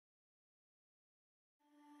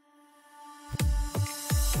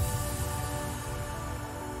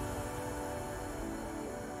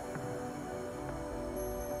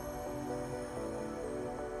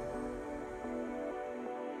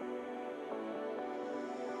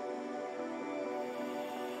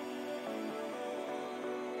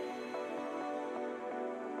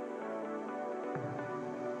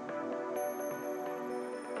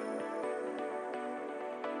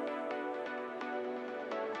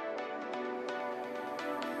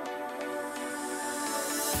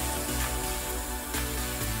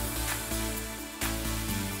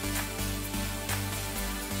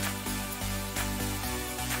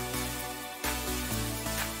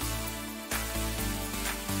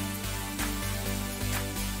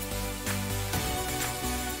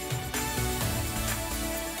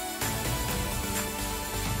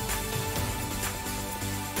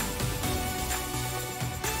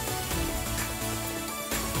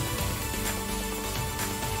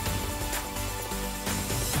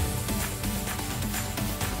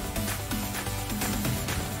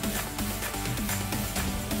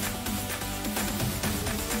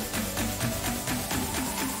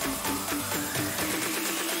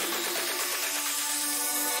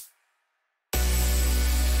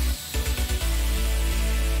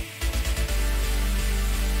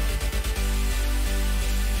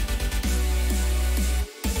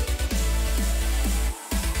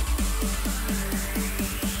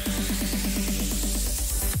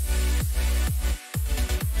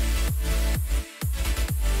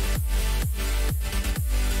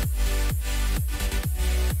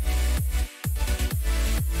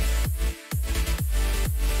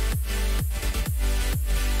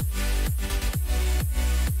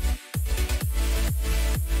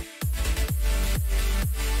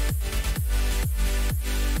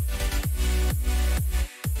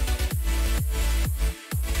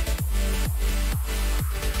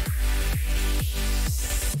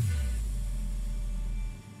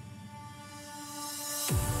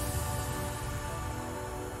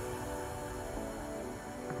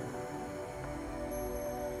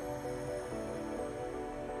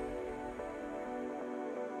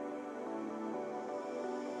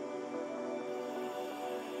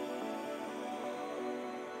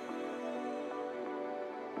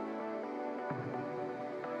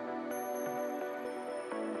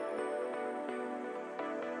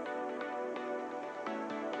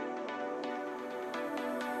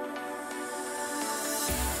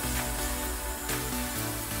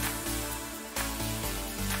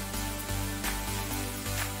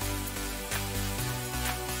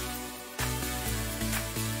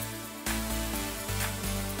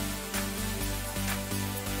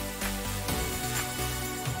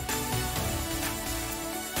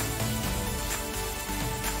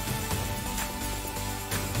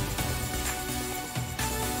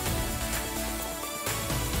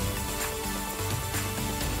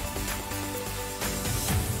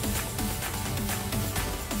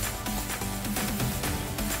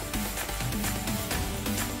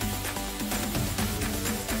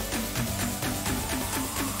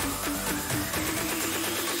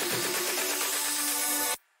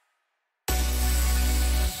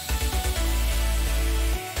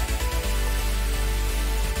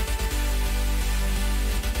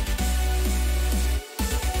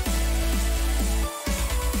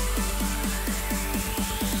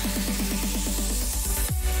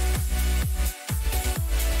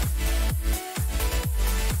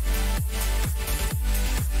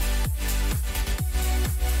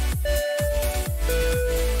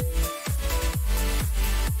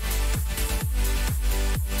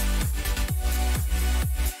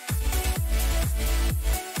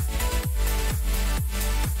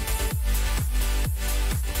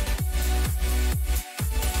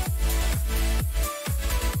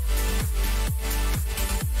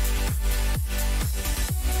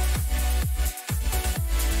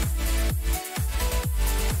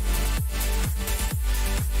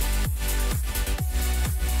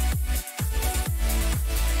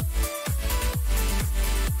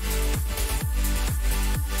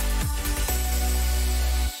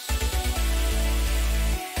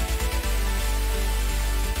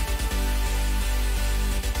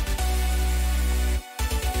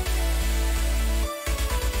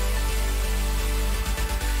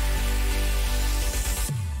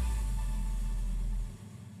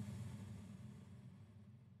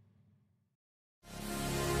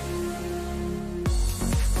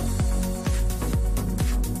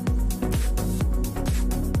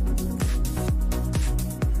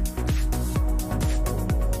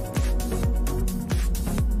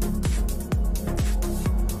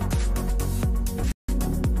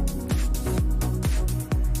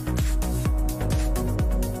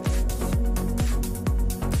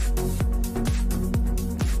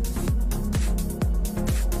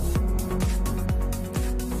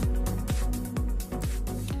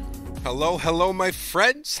Hello, hello, my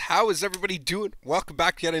friends. How is everybody doing? Welcome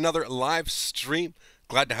back to yet another live stream.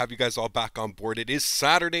 Glad to have you guys all back on board. It is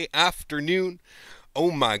Saturday afternoon. Oh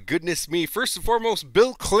my goodness me. First and foremost,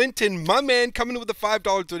 Bill Clinton, my man, coming in with a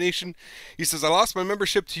 $5 donation. He says, I lost my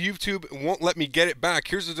membership to YouTube. It won't let me get it back.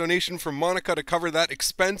 Here's a donation from Monica to cover that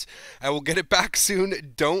expense. I will get it back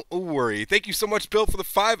soon. Don't worry. Thank you so much, Bill, for the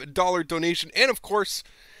 $5 donation. And of course,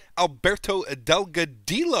 Alberto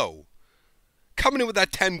Delgadillo coming in with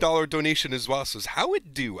that $10 donation as well. Says, how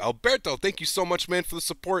it do? Alberto, thank you so much, man, for the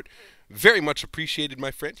support. Very much appreciated, my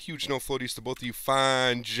friend. Huge no floaties to both of you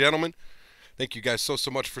fine gentlemen. Thank you guys so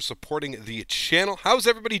much for supporting the channel. How's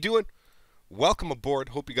everybody doing? Welcome aboard.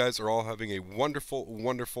 Hope you guys are all having a wonderful,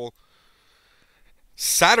 wonderful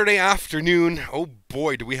Saturday afternoon. Oh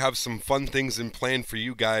boy, do we have some fun things in plan for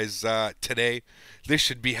you guys today. This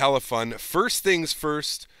should be hella fun. First things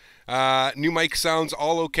first, new mic sounds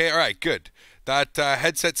all okay. All right, good. That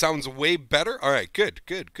headset sounds way better. All right, good.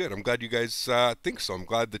 I'm glad you guys think so. I'm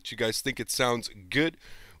glad that you guys think it sounds good.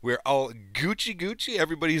 We're all Gucci.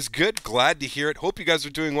 Everybody's good. Glad to hear it. Hope you guys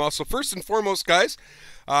are doing well. So first and foremost, guys,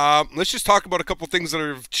 let's just talk about a couple things that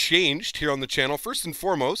have changed here on the channel. First and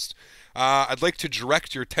foremost, I'd like to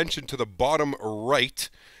direct your attention to the bottom right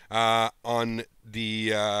on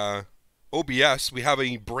the OBS. We have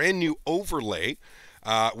a brand new overlay,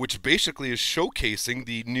 which basically is showcasing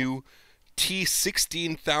the new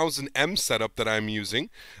T16000M setup that I'm using.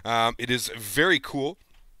 It is very cool.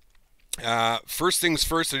 First things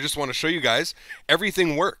first, I just want to show you guys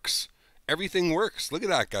everything works. Everything works. Look at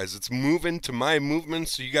that, guys. It's moving to my movement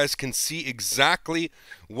so you guys can see exactly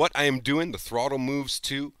what I am doing. The throttle moves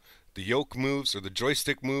too. The yoke moves, or the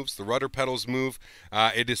joystick moves. The rudder pedals move.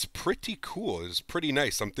 It is pretty cool. It is pretty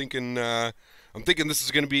nice. I'm thinking this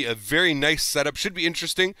is going to be a very nice setup. Should be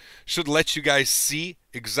interesting. Should let you guys see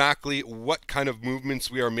exactly what kind of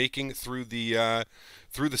movements we are making through the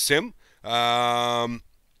sim.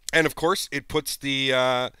 And of course, it puts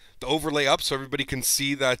the overlay up so everybody can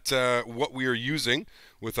see that what we are using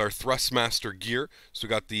with our Thrustmaster gear. So we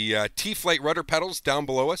got the T-Flight rudder pedals down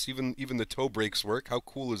below us. Even the toe brakes work. How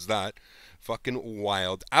cool is that? Fucking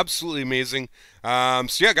wild. Absolutely amazing. So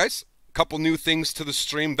yeah, guys. Couple new things to the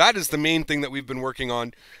stream. That is the main thing that we've been working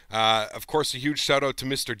on. Of course, a huge shout out to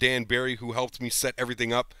Mr. Dan Barry, who helped me set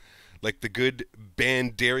everything up like the good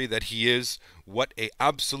bandary that he is. What a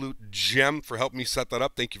absolute gem for helping me set that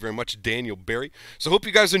up. Thank you very much, Daniel Barry. So hope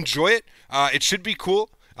you guys enjoy it. It should be cool.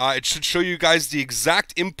 It should show you guys the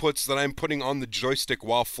exact inputs that I'm putting on the joystick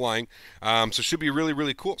while flying. So it should be really,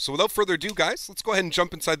 really cool. So without further ado, guys, let's go ahead and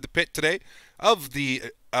jump inside the pit today of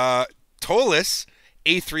the toeless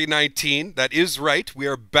A319. That is right. We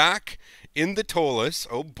are back in the toeless.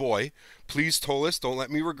 Oh boy. Please, toeless, don't let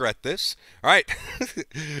me regret this. All right.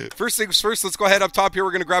 First things first, let's go ahead up top here.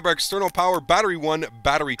 We're going to grab our external power, battery 1,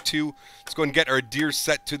 battery 2. Let's go and get our gear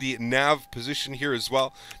set to the nav position here as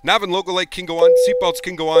well. Nav and logo light can go on. Seatbelts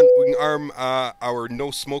can go on. We can arm our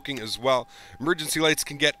no smoking as well. Emergency lights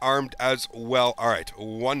can get armed as well. All right.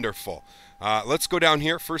 Wonderful. Let's go down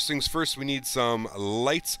here. First things first, we need some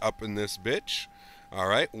lights up in this bitch. All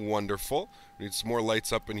right. Wonderful. Need some more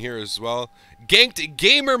lights up in here as well. Ganked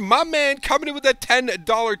Gamer, my man, coming in with a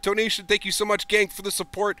 $10 donation. Thank you so much, Gank, for the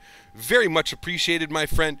support. Very much appreciated, my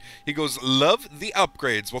friend. He goes, love the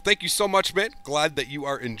upgrades. Well, thank you so much, man. Glad that you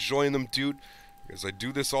are enjoying them, dude. Because I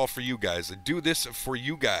do this all for you guys. I do this for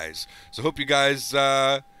you guys. So hope you guys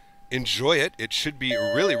enjoy it. It should be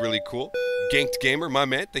really, really cool. Ganked Gamer, my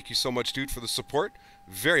man. Thank you so much, dude, for the support.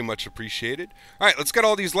 Very much appreciated. All right, let's get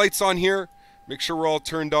all these lights on here. Make sure we're all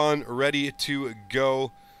turned on, ready to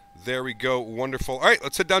go. There we go. Wonderful. All right,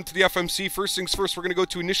 let's head down to the FMC. First things first, we're going to go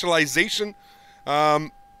to initialization.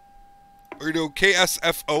 We're going to go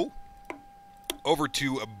KSFO over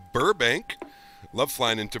to Burbank. Love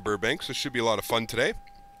flying into Burbank, so it should be a lot of fun today.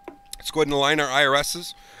 Let's go ahead and align our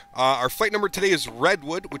IRSs. Our flight number today is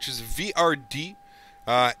Redwood, which is VRD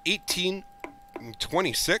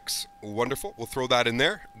 1826. Wonderful. We'll throw that in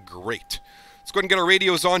there. Great. Let's go ahead and get our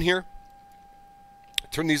radios on here.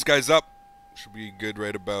 Turn these guys up. Should be good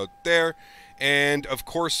right about there. And of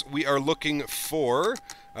course, we are looking for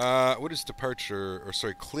what is departure, or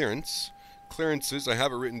sorry, clearance. Clearances, I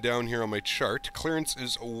have it written down here on my chart. Clearance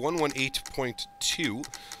is 118.2.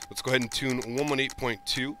 Let's go ahead and tune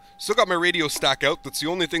 118.2. Still got my radio stack out. That's the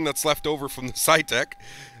only thing that's left over from the SciTech,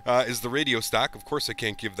 is the radio stack. Of course, I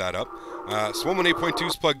can't give that up. So 118.2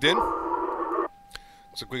 is plugged in.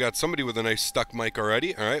 Looks like we got somebody with a nice stuck mic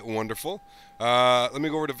already. All right, wonderful. Let me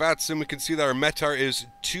go over to VATSIM. We can see that our METAR is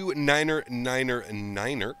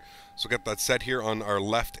 2999er. So we got that set here on our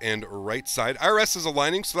left and right side. IRS is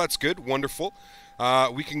aligning, so that's good. Wonderful.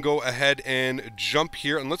 we can go ahead and jump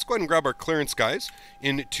here. And let's go ahead and grab our clearance, guys,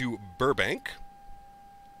 into Burbank.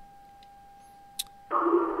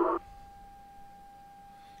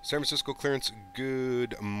 San Francisco clearance,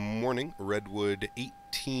 good morning. Redwood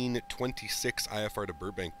 1826 IFR to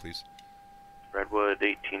Burbank, please. Redwood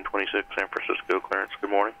 1826 San Francisco clearance, good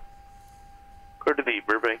morning. Go to the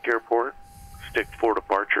Burbank Airport, stick 4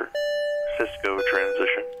 departure, Cisco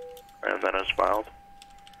transition, and then as filed.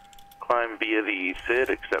 Climb via the SID,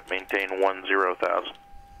 except maintain 10,000.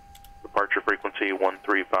 Departure frequency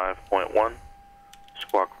 135.1,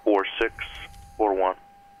 squawk 4641.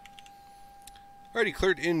 Alrighty,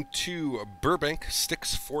 cleared into Burbank,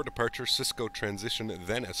 sticks 4 departure, Cisco transition,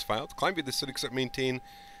 then as filed. Climb via the SID, except maintain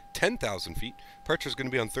 10,000 feet. Departure is going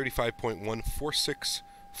to be on 35.1,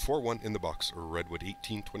 4641 in the box, Redwood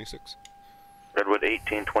 1826. Redwood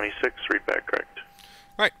 1826, read back correct.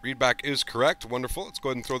 Alright, read back is correct. Wonderful. Let's go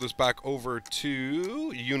ahead and throw this back over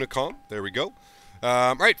to Unicom. There we go.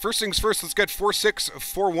 Alright, first things first, let's get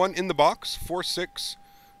 4641 in the box.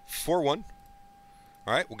 4641.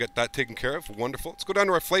 Alright, we'll get that taken care of. Wonderful. Let's go down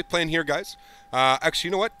to our flight plan here, guys. Actually,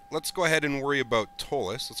 you know what? Let's go ahead and worry about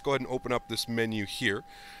TOLUS. Let's go ahead and open up this menu here.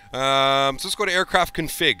 So let's go to aircraft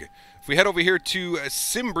config. If we head over here to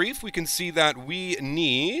SimBrief, we can see that we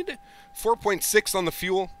need 4.6 on the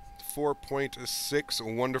fuel.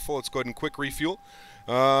 4.6, wonderful. Let's go ahead and quick refuel.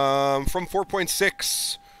 From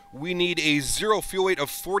 4.6, we need a 0 fuel weight of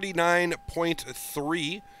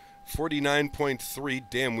 49.3. 49.3,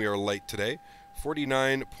 damn, we are light today.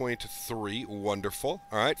 49.3, wonderful.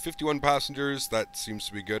 All right, 51 passengers, that seems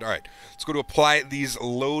to be good. All right, let's go to apply these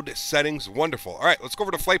load settings. Wonderful. All right, let's go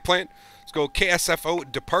over to flight plan. Let's go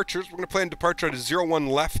KSFO departures. We're going to plan departure at a 01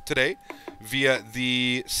 left today via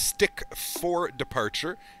the stick 4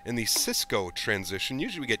 departure and the Cisco transition.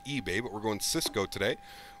 Usually we get eBay, but we're going Cisco today.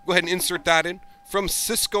 Go ahead and insert that in. From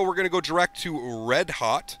Cisco, we're going to go direct to Red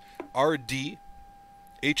Hot, RDHOT.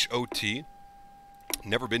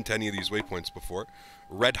 Never been to any of these waypoints before.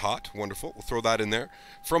 Red Hot, wonderful. We'll throw that in there.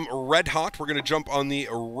 From Red Hot, we're going to jump on the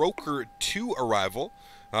Roker 2 arrival.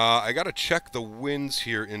 I got to check the winds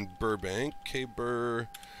here in Burbank. K-Bur,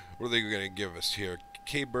 what are they going to give us here?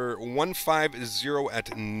 K-Bur 150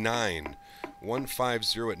 at 9.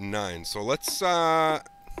 150 at 9. So let's,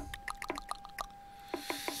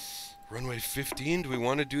 runway 15, do we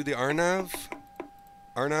want to do the RNAV?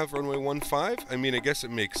 RNAV runway 15? I mean, I guess it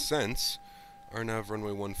makes sense. RNAV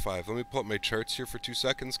runway 15. Let me pull up my charts here for 2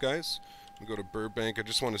 seconds, guys. We go to Burbank. I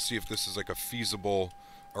just want to see if this is like a feasible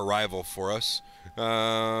arrival for us.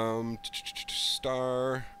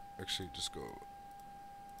 Star. Actually, just go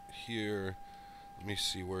here. Let me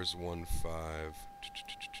see. Where's 15?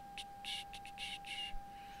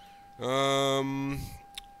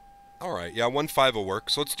 All right. Yeah, 15 will work.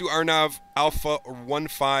 So let's do RNAV Alpha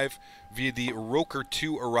 15 via the Roker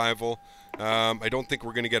 2 arrival. I don't think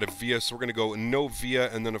we're going to get a VIA, so we're going to go no VIA,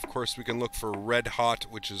 and then of course we can look for Red Hot,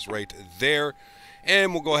 which is right there.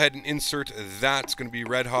 And we'll go ahead and insert that. It's going to be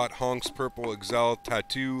Red Hot, Honks, Purple, Excel,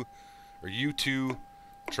 Tattoo, or U2,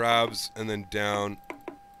 Trabs, and then down,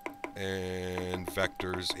 and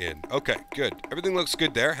Vectors in. Okay, good. Everything looks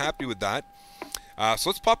good there. Happy with that. So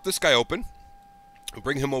let's pop this guy open. We'll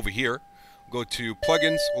bring him over here. We'll go to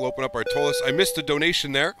plugins. We'll open up our TOLUS. I missed a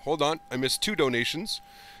donation there. Hold on. I missed 2 donations.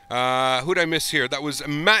 Who'd I miss here? That was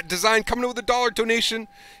Matt Design coming in with a $1 donation.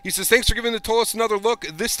 He says, thanks for giving the TOLUS another look,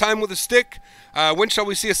 this time with a stick. When shall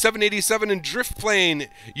we see a 787 and drift plane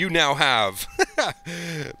you now have?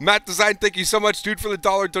 Matt Design, thank you so much, dude, for the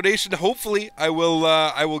 $1 donation. Hopefully, I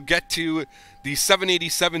will get to the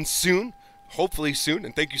 787 soon. Hopefully soon,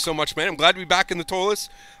 and thank you so much, man. I'm glad to be back in the TOLUS.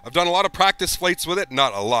 I've done a lot of practice flights with it.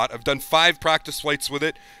 Not a lot. I've done 5 practice flights with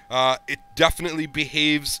it. It definitely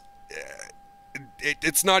behaves...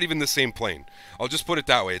 It's not even the same plane. I'll just put it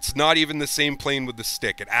that way. It's not even the same plane with the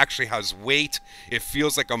stick. It actually has weight. It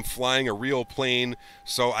feels like I'm flying a real plane.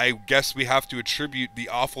 So I guess we have to attribute the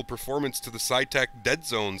awful performance to the SciTech dead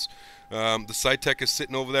zones. The SciTech is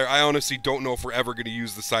sitting over there. I honestly don't know if we're ever going to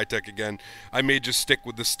use the SciTech again. I may just stick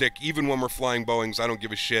with the stick. Even when we're flying Boeings, I don't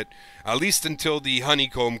give a shit. At least until the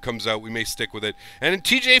Honeycomb comes out, we may stick with it. And then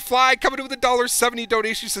TJ Fly coming in with a $1.70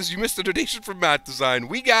 donation says, you missed a donation from Matt Design.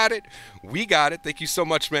 We got it. We got it. Thank you so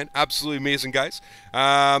much, man. Absolutely amazing, guys.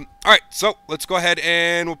 All right, so let's go ahead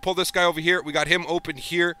and we'll pull this guy over here. We got him open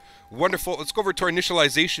here. Wonderful. Let's go over to our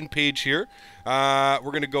initialization page here. We're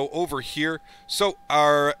going to go over here. So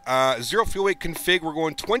our 0 fuel weight config, we're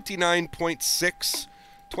going 29.6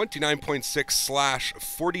 /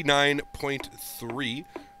 49.3.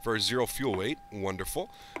 for our 0 fuel weight. Wonderful.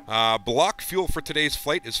 Block fuel for today's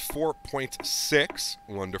flight is 4.6.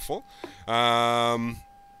 Wonderful.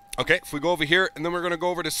 Okay, if we go over here, and then we're going to go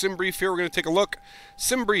over to SimBrief here. We're going to take a look.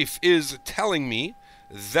 SimBrief is telling me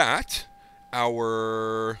that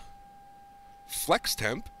our flex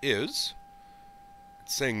temp is,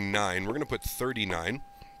 it's saying 9. We're going to put 39.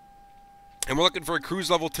 And we're looking for a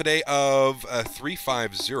cruise level today of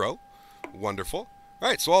 350. Wonderful. All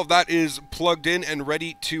right, so all of that is plugged in and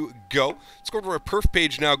ready to go. Let's go to our perf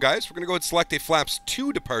page now, guys. We're going to go ahead and select a flaps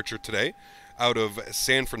 2 departure today out of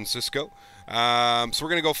San Francisco. So we're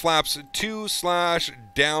going to go flaps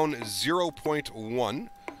 2/down 0.1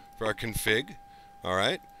 for our config. All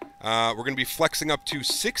right. We're going to be flexing up to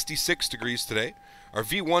 66 degrees today. Our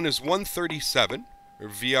V1 is 137. Our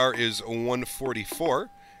VR is 144.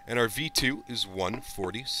 And our V2 is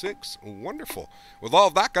 146. Wonderful. With all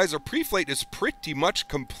of that, guys, our pre-flight is pretty much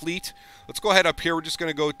complete. Let's go ahead up here. We're just going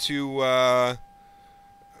to go to...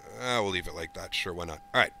 we'll leave it like that. Sure, why not?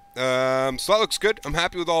 All right. So that looks good. I'm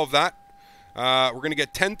happy with all of that. We're going to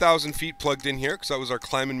get 10,000 feet plugged in here because that was our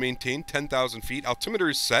climb and maintain. 10,000 feet. Altimeter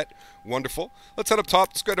is set. Wonderful. Let's head up top.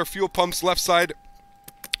 Let's go to our fuel pumps left side,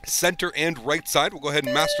 center, and right side. We'll go ahead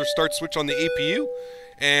and master start switch on the APU.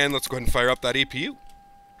 And let's go ahead and fire up that APU.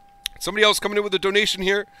 Somebody else coming in with a donation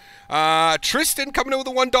here. Tristan coming in with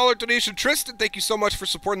a $1 donation. Tristan, thank you so much for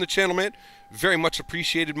supporting the channel, man. Very much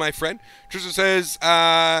appreciated, my friend. Tristan says,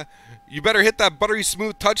 you better hit that buttery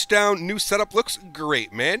smooth touchdown. New setup looks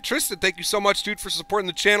great, man. Tristan, thank you so much, dude, for supporting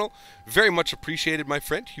the channel. Very much appreciated, my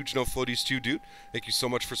friend. Huge no floaties too, dude. Thank you so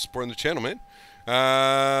much for supporting the channel, man.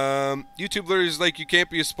 YouTube literally is like, you can't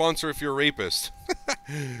be a sponsor if you're a rapist.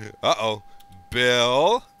 Uh-oh.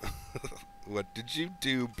 Bill. What did you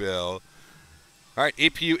do, Bill? All right,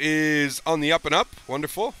 APU is on the up and up.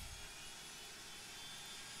 Wonderful.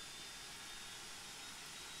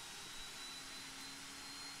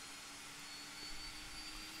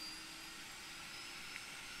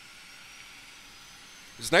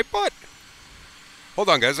 Is Nightbot? Hold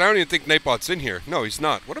on, guys. I don't even think Nightbot's in here. No, he's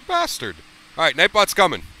not. What a bastard. All right, Nightbot's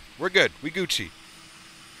coming. We're good. We Gucci.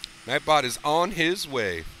 Nightbot is on his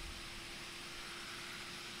way.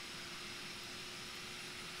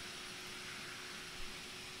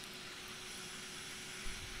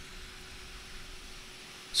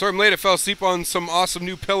 Sorry I'm late. I fell asleep on some awesome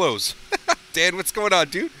new pillows. Dan, what's going on,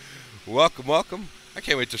 dude? Welcome, welcome. I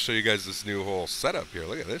can't wait to show you guys this new whole setup here.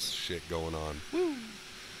 Look at this shit going on. Woo.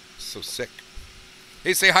 So sick.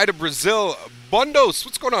 Hey, say hi to Brazil. Bondos,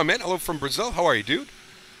 what's going on, man? Hello from Brazil. How are you, dude?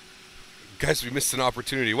 Guys, we missed an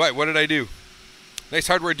opportunity. What did I do? Nice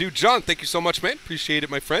hardware, dude. John, thank you so much, man. Appreciate it,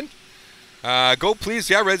 my friend. Go, please.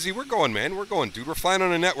 Yeah, Rezi, we're going, man. We're going, dude. We're flying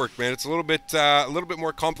on a network, man. It's a little bit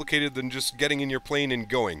more complicated than just getting in your plane and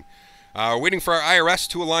going. We're waiting for our IRS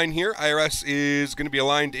to align here. IRS is going to be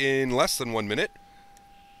aligned in less than 1 minute.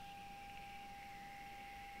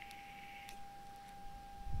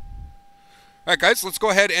 All right, guys, let's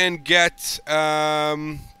go ahead and get... what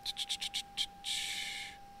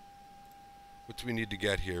do we need to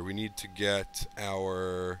get here? We need to get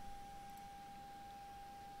our...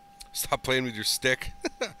 Stop playing with your stick.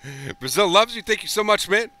 Brazil loves you. Thank you so much,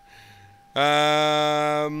 man.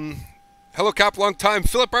 Hello, Cap. Long time.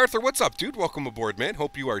 Philip Arthur, what's up, dude? Welcome aboard, man.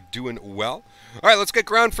 Hope you are doing well. All right, let's get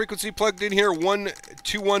ground frequency plugged in here.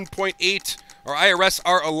 121.8. Our IRS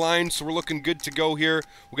are aligned, so we're looking good to go here.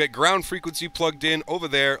 We'll get ground frequency plugged in over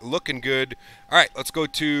there. Looking good. All right, let's go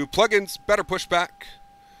to plugins. Better pushback.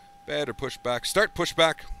 Better pushback. Start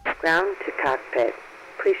pushback. Ground to cockpit.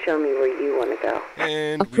 Please show me where you want to go.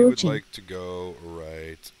 And we would like to go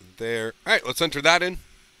right there. All right, let's enter that in.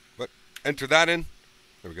 Enter that in.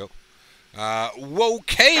 There we go.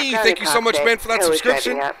 Okay, thank you so much, man, for that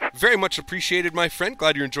subscription. Very much appreciated, my friend.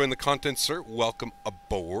 Glad you're enjoying the content, sir. Welcome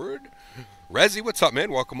aboard. Rezi, what's up,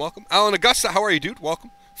 man? Welcome, welcome. Alan Augusta, how are you, dude?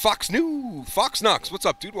 Welcome. Fox Knox, what's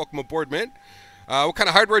up, dude? Welcome aboard, man. What kind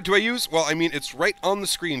of hardware do I use? Well, I mean, it's right on the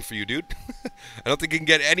screen for you, dude. I don't think it can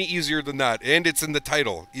get any easier than that. And it's in the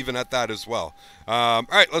title, even at that as well. All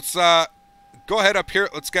right, let's go ahead up here.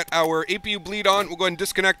 Let's get our APU bleed on. We'll go ahead and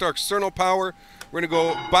disconnect our external power. We're going to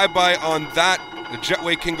go bye-bye on that. The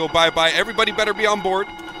jetway can go bye-bye. Everybody better be on board.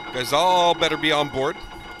 You guys all better be on board.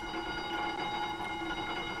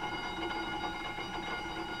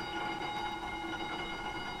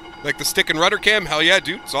 Like the stick and rudder cam? Hell yeah,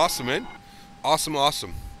 dude. It's awesome, man. Awesome,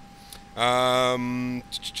 awesome.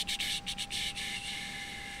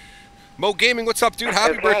 Mo Gaming, what's up, dude?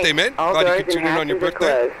 Happy birthday, man. Glad you could tune in on your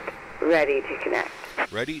birthday. Ready to connect.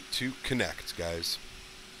 Ready to connect, guys.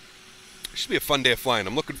 It should be a fun day of flying.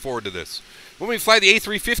 I'm looking forward to this. When we fly the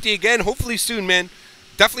A350 again, hopefully soon, man.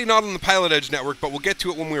 Definitely not on the PilotEdge network, but we'll get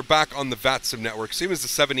to it when we're back on the VATSIM network. Same as the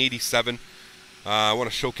 787. I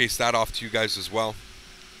want to showcase that off to you guys as well.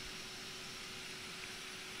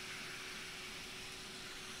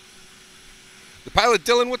 The pilot,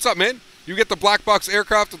 Dylan, what's up, man? You get the black box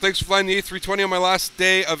aircraft, and thanks for flying the A320 on my last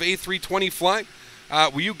day of A320 flying.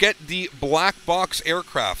 Will you get the black box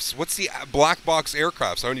aircrafts? What's the black box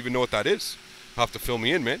aircrafts? I don't even know what that is. You'll have to fill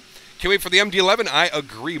me in, man. Can't wait for the MD-11. I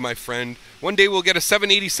agree, my friend. One day we'll get a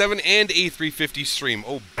 787 and A350 stream.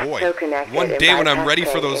 Oh, boy. One day when I'm ready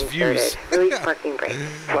for those views.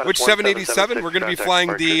 Which 787? We're going to be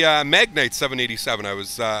flying the Magnite 787. I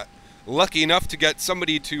was lucky enough to get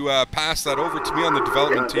somebody to pass that over to me on the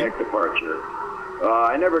development team. Departure.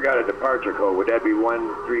 I never got a departure code. Would that be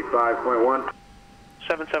 135.1?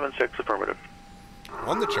 776, affirmative.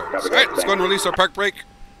 On the charts. All right, let's go and release our park brake.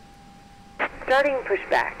 Starting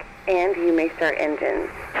pushback, and you may start engines.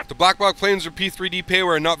 The black box planes are P3D pay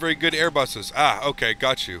are not very good Airbuses. Ah, okay,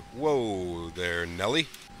 got you. Whoa there, Nelly.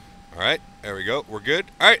 All right, there we go. We're good.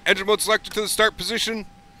 All right, engine mode selected to the start position.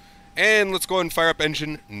 And let's go ahead and fire up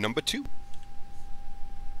engine number 2.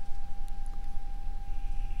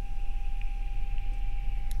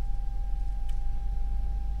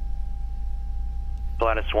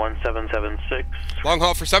 Lattice 1776. Long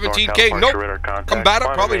haul for 17K. Nope. Come back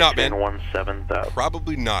up? Probably not, man. 17,000.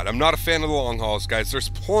 Probably not. I'm not a fan of the long hauls, guys. There's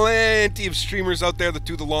plenty of streamers out there that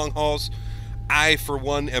do the long hauls. I, for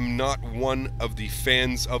one, am not one of the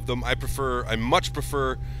fans of them. I much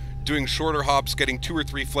prefer doing shorter hops, getting 2 or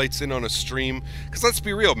 3 flights in on a stream. Because let's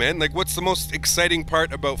be real, man. Like, what's the most exciting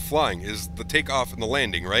part about flying is the takeoff and the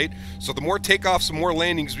landing, right? So the more takeoffs and more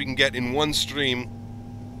landings we can get in one stream,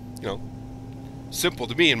 you know, simple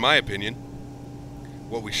to me, in my opinion,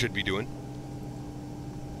 what we should be doing.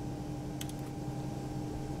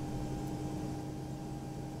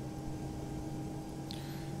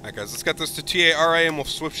 Alright guys, let's get this to TARI and we'll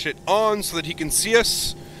switch it on so that he can see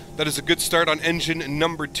us. That is a good start on engine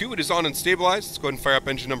number 2. It is on and stabilized. Let's go ahead and fire up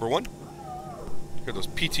engine number 1. Hear those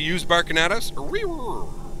PTUs barking at us.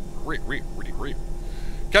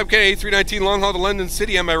 Cap Kennedy A319 long haul to London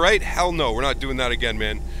City, am I right? Hell no, we're not doing that again,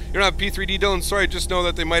 man. You don't have P3D, Dylan, sorry, just know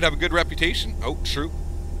that they might have a good reputation. Oh, true.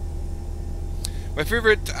 My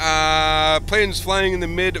favorite planes flying in the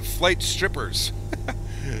mid-flight strippers.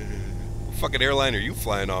 What fucking airline are you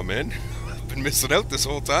flying on, man? I've been missing out this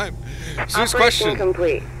whole time. So this question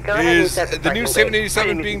is, the new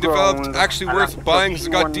 787 being developed actually worth buying because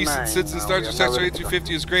it got decent sits and starts with Sector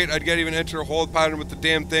A350 is great. I'd get even enter a hold pattern with the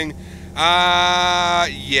damn thing.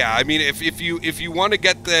 Yeah, I mean, if you want to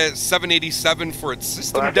get the 787 for its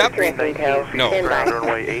system depth, no.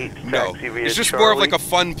 No. It's just more of like a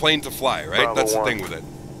fun plane to fly, right? That's the thing with it.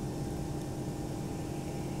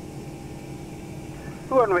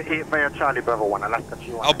 Alberto,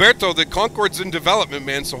 the Concorde's in development,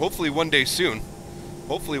 man, so hopefully one day soon.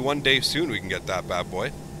 Hopefully one day soon we can get that bad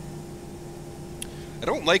boy. I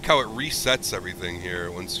don't like how it resets everything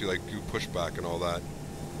here once you, like, do pushback and all that.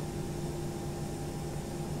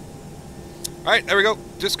 Alright, there we go.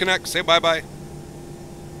 Disconnect. Say bye-bye.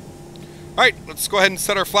 Alright, let's go ahead and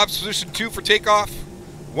set our flaps position 2 for takeoff.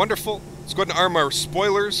 Wonderful. Let's go ahead and arm our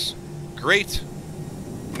spoilers. Great.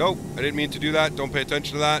 Nope, I didn't mean to do that. Don't pay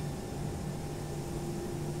attention to that.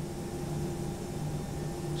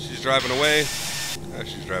 She's driving away.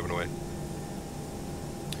 She's driving away.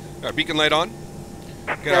 Our beacon light on.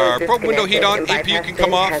 Get our probe window heat on. APU can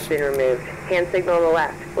come off. Has been removed. Hand signal on the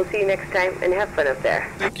left. We'll see you next time and have fun up there.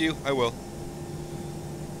 Thank you. I will.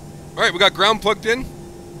 Alright, we got ground plugged in.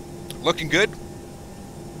 Looking good.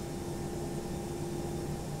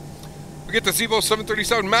 We get the Zevo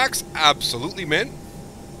 737 Max? Absolutely, man.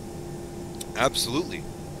 Absolutely.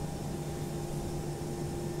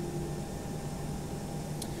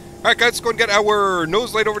 Alright guys, let's go and get our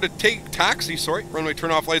nose light over to take taxi, sorry. Runway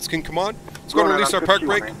turn off lights can come on. Let's go and release our park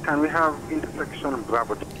brake. Can we have intersection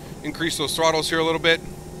Bravo? Increase those throttles here a little bit.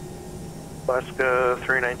 Alaska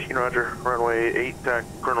 319, roger. Runway 8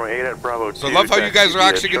 at Bravo 2. So I love how you guys are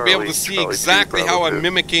actually going to be able to see exactly how I'm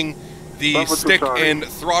mimicking the stick and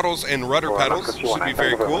throttles and rudder pedals. Should be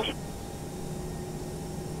very cool.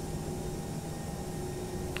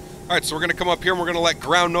 Alright, so we're going to come up here and we're going to let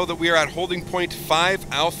ground know that we are at holding point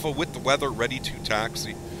 5 Alpha with the weather ready to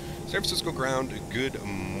taxi. San Francisco ground, good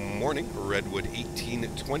morning. Redwood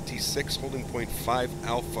 1826, holding point 5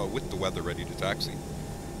 Alpha with the weather ready to taxi.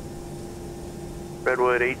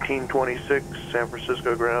 Redwood 1826, San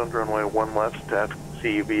Francisco ground, runway 1 left,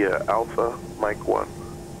 taxi via Alpha, Mike 1.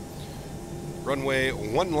 Runway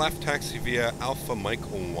 1 left, taxi via Alpha, Mike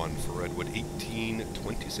 1 for Redwood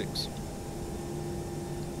 1826.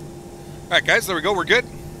 Alright, guys, there we go. We're good.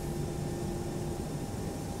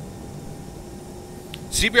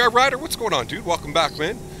 CBR Rider, what's going on, dude? Welcome back,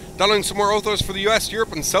 man. Downloading some more Othos for the US,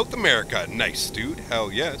 Europe, and South America. Nice, dude.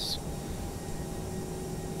 Hell yes.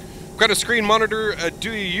 What kind of screen monitor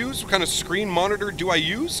do you use? What kind of screen monitor do I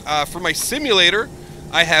use? For my simulator,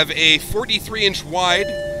 I have a 43-inch wide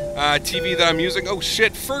TV that I'm using. Oh,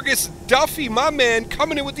 shit. Fergus Duffy, my man,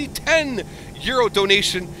 coming in with the €10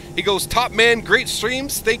 donation. He goes, top man, great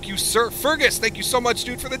streams. Thank you, sir. Fergus, thank you so much,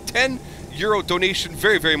 dude, for the €10 donation.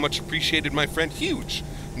 Very, very much appreciated, my friend. Huge.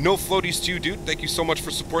 No floaties to you, dude. Thank you so much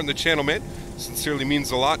for supporting the channel, man. Sincerely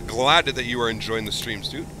means a lot. Glad that you are enjoying the streams,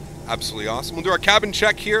 dude. Absolutely awesome. We'll do our cabin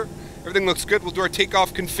check here. Everything looks good. We'll do our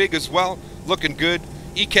takeoff config as well. Looking good.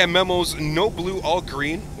 ECAM memos, no blue, all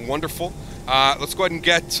green. Wonderful. Let's go ahead and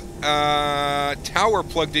get tower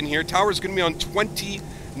plugged in here. Tower is going to be on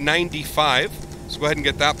 2095. So go ahead and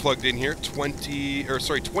get that plugged in here.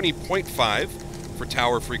 20.5 for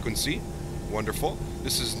tower frequency. Wonderful.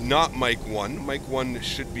 This is not mic 1. Mic 1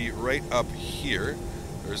 should be right up here.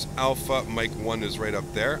 There's alpha. Mic 1 is right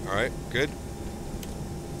up there. All right, good.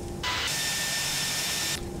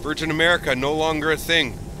 Virgin America, no longer a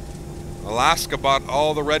thing. Alaska bought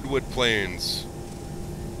all the redwood plains.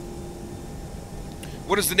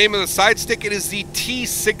 What is the name of the side stick? It is the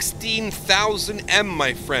T16000M,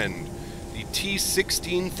 my friend. The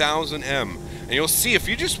T16000M. And you'll see, if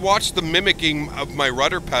you just watch the mimicking of my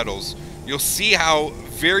rudder pedals, you'll see how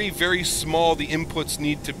very, very small the inputs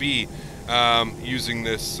need to be using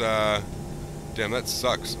this. Damn, that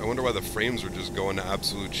sucks. I wonder why the frames are just going to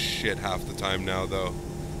absolute shit half the time now, though.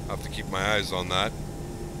 I'll have to keep my eyes on that.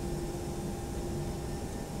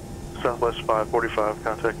 Southwest 545,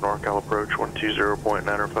 contact NorCal approach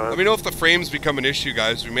 120.905. Let me know if the frames become an issue,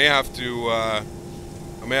 guys. We may have to, I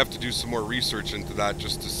may have to do some more research into that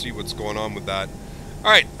just to see what's going on with that.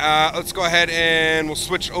 Alright, let's go ahead and we'll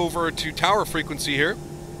switch over to tower frequency here.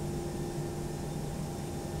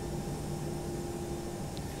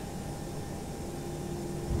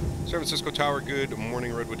 San Francisco Tower, good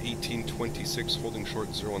morning. Redwood 1826, holding short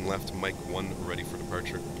 01 left, mic 1 ready for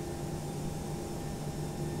departure.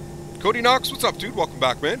 Cody Knox, what's up, dude? Welcome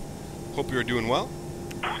back, man. Hope you're doing well.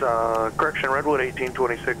 Correction, Redwood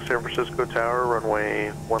 1826, San Francisco Tower, runway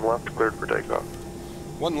 1 left, cleared for takeoff.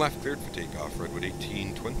 1 left, cleared for takeoff, Redwood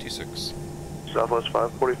 1826. Southwest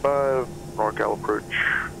 545, NorCal approach,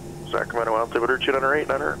 Sacramento altimeter 208,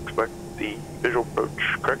 expect the visual approach.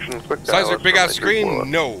 Correction, expect Sizer, big ass screen?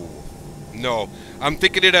 No. No. I'm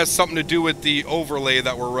thinking it has something to do with the overlay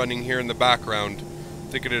that we're running here in the background.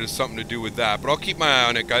 Thinking it has something to do with that. But I'll keep my eye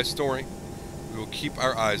on it, guys. Don't worry. We will keep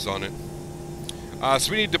our eyes on it.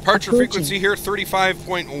 So we need departure frequency here,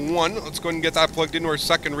 35.1. Let's go ahead and get that plugged into our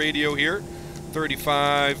second radio here.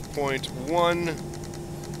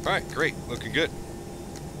 35.1. Alright, great. Looking good.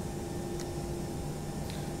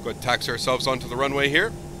 Go ahead and taxi ourselves onto the runway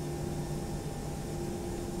here.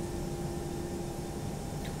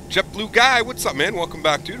 JetBlue Guy, what's up, man? Welcome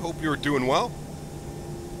back, dude. Hope you're doing well.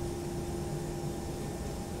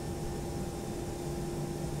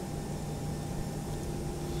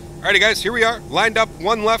 Alrighty, guys, here we are. Lined up,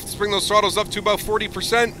 1 left. Let's bring those throttles up to about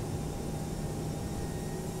 40%.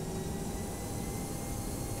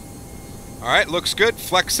 Alright, looks good.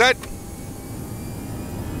 Flex set.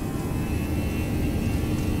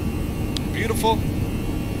 Beautiful.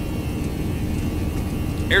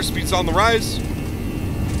 Airspeed's on the rise.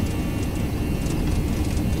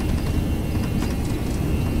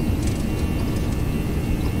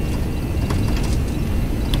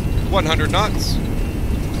 .100 knots.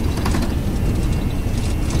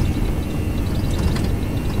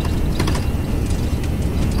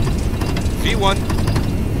 V1.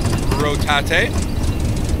 Rotate.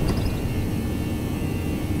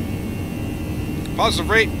 Positive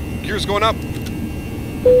rate. Gears going up.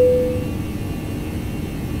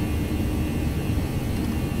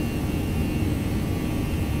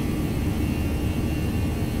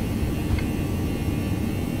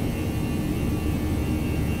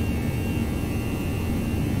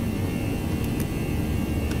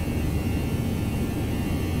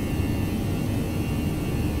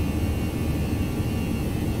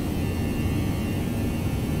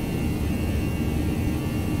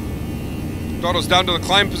 Throttle's down to the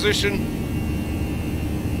climb position.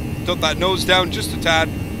 Tilt that nose down just a tad.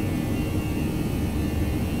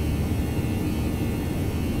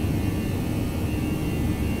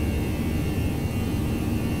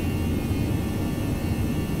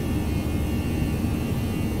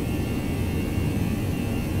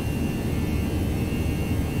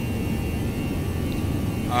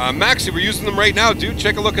 Maxi, we're using them right now, dude.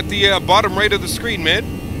 Check a look at the bottom right of the screen, man.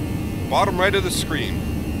 Bottom right of the screen.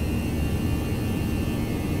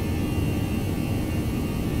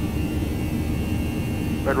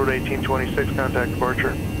 Redwood 1826, contact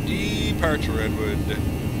departure. Departure, Redwood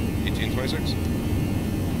 1826.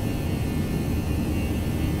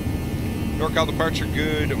 NorCal departure,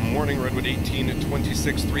 good morning, Redwood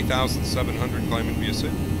 1826, 3,700, climbing via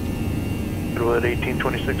SID. Redwood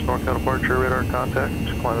 1826, NorCal departure, radar contact,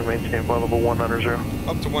 climb and maintain flight level 190.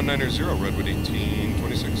 Up to 190, Redwood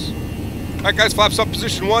 1826. Alright guys, flaps up,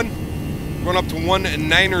 position 1. Going up to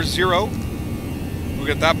 190. We'll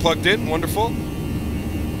get that plugged in, wonderful.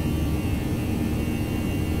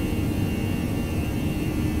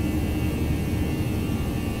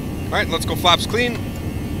 Alright, let's go flaps clean.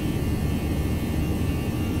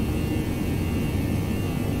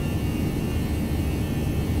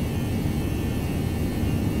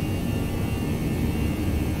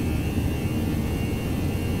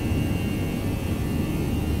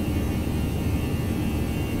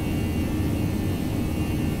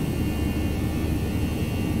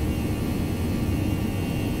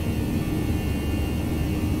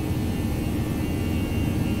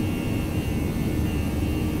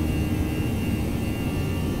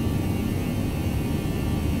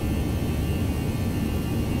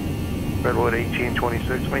 Redwood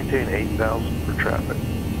 1826, maintain 8,000 for traffic.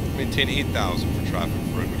 Maintain 8,000 for traffic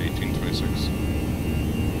for Redwood 1826.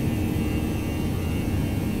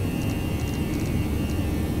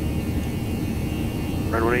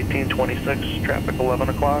 Redwood 1826, traffic 11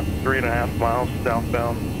 o'clock, 3.5 miles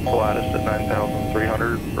southbound, Lacasse at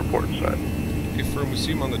 9,300, report side. Okay, firm, we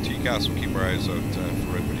see him on the TCAS, we'll keep our eyes out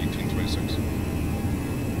for Redwood 1826.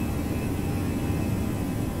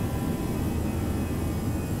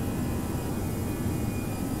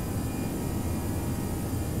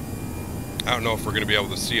 I don't know if we're going to be able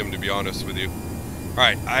to see him, to be honest with you.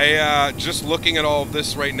 Alright, just looking at all of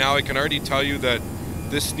this right now, I can already tell you that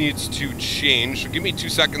this needs to change. So give me 2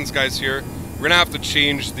 seconds, guys, here. We're going to have to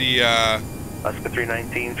change the... Alaska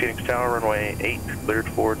 319, Phoenix Tower, runway 8, cleared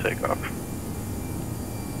for takeoff.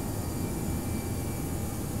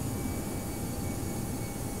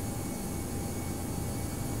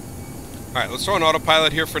 Alright, let's throw an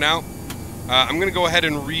autopilot here for now. I'm going to go ahead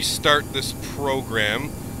and restart this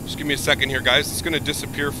program. Just give me a second here, guys. It's going to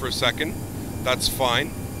disappear for a second. That's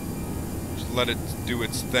fine. Just let it do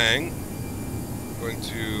its thing. I'm going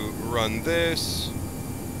to run this.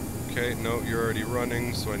 Okay, no, you're already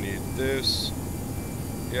running, so I need this.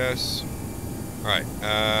 Yes. Alright,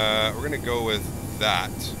 we're going to go with that.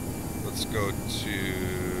 Let's go to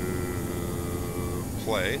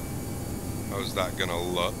play. How's that going to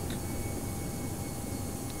look?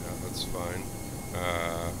 Yeah, that's fine.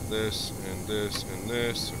 This and this and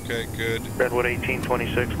this. Okay, good. Redwood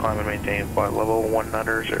 1826, climb and maintain flight level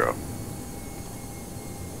 190.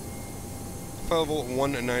 Flight level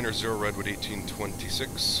 190, Redwood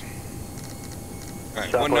 1826.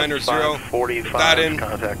 Alright, Southwest 190. Put that in.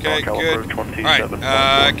 Okay, good.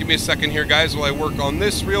 Alright, give me a second here, guys, while I work on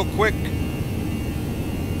this real quick.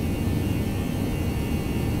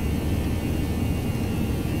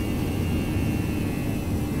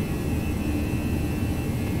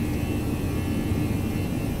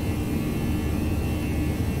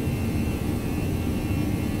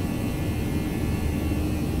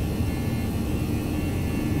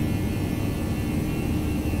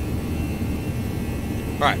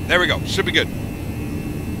 Alright, there we go. Should be good.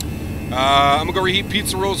 I'm going to go reheat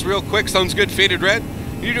pizza rolls real quick. Sounds good. Faded Red.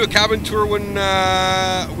 You do a cabin tour when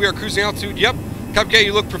we are cruising altitude? Yep. Cupcake,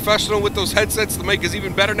 you look professional with those headsets. The mic is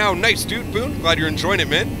even better now. Nice, dude. Boone. Glad you're enjoying it,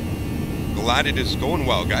 man. Glad it is going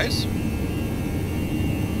well, guys.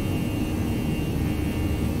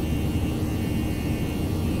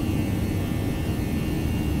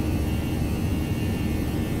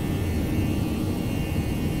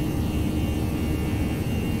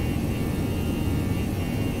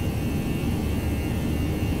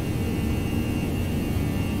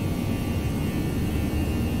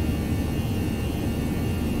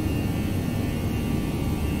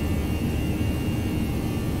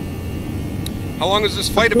 How long is this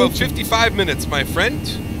flight? About 55 minutes, my friend.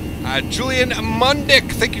 Julian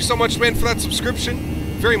Mundick, thank you so much, man, for that subscription.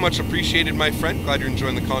 Very much appreciated, my friend. Glad you're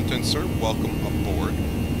enjoying the content, sir. Welcome aboard.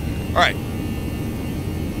 All right.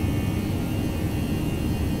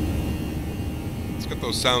 Let's get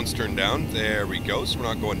those sounds turned down. There we go, so we're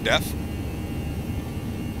not going deaf.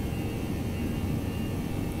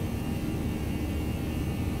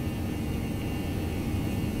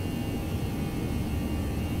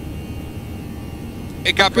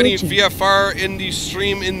 Hey, Cap, any VFR in the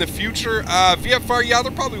stream in the future? VFR, yeah,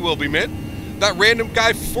 there probably will be, man. That random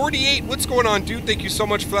guy 48, what's going on, dude? Thank you so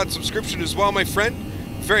much for that subscription as well, my friend.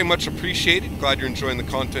 Very much appreciated. Glad you're enjoying the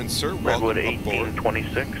content, sir. Redwood Welcome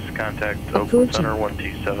 1826, contact Oakland Center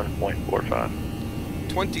 127.45.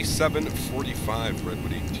 2745,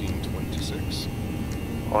 Redwood 1826.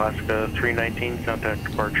 Alaska 319, contact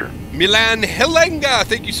departure. Milan Hilenga,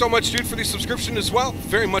 thank you so much, dude, for the subscription as well.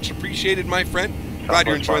 Very much appreciated, my friend. Glad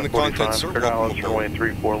you're enjoying the content, sir. Welcome aboard. Runway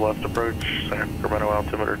 34 left approach, Sacramento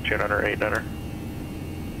altimeter 200-800.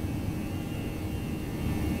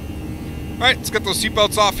 Alright, let's get those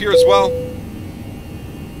seatbelts off here as well.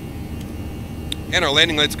 And our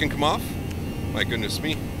landing lights can come off. My goodness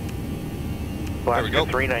me. There we go.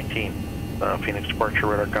 319, Phoenix departure,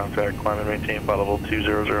 radar contact, climb and maintain flight level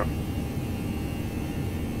 200.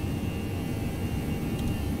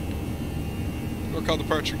 NorCal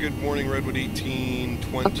departure, good morning, Redwood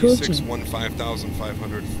 1826,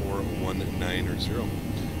 15,500 for 190.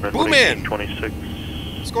 Redwood Boom in! 26.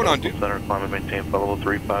 What's going on, dude? Center, climb and maintain flight level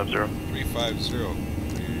 350.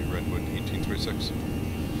 350, Redwood 1826.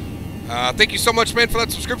 Thank you so much, man, for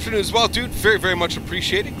that subscription as well, dude. Very, very much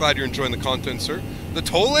appreciated. Glad you're enjoying the content, sir. The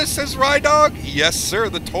toll list, says Rydog? Yes, sir,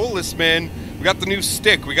 the toll list, man. We got the new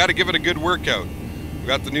stick. We got to give it a good workout. We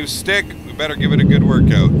got the new stick. We better give it a good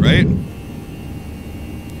workout, right?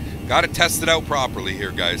 Got to test it out properly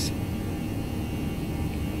here, guys.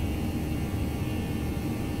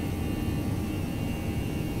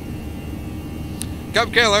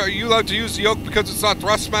 Captain Kale, are you allowed to use the yoke because it's not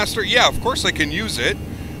Thrustmaster? Yeah, of course I can use it.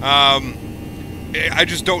 I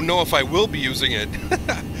just don't know if I will be using it.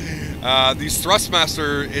 These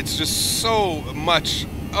Thrustmaster, it's just so much,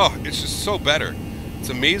 oh, it's just so better. It's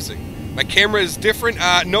amazing. My camera is different.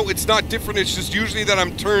 No, it's not different. It's just usually that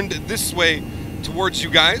I'm turned this way towards you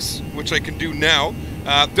guys, which I can do now.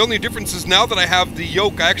 The only difference is now that I have the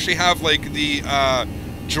yoke, I actually have like the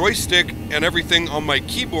joystick and everything on my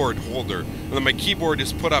keyboard holder, and then my keyboard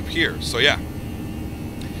is put up here. So yeah.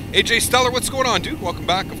 AJ Stellar, what's going on, dude? Welcome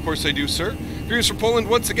back. Of course I do, sir. Viewers from Poland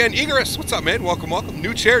once again. Igorus, what's up, man? Welcome, welcome.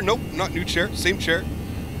 New chair? Nope, not new chair. Same chair.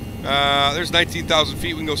 There's 19,000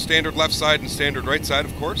 feet. We can go standard left side and standard right side,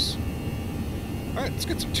 of course. All right, let's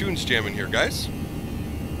get some tunes jamming here, guys.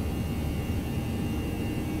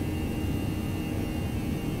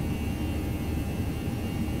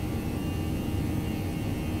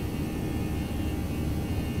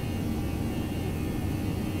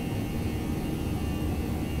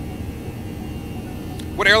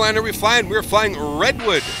 What airline are we flying? We're flying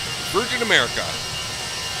Redwood, Virgin America.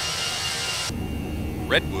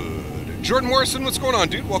 Redwood. Jordan Morrison, what's going on,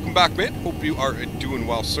 dude? Welcome back, man. Hope you are doing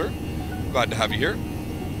well, sir. Glad to have you here.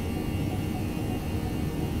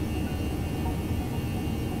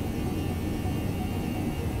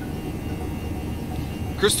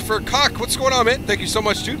 Christopher Cock, what's going on, man? Thank you so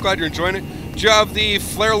much, dude. Glad you're enjoying it. Do you have the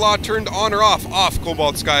flare law turned on or off? Off,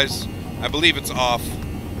 Cobalt Skies. I believe it's off.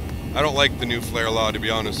 I don't like the new flare law, to be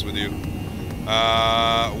honest with you.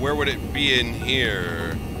 Where would it be in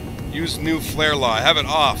here? Use new flare law. I have it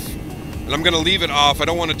off. And I'm going to leave it off. I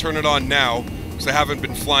don't want to turn it on now, because I haven't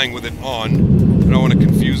been flying with it on. I don't want to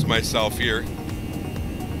confuse myself here.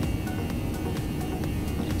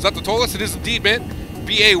 Is that the toll list? It is indeed, man.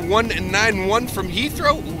 BA191 from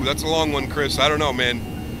Heathrow? Ooh, that's a long one, Chris. I don't know, man.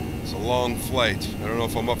 It's a long flight. I don't know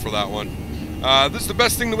if I'm up for that one. This is the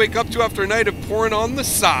best thing to wake up to after a night of pouring on the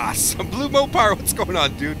sauce. Blue Mopar, what's going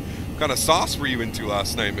on, dude? What kind of sauce were you into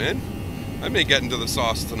last night, man? I may get into the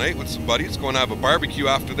sauce tonight with some buddies. Going to have a barbecue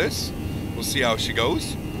after this. We'll see how she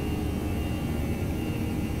goes.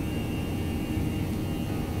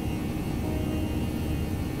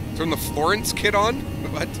 Turn the Florence kit on?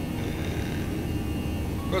 What?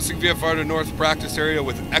 Crossing VFR to North Practice Area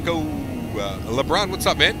with Echo. LeBron, what's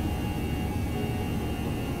up, man?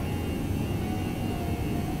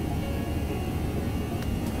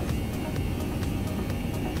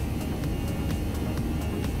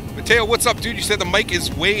 Mateo, what's up, dude? You said the mic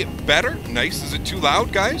is way better? Nice. Is it too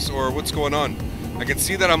loud, guys? Or what's going on? I can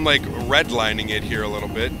see that I'm like redlining it here a little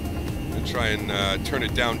bit. I'll try and turn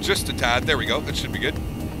it down just a tad. There we go. That should be good.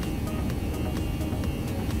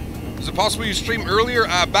 Is it possible you stream earlier?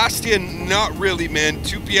 Bastian, not really, man.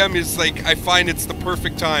 2 p.m. is like, I find it's the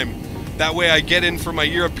perfect time. That way I get in for my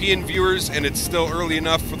European viewers, and it's still early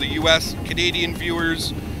enough for the US, Canadian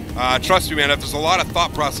viewers. Trust me, man, there's a lot of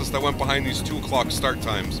thought process that went behind these 2 o'clock start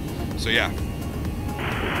times. So, yeah.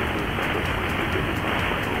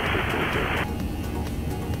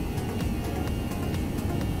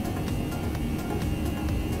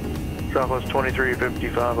 Southwest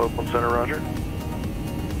 2355, Oakland Center, roger.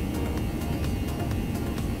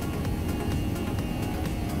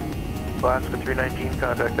 Alaska 319,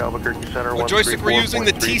 contact Albuquerque Center. Well, joystick, we're using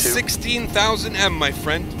the T16000M, my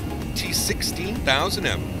friend.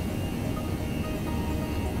 T16000M.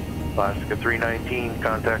 Alaska 319,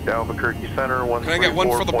 contact Albuquerque Center. Can I get one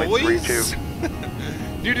for the boys?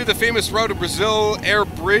 You do the famous route to Brazil Air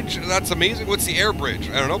Bridge. That's amazing. What's the Air Bridge?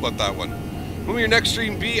 I don't know about that one. When will your next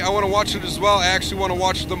stream be? I want to watch it as well. I actually want to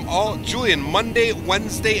watch them all. Julian, Monday,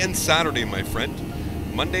 Wednesday, and Saturday, my friend.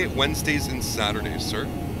 Monday, Wednesdays, and Saturdays, sir.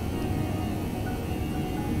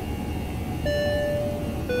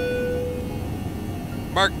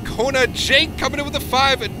 Marcona Jake coming in with a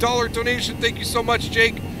 $5 donation. Thank you so much,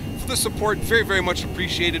 Jake, for the support. Very, very much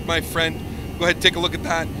appreciated, my friend. Go ahead and take a look at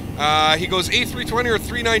that. He goes, A320 or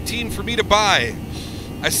 319 for me to buy.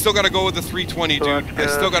 I still got to go with the 320, dude. I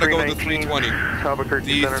still got to go with the 320.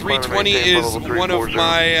 The 320 is one of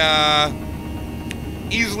my,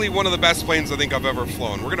 easily one of the best planes I think I've ever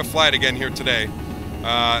flown. We're going to fly it again here today.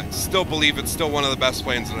 Still believe it's still one of the best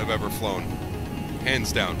planes that I've ever flown.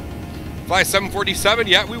 Hands down. Fly 747?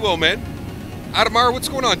 Yeah, we will, man. Adamar, what's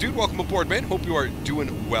going on, dude? Welcome aboard, man. Hope you are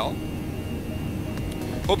doing well.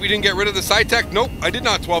 Hope you didn't get rid of the SciTech. Nope, I did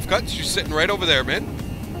not 12 cuts. You're sitting right over there, man.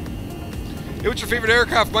 Hey, what's your favorite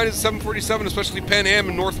aircraft? Mine is 747, especially Pan Am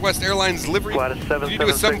and Northwest Airlines livery. Can you do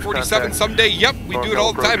a 747 someday? Yep, we do it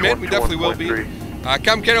all the time, man. We definitely will be.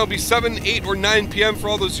 Cam Canada will be 7, 8, or 9 p.m. for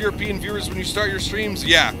all those European viewers when you start your streams.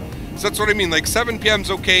 Yeah, so that's what I mean. Like 7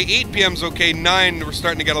 p.m.'s okay, 8 p.m.'s okay, 9 we're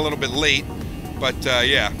starting to get a little bit late. But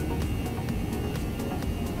yeah.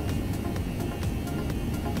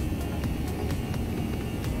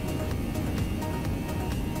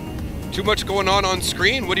 Too much going on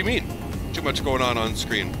screen? What do you mean? Too much going on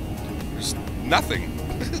screen? There's nothing.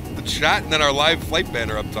 The chat and then our live flight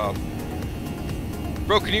banner up top.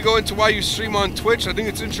 Bro, can you go into why you stream on Twitch? I think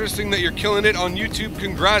it's interesting that you're killing it on YouTube.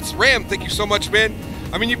 Congrats. Ram, thank you so much, man.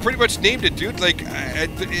 I mean, you pretty much named it, dude. Like,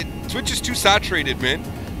 Twitch is too saturated, man.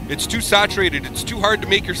 It's too saturated. It's too hard to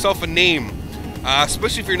make yourself a name.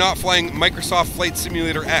 Especially if you're not flying Microsoft Flight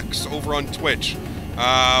Simulator X over on Twitch.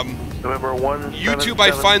 YouTube, I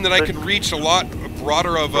find that I can reach a lot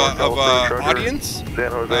broader of audience.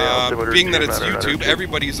 Being that it's YouTube,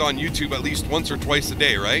 everybody's on YouTube at least once or twice a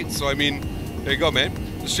day, right? So, I mean, there you go, man.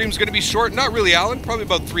 The stream's going to be short. Not really, Alan. Probably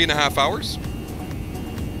about 3.5 hours.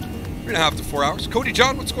 3.5 to 4 hours. Cody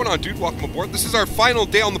John, what's going on, dude? Welcome aboard. This is our final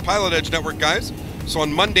day on the PilotEdge network, guys. So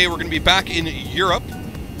on Monday, we're going to be back in Europe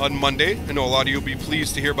on Monday. I know a lot of you will be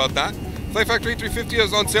pleased to hear about that. Flight Factory A350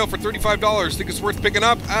 is on sale for $35. Think it's worth picking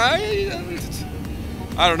up? I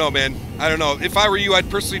don't know, man. I don't know. If I were you, I'd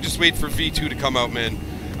personally just wait for V2 to come out, man.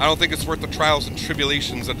 I don't think it's worth the trials and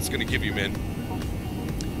tribulations that it's going to give you, man.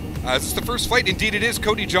 Is this the first flight? Indeed it is,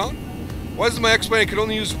 Cody John. Why is my X-plane I could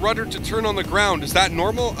only use rudder to turn on the ground? Is that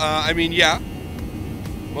normal? I mean, yeah.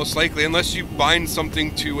 Most likely, unless you bind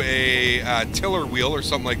something to a tiller wheel or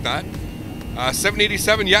something like that.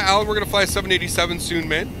 787, yeah, Alan, we're going to fly a 787 soon,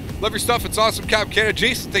 man. Love your stuff. It's awesome, Cap Canada.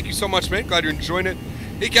 Jason, thank you so much, man. Glad you're enjoying it.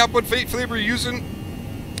 Hey, Cap, what flavor are you using?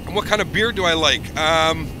 And what kind of beer do I like?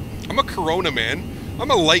 I'm a Corona, man.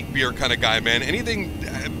 I'm a light beer kind of guy, man. Anything,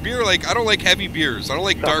 beer, like, I don't like heavy beers. I don't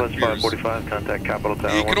like dark beers. 545, contact Capital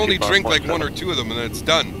Tower. You can only drink like 1 or 2 of them and then it's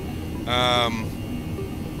done.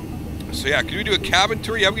 So yeah, can we do a cabin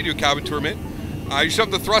tour? Yeah, we can do a cabin tour, man. You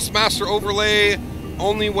should have the Thrustmaster overlay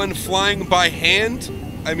only when flying by hand.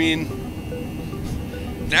 I mean,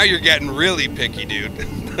 now you're getting really picky, dude.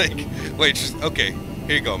 Like, wait, just, okay,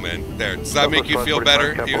 here you go, man. There, does that make you feel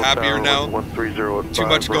better? Are you happier now? Too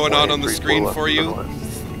much going on the screen for you?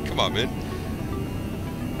 Come on, man.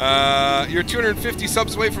 You're 250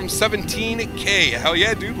 subs away from 17K. Hell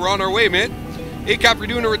yeah, dude, we're on our way, man. Hey, Cap, we're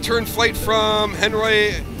doing a return flight from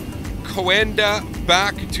Henry Coanda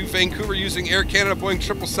back to Vancouver using Air Canada Boeing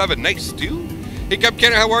 777. Nice, dude. Hey, Cap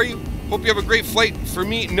Canada, how are you? Hope you have a great flight. For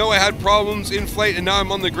me, no, I had problems in flight and now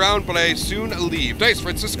I'm on the ground, but I soon leave. Nice,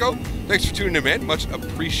 Francisco. Thanks for tuning in, man. Much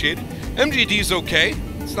appreciated. MGD's okay.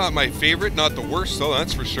 It's not my favorite, not the worst, though,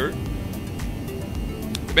 that's for sure.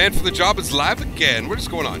 The man for the job is live again. What is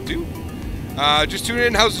going on, dude? Just tuning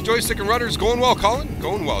in. How's the joystick and rudders? Going well, Colin?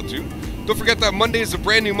 Going well, dude. Don't forget that Monday is a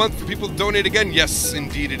brand new month for people to donate again. Yes,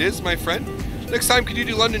 indeed it is, my friend. Next time, could you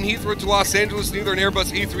do London Heathrow to Los Angeles in either an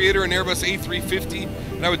Airbus A380 or an Airbus A350?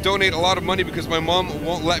 And I would donate a lot of money because my mom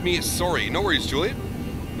won't let me. Sorry. No worries, Julian.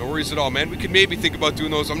 No worries at all, man. We could maybe think about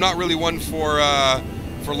doing those. I'm not really one for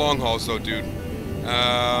long hauls, though, dude.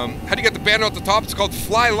 How do you get the banner at the top? It's called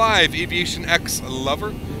Fly Live Aviation X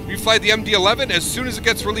Lover. You fly the MD-11 as soon as it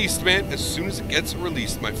gets released, man. As soon as it gets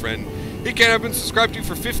released, my friend. Hey, Ken, I've been subscribed to you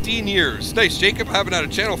for 15 years. Nice, Jacob. I haven't had a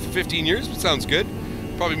channel for 15 years, but sounds good.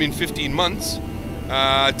 Probably mean 15 months.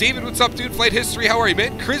 David, what's up, dude? Flight history, how are you,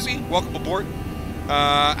 man? Crizzy, welcome aboard.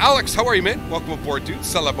 Alex, how are you, man? Welcome aboard, dude.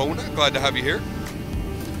 Salabona, glad to have you here.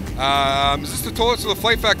 Is this the Tolus or the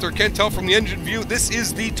flight factor? Can't tell from the engine view. This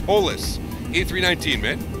is the Tolus A319,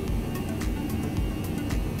 man.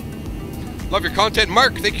 Love your content.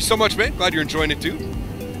 Mark, thank you so much, man. Glad you're enjoying it, dude.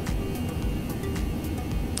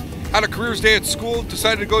 Had a careers day at school.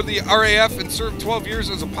 Decided to go to the RAF and serve 12 years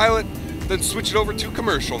as a pilot. Then switch it over to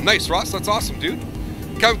commercial. Nice, Ross. That's awesome, dude.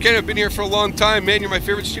 Captain Canada, I've been here for a long time. Man, you're my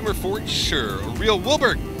favorite streamer for sure. A real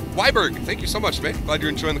Weiberg. Thank you so much, man. Glad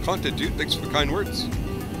you're enjoying the content, dude. Thanks for the kind words.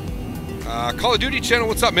 Call of Duty channel,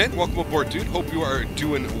 what's up, man? Welcome aboard, dude. Hope you are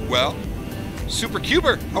doing well. Super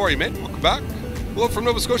Cuber, how are you, man? Welcome back. Hello from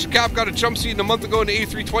Nova Scotia, Cap. Got a jump seat a month ago in the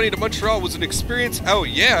A320 to Montreal. Was an experience. Hell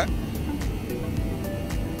yeah.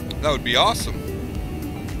 That would be awesome.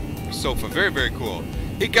 Sofa, very, very cool.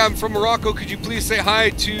 Hey, Cap, I'm from Morocco. Could you please say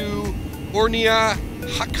hi to Ornia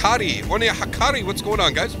Hakari? Ornia Hakari, what's going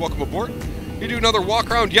on, guys? Welcome aboard. You do another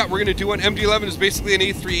walk around? Yeah, we're going to do one. MD-11 is basically an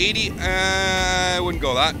A380. I wouldn't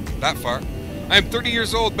go that far. I'm 30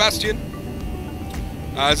 years old, Bastian.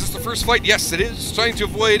 Is this the first flight? Yes, it is. Trying to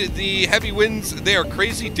avoid the heavy winds. They are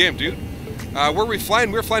crazy. Damn, dude. Where are we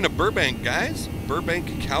flying? We're flying to Burbank, guys.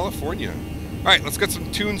 Burbank, California. All right, let's get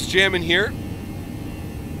some tunes jamming here.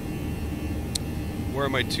 Where are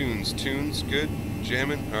my tunes? Tunes, good.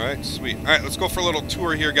 Jamming. All right, sweet. All right, let's go for a little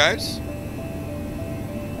tour here, guys.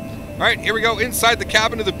 All right, here we go inside the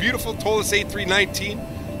cabin of the beautiful Tolus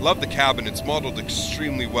A319. Love the cabin. It's modeled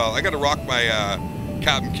extremely well. I got to rock my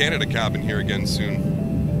Captain Canada cabin here again soon.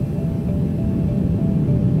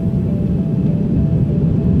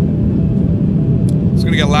 It's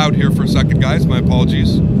going to get loud here for a second, guys. My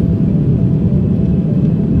apologies.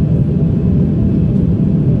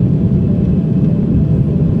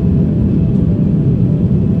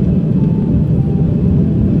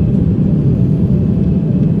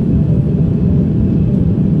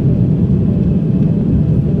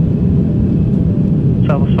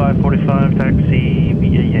 Taxi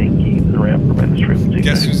via Yankee, the ramp for mainstream.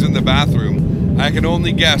 Guess who's in the bathroom? I can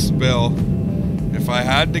only guess, Bill. If I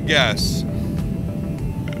had to guess, it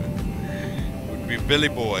would be Billy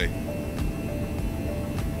Boy.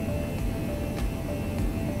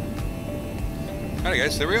 Alright,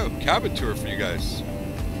 guys, there we go. Cabin tour for you guys.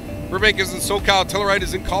 Burbank is in SoCal, Telluride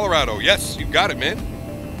is in Colorado. Yes, you got it, man.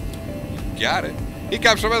 You got it. He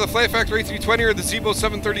captured by the Flight Factor A320 or the Zibo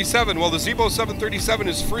 737. Well, the Zibo 737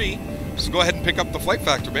 is free. So go ahead and pick up the Flight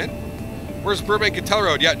Factor, man. Where's Burbank and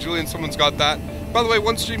Telluride? Yeah, Julian, someone's got that. By the way,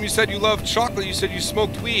 one stream you said you loved chocolate. You said you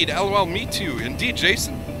smoked weed. LOL, me too. Indeed,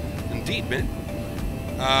 Jason. Indeed, man.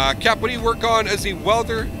 Cap, what do you work on as a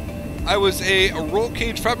welder? I was a roll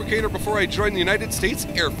cage fabricator before I joined the United States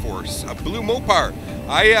Air Force. A blue Mopar.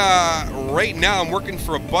 Right now I'm working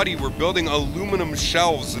for a buddy. We're building aluminum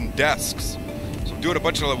shelves and desks. So I'm doing a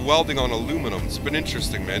bunch of welding on aluminum. It's been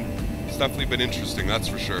interesting, man. It's definitely been interesting, that's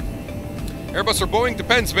for sure. Airbus or Boeing?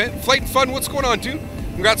 Depends, man. Flight and Fun, what's going on, dude?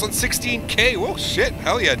 Congrats on 16K. Whoa, shit.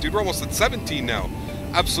 Hell yeah, dude. We're almost at 17 now.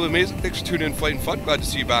 Absolutely amazing. Thanks for tuning in, Flight and Fun. Glad to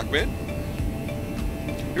see you back, man.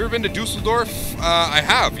 You ever been to Dusseldorf? I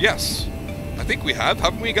have, yes. I think we have.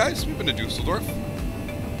 Haven't we, guys? We've been to Dusseldorf.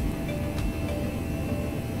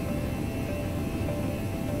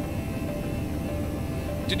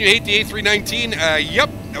 Didn't you hate the A319? Yep.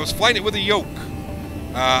 I was flying it with a yoke.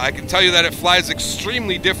 I can tell you that it flies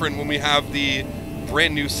extremely different when we have the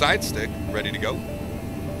brand new side stick ready to go.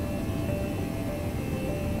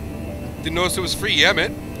 Didn't notice it was free. Yeah,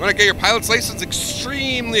 man. When I get your pilot's license,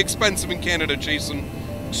 extremely expensive in Canada, Jason.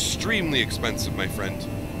 Extremely expensive, my friend.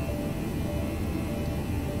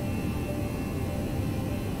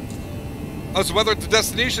 How's the weather at the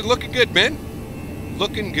destination? Looking good, man.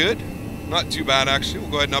 Looking good. Not too bad, actually.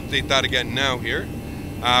 We'll go ahead and update that again now here.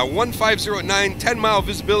 150 at 9, 10-mile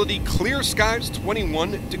visibility, clear skies,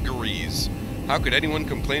 21 degrees. How could anyone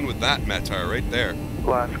complain with that, Matar, right there?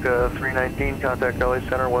 Alaska 319, contact LA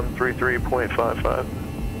Center 133.55.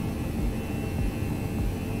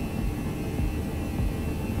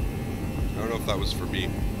 I don't know if that was for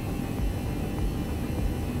me.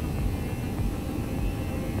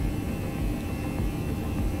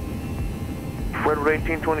 Redwood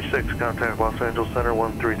 1826, contact Los Angeles Center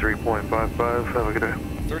 133.55. Have a good day.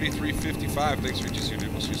 3355, thanks for just dude.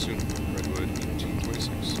 We'll see you soon. Redwood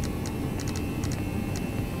 1826.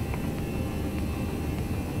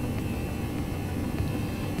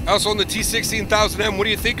 Also on the T16000M, what do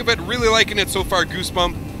you think of it? Really liking it so far,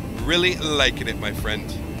 Goosebump. Really liking it, my friend.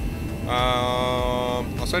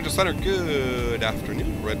 Los Angeles Center, good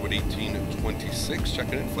afternoon. Redwood 1826,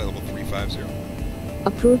 checking in, flight level 350.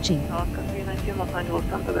 Approaching. Alaska 319, 18, Los Angeles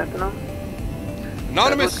Center, good afternoon.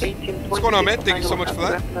 Anonymous, what's going on, man? Thank you so much for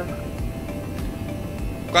that.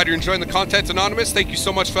 Glad you're enjoying the content, Anonymous. Thank you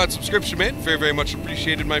so much for that subscription, man. Very, very much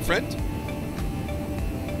appreciated, my friend.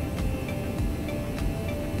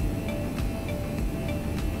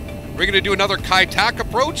 We're going to do another Kai-Tak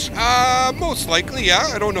approach? Most likely,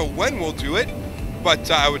 yeah. I don't know when we'll do it, but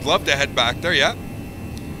I would love to head back there, yeah.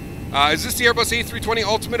 Is this the Airbus A320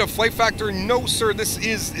 Ultimate of Flight Factor? No, sir. This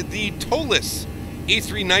is the Tolless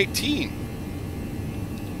A319.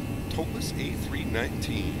 Tolless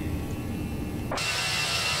A319.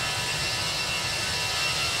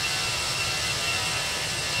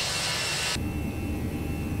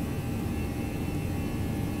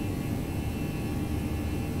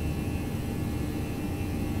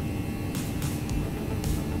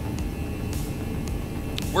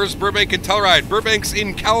 Where's Burbank and Telluride? Burbank's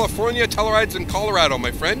in California, Telluride's in Colorado,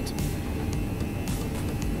 my friend.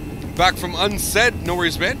 Back from unsaid, no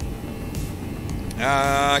worries, man. Can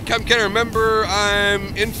I remember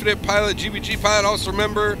I'm Infinite Pilot, GBG Pilot. Also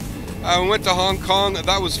remember we went to Hong Kong.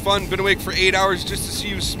 That was fun. Been awake for 8 hours just to see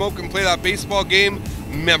you smoke and play that baseball game.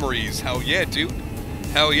 Memories. Hell yeah, dude.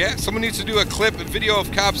 Hell yeah. Someone needs to do a clip, a video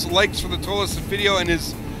of Cap's likes for the Tolless video and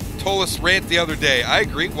his Tolless rant the other day. I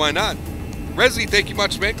agree. Why not? Resi, thank you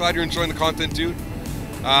much, man. Glad you're enjoying the content, dude.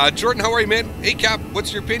 Jordan, how are you, man? Hey, Cap,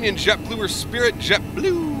 what's your opinion? JetBlue or Spirit?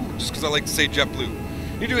 JetBlue. Just because I like to say JetBlue.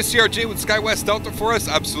 You do a CRJ with SkyWest Delta for us?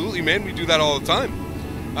 Absolutely, man. We do that all the time.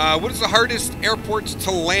 What is the hardest airport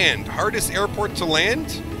to land? Hardest airport to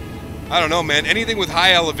land? I don't know, man. Anything with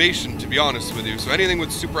high elevation, to be honest with you. So anything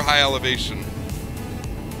with super high elevation.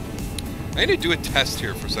 I need to do a test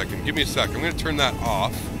here for a second. Give me a sec. I'm going to turn that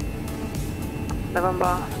off.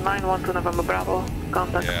 November 912 November Bravo,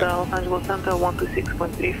 contact Los Angeles Center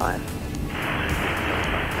 126.35.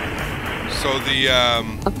 So the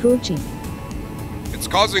approaching. It's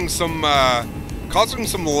causing some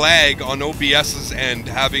lag on OBS's end,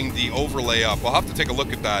 having the overlay up. I'll have to take a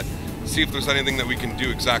look at that, see if there's anything that we can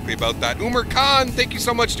do exactly about that. Umar Khan, thank you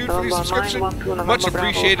so much, dude, for the subscription. Much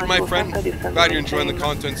appreciated, my friend. Glad you're enjoying the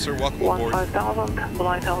content, sir. Welcome aboard. 15,000,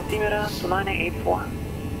 flight altimeter to 9884.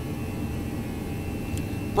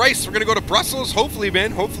 Bryce, we're going to go to Brussels, hopefully,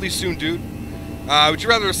 man. Hopefully soon, dude. Would you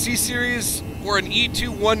rather a C-Series or an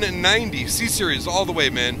E2-190? C-Series all the way,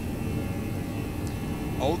 man.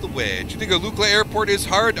 All the way. Do you think a Lukla Airport is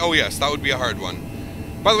hard? Oh, yes, that would be a hard one.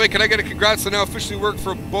 By the way, can I get a congrats to now officially work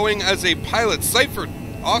for Boeing as a pilot? Cypher,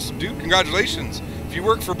 awesome, dude. Congratulations. If you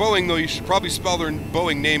work for Boeing, though, you should probably spell their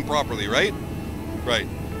Boeing name properly, right? Right.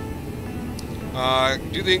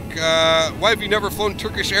 Do you think, why have you never flown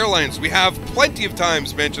Turkish Airlines? We have plenty of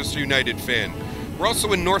times, Manchester United fan. We're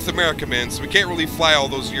also in North America, man, so we can't really fly all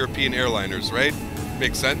those European airliners, right?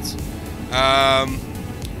 Makes sense.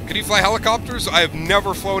 Can you fly helicopters? I have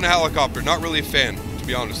never flown a helicopter. Not really a fan, to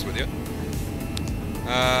be honest with you.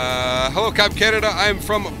 Hello, Cap Canada. I'm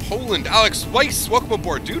from Poland. Alex Weiss, welcome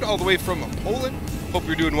aboard, dude. All the way from Poland. Hope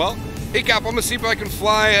you're doing well. Hey, Cap, I'm going to see if I can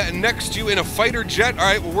fly next to you in a fighter jet. All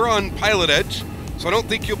right, well, we're on PilotEdge, so I don't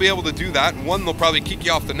think you'll be able to do that. One, they'll probably kick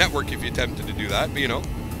you off the network if you attempted to do that, but you know.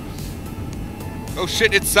 Oh,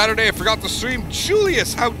 shit, it's Saturday. I forgot to stream.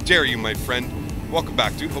 Julius, how dare you, my friend. Welcome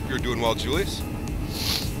back, dude. Hope you're doing well, Julius.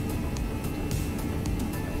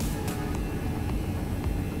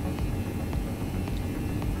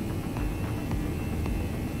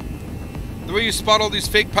 The way you spot all these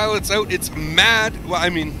fake pilots out, it's mad. Well, I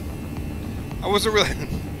mean, I wasn't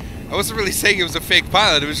really saying it was a fake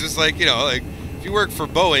pilot. It was just like, you know, like if you work for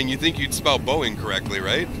Boeing, you think you'd spell Boeing correctly,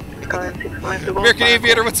 right? American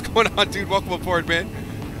Aviator, what's going on, dude? Welcome aboard, man.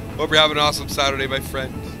 Hope you're having an awesome Saturday, my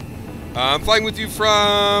friend. I'm flying with you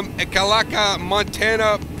from Ekalaka,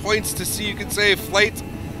 Montana. Points to see, you can say, flight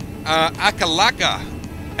Akalaka.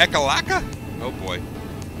 Ekalaka? Oh boy.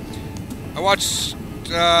 I watched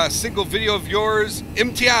a single video of yours.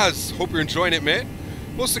 Imtiaz, hope you're enjoying it, man.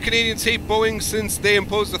 Most of the Canadians hate Boeing since they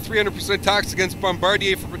imposed a 300% tax against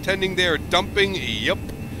Bombardier for pretending they are dumping. Yep.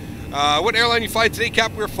 What airline you fly today,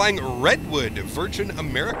 Cap? We're flying Redwood, Virgin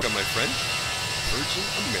America, my friend. Virgin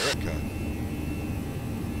America.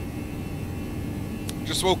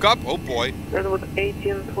 Just woke up? Oh boy. Redwood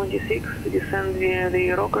 1826, descend via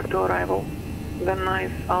the rocker to arrival. Then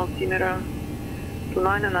nice altimeter to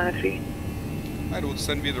 993. Alright, we'll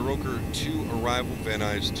descend via the rocker to arrival, Van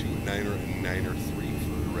Nuys to 993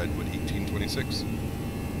 for Redwood 1826.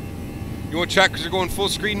 You want to check because you're going full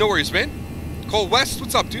screen? No worries, man. Cole West,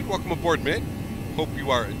 what's up, dude? Welcome aboard, man. Hope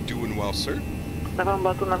you are doing well, sir.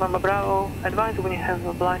 November to November Bravo. Advise when you have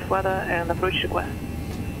a blind weather and approach request.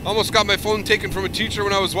 Almost got my phone taken from a teacher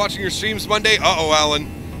when I was watching your streams Monday. Uh-oh, Alan.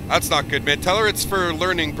 That's not good, man. Tell her it's for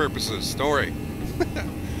learning purposes. Don't worry.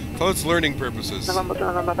 Tell her it's learning purposes. I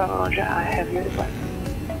have your request.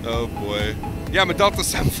 Oh boy. Yeah, I'm a Delta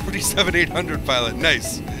 747-800 pilot.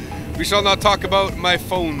 Nice. We shall not talk about my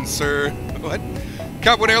phone, sir. What?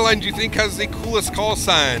 Cap, what airline do you think has the coolest call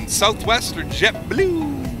sign? Southwest or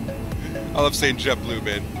JetBlue? I love saying JetBlue,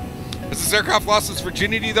 man. Has this aircraft lost its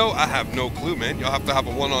virginity, though? I have no clue, man. You'll have to have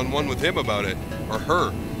a one-on-one with him about it. Or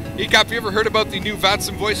her. Hey, Cap, you ever heard about the new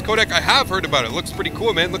Vatsim voice codec? I have heard about it. Looks pretty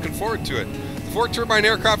cool, man. Looking forward to it. The 4-turbine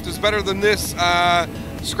aircraft is better than this.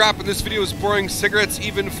 Scrap in this video is boring. Cigarettes,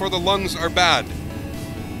 even for the lungs, are bad.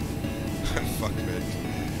 Fuck, man.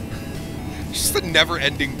 Just a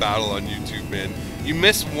never-ending battle on YouTube, man. You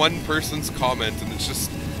miss one person's comment and it's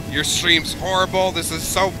just, your stream's horrible, this is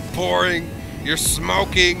so boring, you're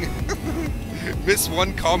smoking. Miss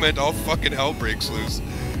one comment, all fucking hell breaks loose.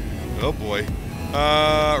 Oh boy.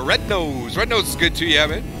 Red Nose. Red Nose is good too, yeah,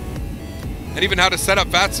 man. And even how to set up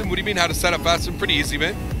VATSIM. What do you mean how to set up VATSIM? Pretty easy,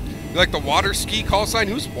 man. You like the water ski call sign?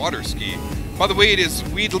 Who's water ski? By the way, it is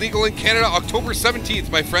weed legal in Canada, October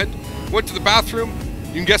 17th, my friend. Went to the bathroom.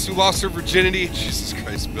 You can guess who lost her virginity. Jesus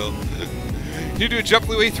Christ, Bill. Can you do a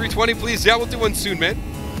JetBlue A320, please? Yeah, we'll do one soon, man.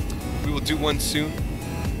 We will do one soon.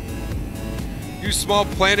 Use Small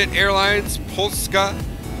Planet Airlines, Polska,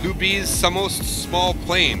 Lubiz, Samost Small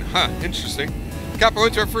Plane. Huh, interesting. Cap, I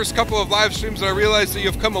went to our first couple of live streams and I realized that you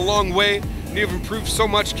have come a long way and you have improved so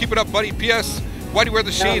much. Keep it up, buddy. P.S. Why do you wear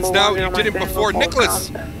the shades now? You did it before.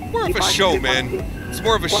 Nicholas, more of a show, man. It's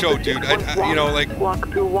more of a show, dude. You know, like,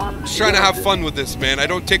 just trying to have fun with this, man. I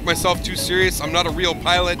don't take myself too serious. I'm not a real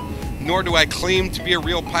pilot, nor do I claim to be a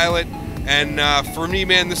real pilot. And for me,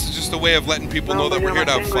 man, this is just a way of letting people know that we're here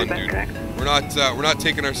to have fun, dude. We're not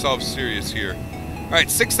taking ourselves serious here. All right,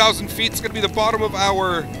 6,000 feet is going to be the bottom of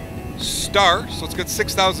our star. So let's get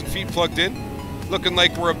 6,000 feet plugged in. Looking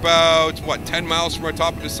like we're about, what, 10 miles from our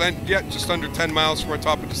top of descent? Yeah, just under 10 miles from our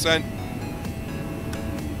top of descent.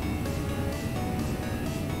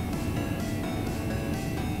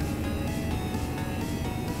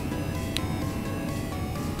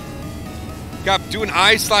 Got do an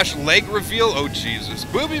eye/leg reveal. Oh Jesus,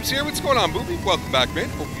 Booby's here. What's going on, Booby? Welcome back, man.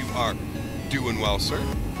 Hope you are doing well, sir.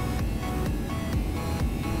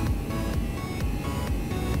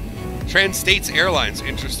 Trans-States Airlines,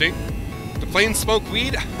 interesting. The plane smoke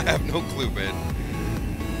weed? I have no clue, man.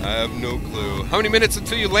 I have no clue. How many minutes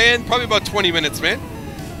until you land? Probably about 20 minutes, man.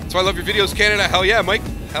 That's why I love your videos, Canada. Hell yeah, Mike.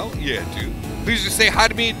 Hell yeah, dude. Please just say hi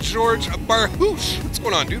to me, George Barhoosh. What's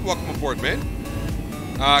going on, dude? Welcome aboard, man.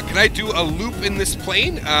 Can I do a loop in this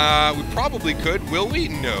plane? We probably could. Will we?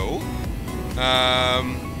 No.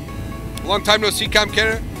 Long time no see, Camp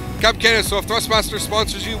Canada. Camp Canada, so if Thrustmaster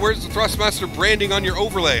sponsors you, where's the Thrustmaster branding on your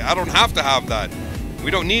overlay? I don't have to have that.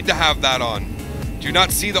 We don't need to have that on. Do you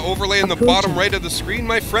not see the overlay in the bottom right of the screen,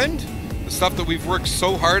 my friend? The stuff that we've worked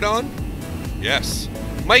so hard on? Yes.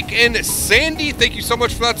 Mike and Sandy, thank you so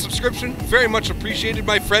much for that subscription. Very much appreciated,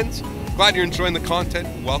 my friends. Glad you're enjoying the content.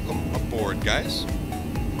 Welcome aboard, guys.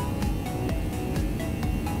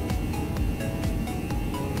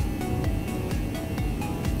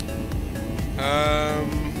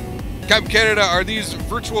 Cap Canada, are these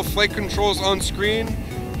virtual flight controls on screen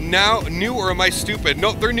now new or am I stupid?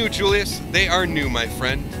 No, they're new, Julius. They are new, my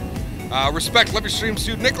friend. Respect, love your stream,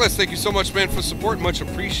 dude. Nicholas, thank you so much, man, for support. Much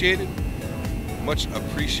appreciated. Much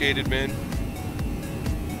appreciated, man.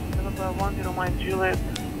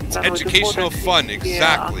 It's educational fun,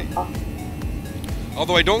 exactly.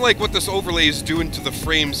 Although I don't like what this overlay is doing to the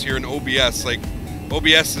frames here in OBS. Like,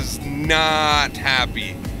 OBS is not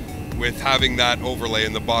happy with having that overlay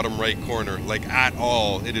in the bottom right corner, like at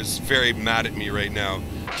all. It is very mad at me right now.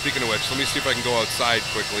 Speaking of which, let me see if I can go outside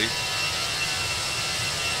quickly.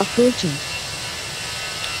 Approaching.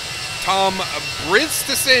 Tom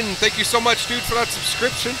Bristison, thank you so much, dude, for that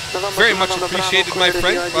subscription. Very much appreciated, my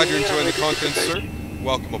friend. Glad you're enjoying the content, sir.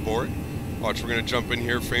 Welcome aboard. Watch, we're gonna jump in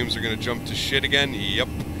here. Frames are gonna jump to shit again. Yep.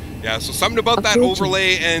 Yeah, so something about that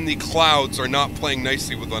overlay and the clouds are not playing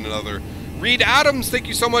nicely with one another. Reed Adams, thank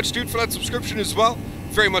you so much, dude, for that subscription as well.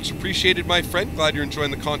 Very much appreciated, my friend. Glad you're enjoying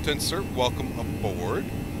the content, sir. Welcome aboard.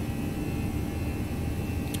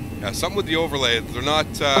 Yeah, something with the overlay. They're not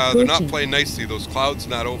playing nicely, those clouds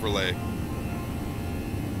and that overlay.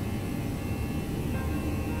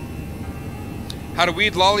 How to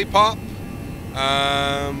weed lollipop?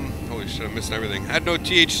 Holy shit, I'm missing everything. Had no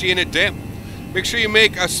THC in it, damn. Make sure you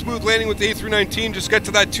make a smooth landing with the A319. Just get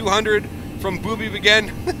to that 200 from Booby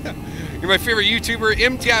again. You're my favorite YouTuber,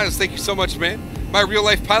 Imtiaz. Thank you so much, man. My real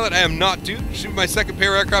life pilot, I am not, dude. Should my second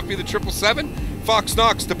pair aircraft be the 777? Fox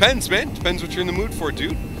Knox, depends, man. Depends what you're in the mood for,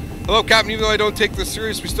 dude. Hello, Captain. Even though I don't take this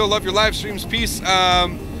serious, we still love your live streams. Peace.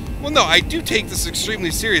 Well, no, I do take this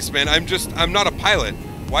extremely serious, man. I'm not a pilot.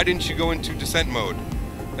 Why didn't you go into descent mode?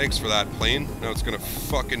 Thanks for that, plane. Now it's gonna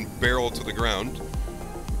fucking barrel to the ground.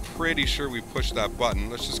 Pretty sure we pushed that button.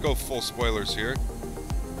 Let's just go full spoilers here.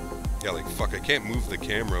 Yeah, like, fuck, I can't move the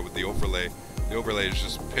camera with the overlay. The overlay is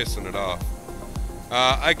just pissing it off.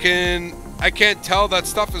 I can't tell that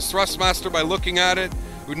stuff is Thrustmaster by looking at it.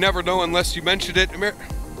 Would never know unless you mentioned it.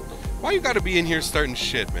 Why you gotta be in here starting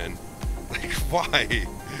shit, man? Like, why?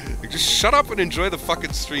 Like, just shut up and enjoy the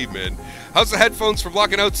fucking stream, man. How's the headphones for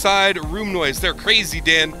blocking outside room noise? They're crazy,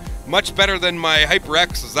 Dan. Much better than my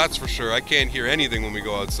HyperX's, that's for sure. I can't hear anything when we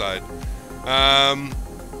go outside.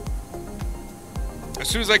 As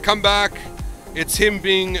soon as I come back, it's him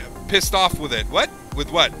being pissed off with it. What?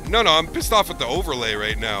 With what? No, I'm pissed off with the overlay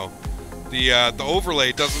right now. The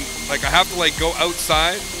overlay doesn't, like, I have to, like, go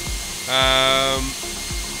outside,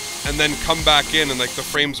 and then come back in, and, like, the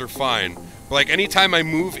frames are fine. But, like, anytime I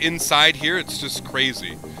move inside here, it's just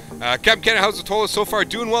crazy. Captain Canada, how's the Tola so far?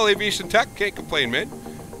 Doing well, Aviation Tech? Can't complain, man.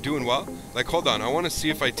 Doing well. Like, hold on, I want to see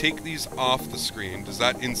if I take these off the screen. Does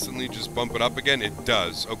that instantly just bump it up again? It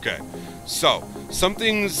does. Okay. So,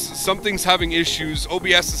 something's having issues.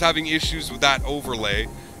 OBS is having issues with that overlay.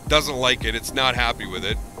 Doesn't like it. It's not happy with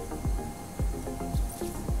it.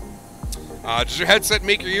 Does your headset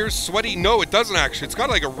make your ears sweaty? No, it doesn't actually. It's got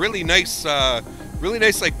like a really nice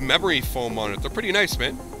like memory foam on it. They're pretty nice,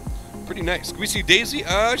 man. Pretty nice. Can we see Daisy?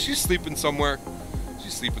 She's sleeping somewhere.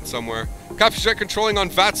 She's sleeping somewhere. Copy check controlling on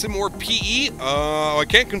VATSIM or PE? I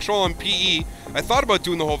can't control on PE. I thought about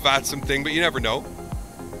doing the whole VATSIM thing, but you never know.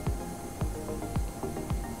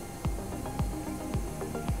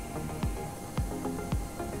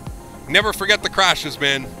 Never forget the crashes,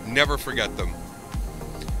 man. Never forget them.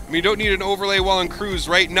 I mean, you don't need an overlay while on cruise,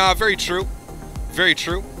 right? Nah, very true. Very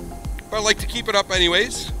true. But I like to keep it up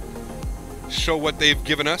anyways. Show what they've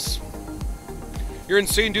given us. You're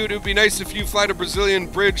insane, dude. It would be nice if you fly to Brazilian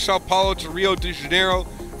Bridge, Sao Paulo to Rio de Janeiro.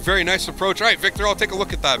 Very nice approach. All right, Victor, I'll take a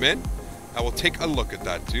look at that, man. I will take a look at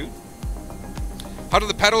that, dude. How do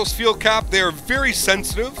the pedals feel, Cap? They are very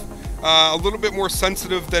sensitive. A little bit more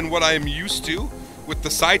sensitive than what I am used to with the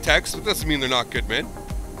Cytex, but doesn't mean they're not good, man.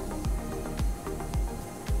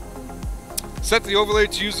 Set the overlay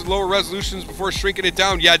to use the lower resolutions before shrinking it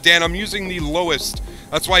down. Yeah, Dan, I'm using the lowest.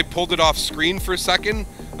 That's why I pulled it off screen for a second.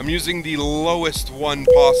 I'm using the lowest one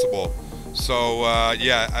possible. So,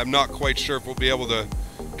 yeah, I'm not quite sure if we'll be able to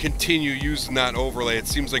continue using that overlay. It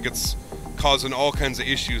seems like it's causing all kinds of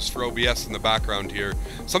issues for OBS in the background here.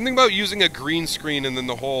 Something about using a green screen and then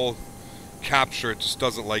the whole capture, it just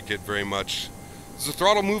doesn't like it very much. Does the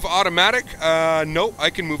throttle move automatic? No,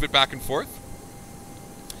 I can move it back and forth.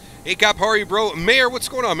 Hey, Cap, how are you, bro? Mayor, what's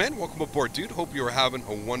going on, man? Welcome aboard, dude. Hope you are having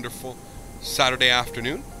a wonderful Saturday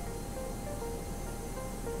afternoon.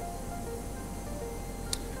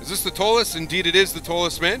 Is this the Tolus? Indeed it is the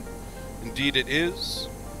Tolus, man. Indeed it is.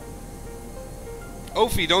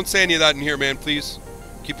 Ophi, don't say any of that in here, man, please.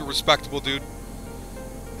 Keep it respectable, dude.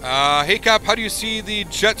 Hey, Cap, how do you see the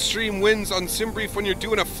Jetstream winds on SimBrief when you're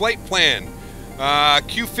doing a flight plan?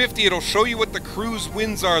 Q50, it'll show you what the cruise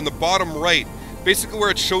winds are in the bottom right. Basically where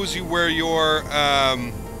it shows you where your,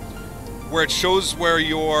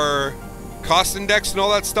 cost index and all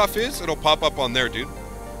that stuff is, it'll pop up on there, dude.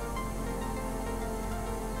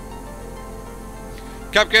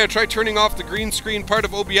 Cap, can I try turning off the green screen part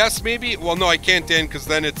of OBS, maybe? Well, no, I can't, Dan, because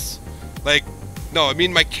then it's, like, no, I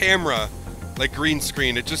mean my camera, like, green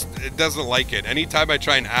screen, it doesn't like it. Anytime I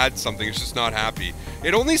try and add something, it's just not happy.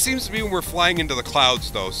 It only seems to be when we're flying into the clouds,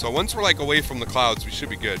 though, so once we're, like, away from the clouds, we should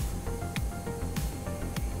be good.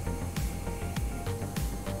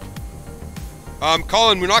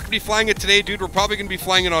 Colin, we're not going to be flying it today, dude. We're probably going to be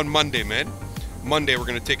flying it on Monday, man. Monday, we're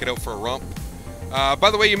going to take it out for a romp. By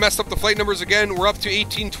the way, you messed up the flight numbers again. We're up to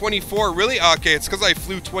 1824. Really? Okay, it's because I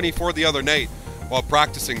flew 24 the other night while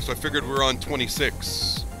practicing, so I figured we were on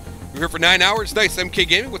 26. We're here for 9 hours. Nice. MK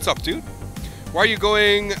Gaming, what's up, dude? Why are you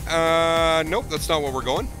going? Nope, that's not where we're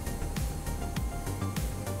going.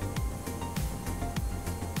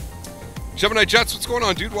 Gemini Jets, what's going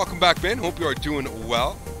on, dude? Welcome back, man. Hope you are doing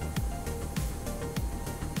well.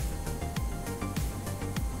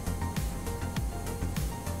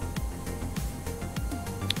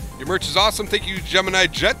 Your merch is awesome. Thank you, Gemini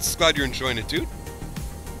Jets. Glad you're enjoying it, dude.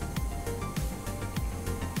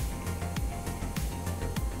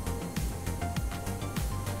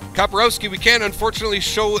 Kaporowski, we can't unfortunately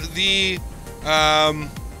show the... I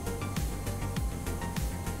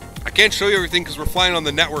can't show you everything because we're flying on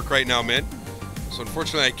the network right now, man. So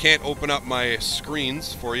unfortunately I can't open up my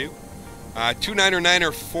screens for you. 29 or 9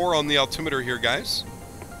 or 4 on the altimeter here, guys.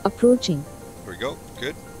 Approaching. There we go.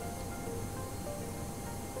 Good.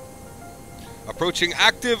 Approaching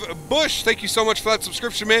active Bush. Thank you so much for that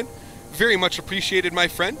subscription, man. Very much appreciated, my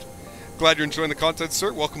friend. Glad you're enjoying the content,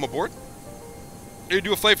 sir. Welcome aboard. You're going to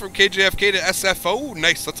do a flight from KJFK to SFO.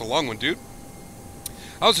 Nice. That's a long one, dude.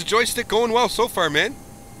 How's the joystick going? Well so far, man.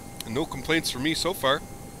 No complaints from me so far.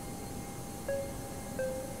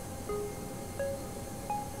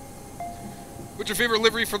 What's your favorite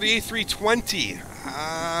livery for the A320?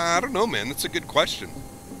 I don't know, man. That's a good question.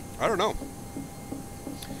 I don't know.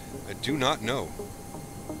 I do not know.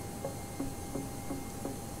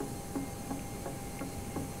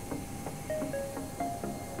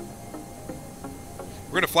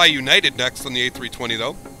 We're going to fly United next on the A320,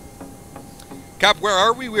 though. Cap, where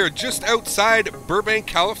are we? We are just outside Burbank,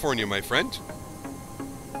 California, my friend.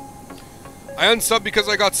 I unsubbed because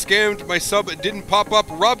I got scammed. My sub didn't pop up.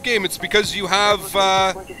 Rob Game, it's because you have...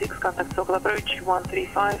 26, contact local approach,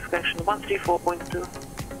 135, correction, 134.2.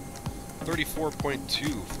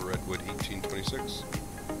 34.2 for Redwood 1826.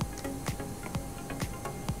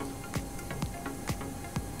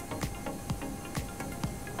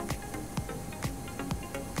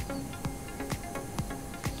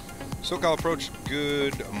 SoCal approach,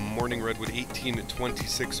 good morning, Redwood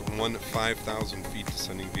 1826, 5,000 feet,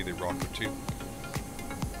 descending via the Rocker 2.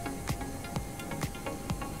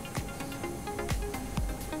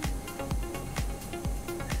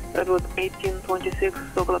 Redwood 1826,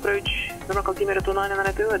 local approach, numerical altimeter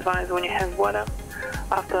 2992, advise when you have weather.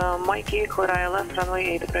 After Mikey, clear ILS, runway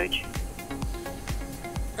 8 approach.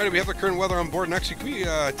 Alright, we have the current weather on board, and actually, can we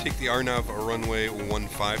take the RNAV runway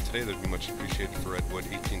 15 today? That'd be much appreciated for Redwood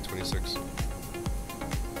 1826.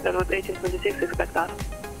 Redwood 1826, expect that.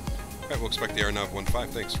 Alright, we'll expect the RNAV 15.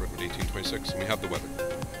 Thanks, Redwood 1826, and we have the weather.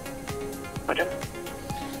 Roger.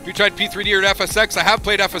 You tried P3D or FSX? I have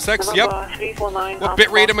played FSX, Number yep. 349, What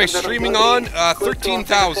bitrate am I streaming on?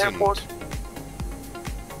 13,000.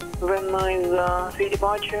 When is 3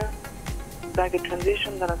 departure, baggage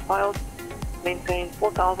transition, then it's filed, maintain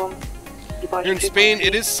 4,000. You're in Spain,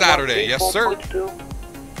 it is Saturday, yes sir.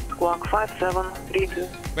 Squawk 5732.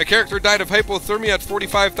 My character died of hypothermia at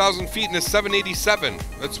 45,000 feet in a 787.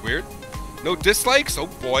 That's weird. No dislikes? Oh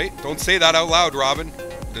boy, don't say that out loud, Robin.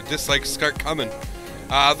 The dislikes start coming.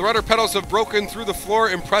 The rudder pedals have broken through the floor.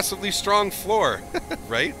 Impressively strong floor.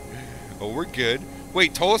 Right? Oh, we're good.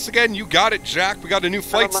 Wait, Tolis again? You got it, Jack. We got a new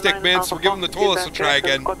flight stick, man, so we're giving the Tolis a try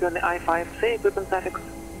again. Copy on the I-5. Say equipment suffix.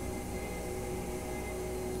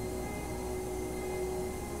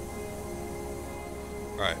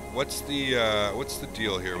 Alright, what's the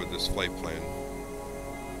deal here with this flight plan?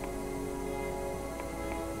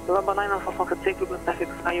 Number 9 Alpha Fox, say equipment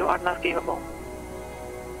suffix. Are you RNAV capable?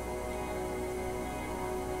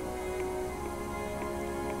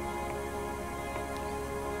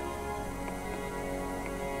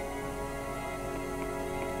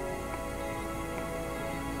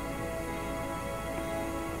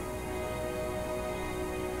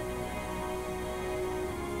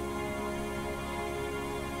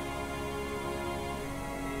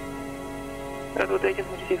 Redwood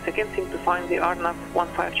 1826, I can't seem to find the RNAV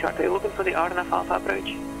 15 chart. Are you looking for the RNAV Alpha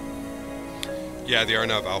approach? Yeah, the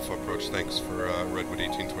RNAV Alpha approach. Thanks for Redwood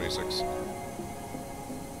 1826.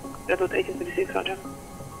 Redwood 1826, roger.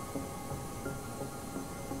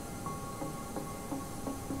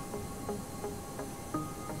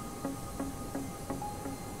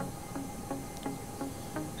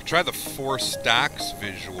 Could try the 4 stacks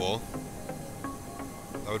visual.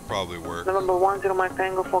 That would probably work. November 10 Mike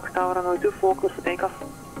Tango, Fox Tower, runway 24, close for takeoff.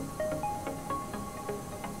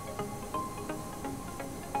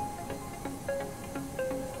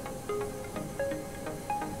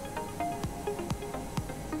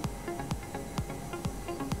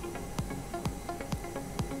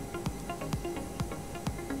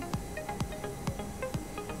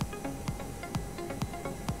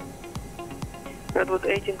 Redwood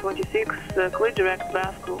 1826, clear direct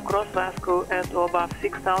Vasco, cross Vasco at or above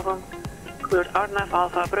 6,000. Cleared RNAV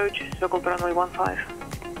Alpha approach, circle to runway 15.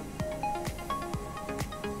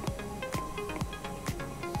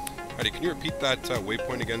 Heidi, can you repeat that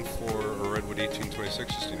waypoint again for Redwood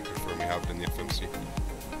 1826? Just need to confirm we have it in the FMC.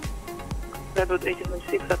 Redwood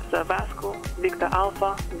 1826, that's Vasco, Victor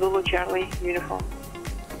Alpha, Zulu Charlie, uniform.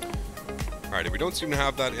 Alright, we don't seem to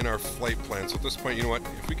have that in our flight plan, so at this point, you know what?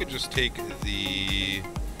 If we could just take the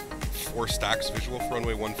 4 stacks visual for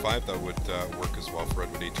runway 15, that would work as well for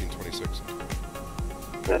Redwood 1826.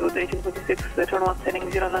 Redwood 1826, turn left setting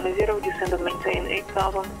 090, descend and maintain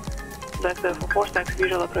 8,000. Back there for 4 stacks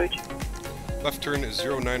visual approach. Left turn is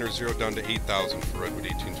 090 down to 8,000 for Redwood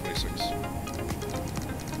 1826.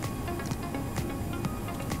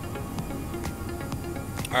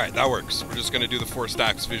 Alright, that works. We're just going to do the 4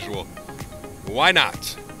 stacks visual. Why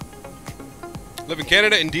not? Live in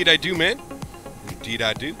Canada? Indeed I do, man. Indeed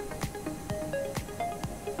I do.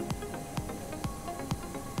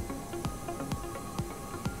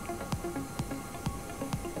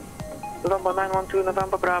 November 912,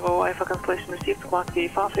 November Bravo, Alpha cancellation received, squawk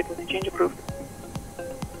VFR, frequency change approved.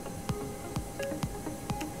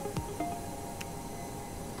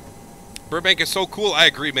 Burbank is so cool. I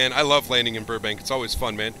agree, man. I love landing in Burbank. It's always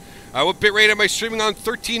fun, man. What bit rate am I streaming on?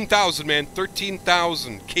 13,000, man.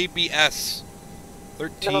 13,000 KBS.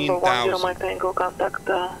 13,000. November 10, Mike Tango, contact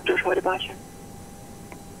Joshua departure.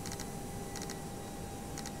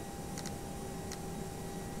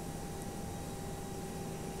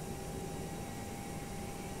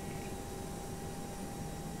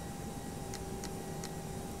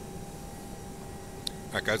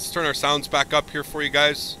 Alright, guys. Let's turn our sounds back up here for you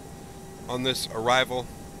guys on this arrival.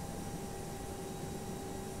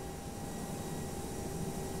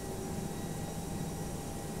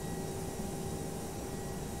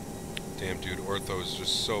 Damn, dude, ortho is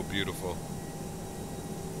just so beautiful.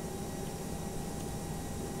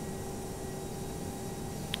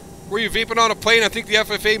 Were you vaping on a plane? I think the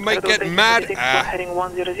FFA might get mad. Heading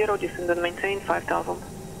 100, descend and maintain 5,000.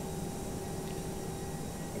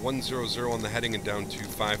 100 on the heading and down to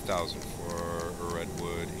 5,000 for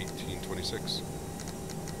Redwood 1826.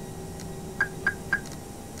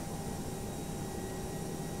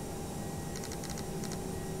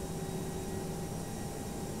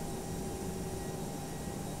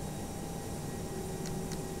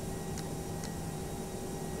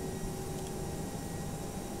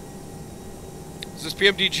 Is this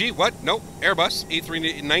PMDG? What? Nope. Airbus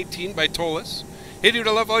A319 by Tolis. Hey dude,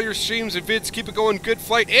 I love all your streams and vids. Keep it going. Good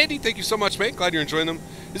flight. Andy, thank you so much, mate. Glad you're enjoying them.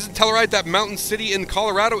 Isn't Telluride that mountain city in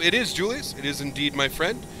Colorado? It is, Julius. It is indeed, my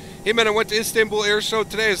friend. Hey man, I went to Istanbul Air Show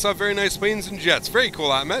today. I saw very nice planes and jets. Very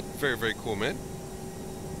cool, Ahmed. Very, very cool, man.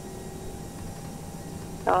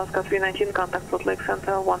 Alaska 319, contact Salt Lake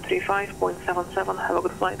Center 135.77. Have a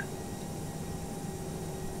good flight.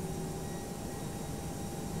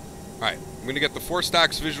 Alright, I'm going to get the 4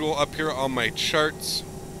 stacks visual up here on my charts.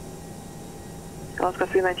 Alaska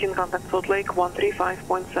 319, contact Salt Lake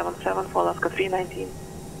 135.77 for Alaska 319.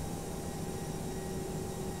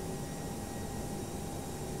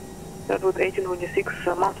 Redwood 1826,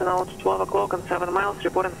 mountain out 12 o'clock and 7 miles,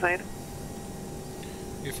 report inside.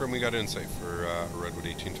 Affirm we got insight for Redwood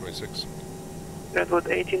 1826. Redwood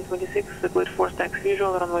 1826, cleared 4 stacks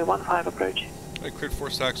visual, runway 15 approach. I cleared 4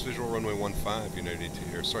 stacks visual, runway 15, United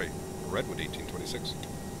AT, sorry, Redwood 1826.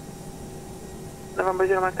 November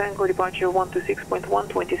 0 Mike Tango, departure 126.1,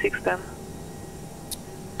 2610.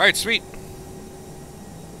 Alright, sweet.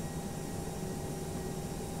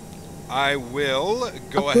 I will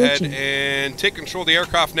go ahead and take control of the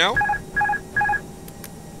aircraft now.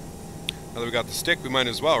 Now that we got the stick, we might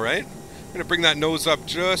as well, right? I'm going to bring that nose up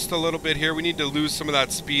just a little bit here. We need to lose some of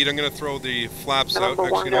that speed. I'm going to throw the flaps out.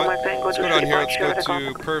 Actually, you know what? Let's go down here. Let's go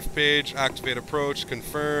to perf page, activate approach,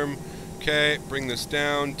 confirm. Okay, bring this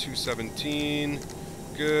down, 217.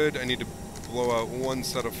 Good. I need to blow out 1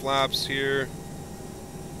 set of flaps here.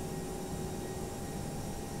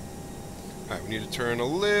 Alright, we need to turn a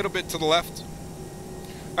little bit to the left.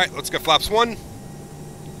 Alright, let's get flaps 1.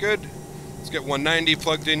 Good. Let's get 190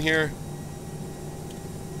 plugged in here.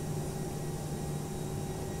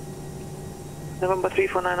 November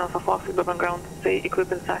 349 Alpha Fox, Burbank ground, say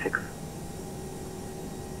equipment suffix.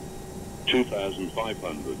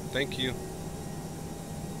 2,500. Thank you.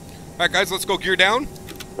 Alright guys, let's go gear down.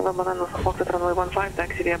 November 9 Alpha Fox at runway 15,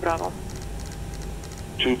 taxi via Bravo.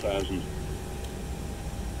 2,000.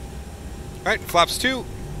 Alright, flaps 2.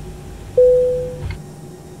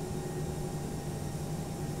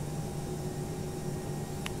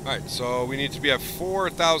 Alright, so we need to be at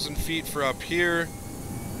 4,000 feet for up here.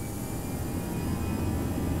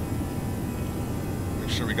 Make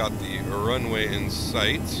sure we got the runway in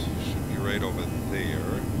sight. Should be right over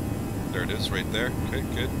there. There it is, right there. Okay,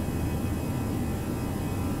 good.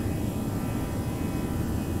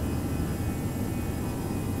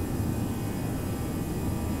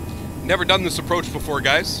 Never done this approach before,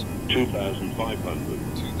 guys. 2,500.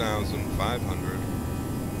 2,500.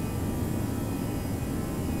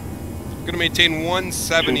 Gonna maintain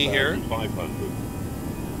 170 here. 2,500.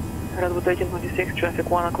 Redwood 1826, traffic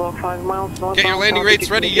 1 o'clock, 5 miles northbound. Get your landing rates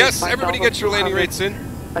ready. Yes, everybody get your landing rates in.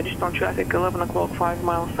 Additional traffic 11 o'clock, 5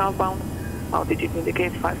 miles southbound. Altitude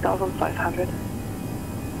indicates 5,500.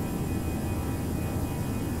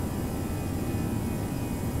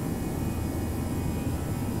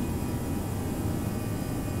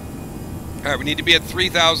 Alright, we need to be at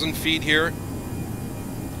 3,000 feet here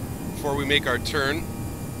before we make our turn.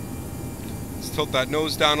 Let's tilt that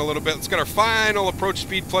nose down a little bit. Let's get our final approach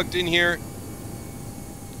speed plugged in here.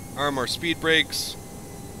 Arm our speed brakes.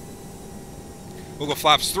 We'll go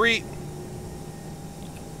flaps 3.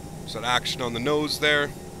 Set action on the nose there.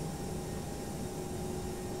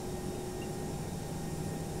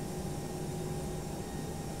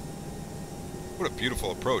 What a beautiful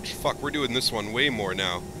approach. Fuck, we're doing this one way more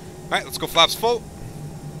now. Alright, let's go flaps full.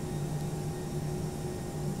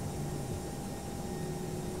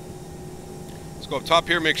 Let's go up top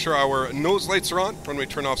here, make sure our nose lights are on. Runway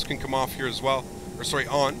turnoffs can come off here as well. Or sorry,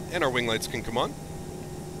 on. And our wing lights can come on.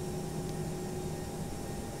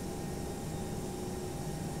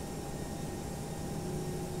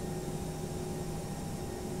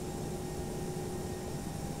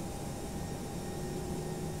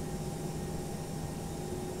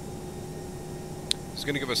 It's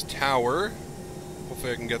going to give us tower.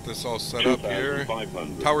 Hopefully I can get this all set up here.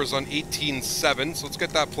 Tower's on 18.7, so let's get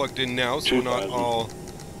that plugged in now so we're not all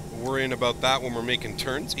worrying about that when we're making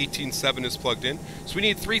turns. 18.7 is plugged in. So we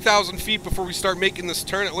need 3,000 feet before we start making this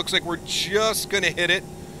turn. It looks like we're just going to hit it.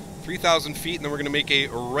 3,000 feet, and then we're going to make a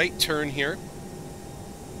right turn here.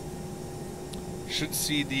 Should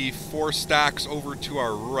see the 4 stacks over to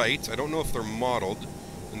our right. I don't know if they're modeled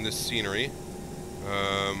in this scenery.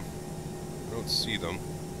 I don't see them.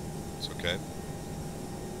 It's okay.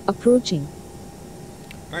 Approaching.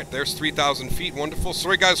 Alright, there's 3,000 feet. Wonderful.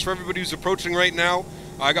 Sorry, guys, for everybody who's approaching right now.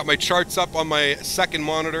 I got my charts up on my second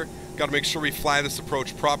monitor. Got to make sure we fly this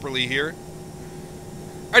approach properly here.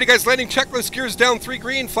 Alrighty, guys, landing checklist. Gears down 3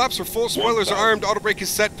 green. Flaps are full. Spoilers are armed. Auto brake is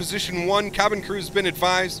set. Position 1. Cabin crew has been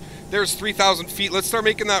advised. There's 3,000 feet. Let's start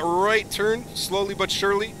making that right turn. Slowly but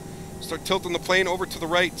surely. Start tilting the plane over to the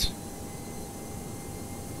right.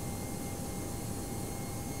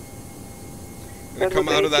 Gonna come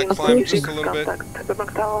out of that climb just a little bit.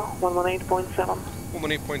 Burbank Tower, 118.7.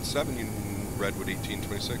 118.7, you Redwood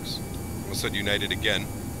 1826. Almost said United again.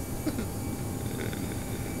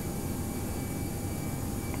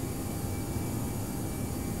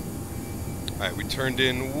 Alright, we turned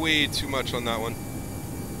in way too much on that one.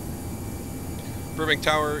 Burbank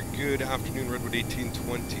Tower, good afternoon. Redwood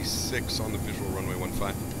 1826 on the visual runway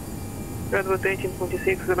 15. Redwood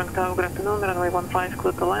 1826, Burbank Tower, good afternoon. Runway 15,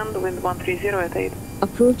 clear to land, wind 130 at 8.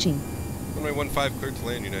 Approaching. Runway 15, clear to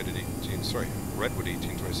land, United 18, sorry, Redwood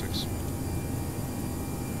 1826.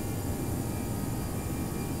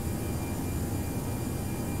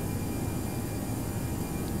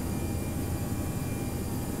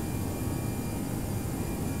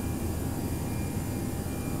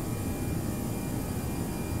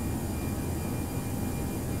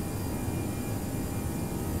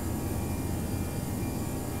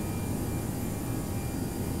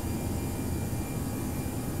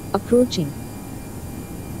 Approaching.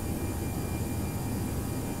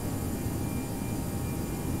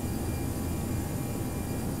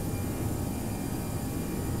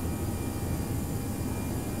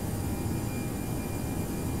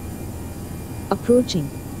 Approaching.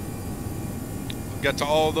 We'll get to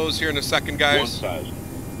all those here in a second, guys. 1,000.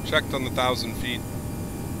 Checked on the 1,000 feet.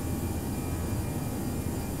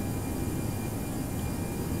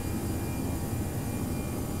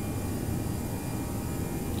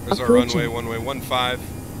 There's our runway 15.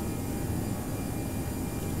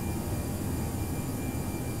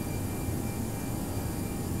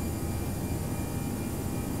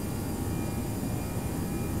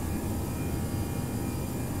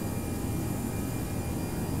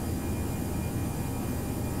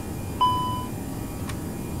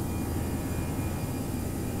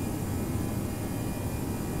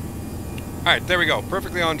 Alright, there we go.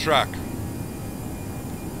 Perfectly on track.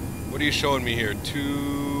 What are you showing me here?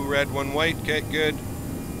 2 red, 1 white. Okay, good.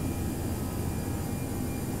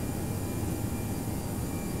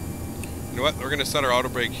 You know what? We're going to set our auto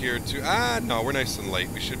brake here to... no, we're nice and light.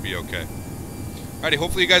 We should be okay. Alrighty,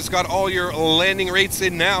 hopefully you guys got all your landing rates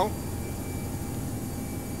in now.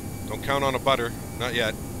 Don't count on a butter. Not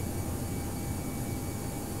yet.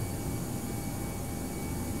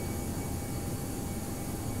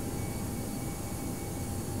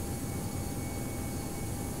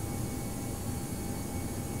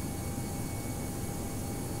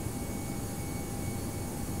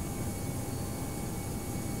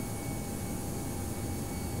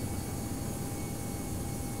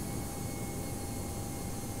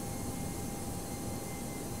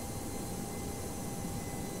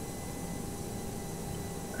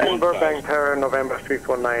 Burbank Tower, November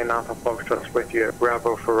 349, Alpha Foxtrot with you at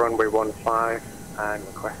Bravo for runway 15 and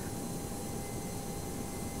request.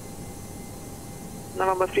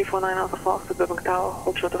 November 349 Alpha Fox to Burbank Tower,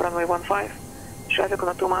 hold short of runway 15. Traffic on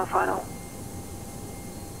a 2-mile final.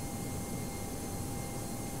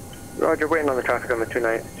 Roger, waiting on the traffic on the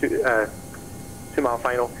 2-mile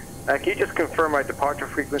final. Can you just confirm my departure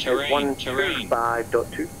frequency is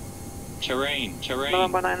 125.2? Terrain.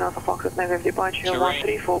 November 9 Alpha Fox at negative departure,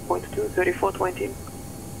 134.2, 3420.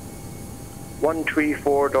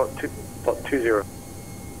 134.20.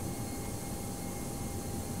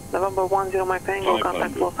 November 10 Mike Tango,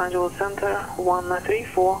 contact Los Angeles Center,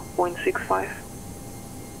 134.65.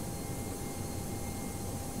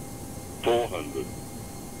 400.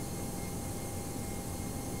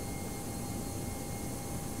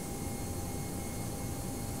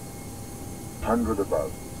 Hundred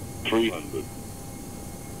above. 300.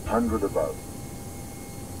 100 above.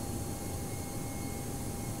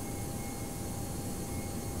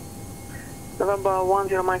 November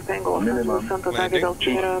 10 Mike Tango, Los Angeles Center, target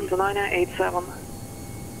altimeter 2987.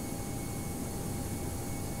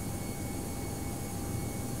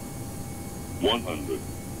 100.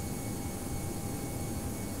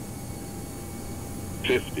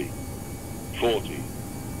 50. 40.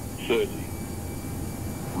 30.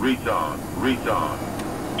 Retard.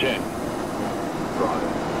 10. Right.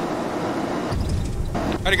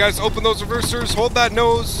 Alrighty guys, open those reversers, hold that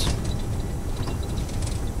nose.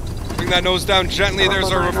 Bring that nose down gently,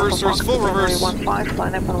 there's our reversers, full reverse. Runway 15,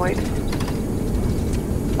 line up and wait.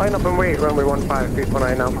 Line up and wait, runway 15,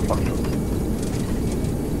 349 Alpha Fox.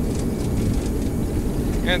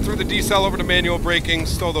 And through the decel over to manual braking,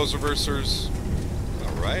 stow those reversers.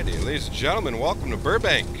 Alrighty, ladies and gentlemen, welcome to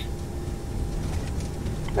Burbank.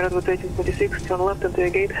 Redwood 1826, turn left into the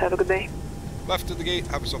gate, have a good day. Left to the gate,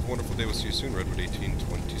 have yourself a wonderful day, we'll see you soon, Redwood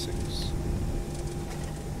 1826.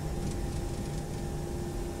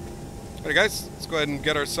 Alright guys, let's go ahead and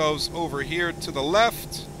get ourselves over here to the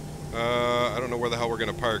left. I don't know where the hell we're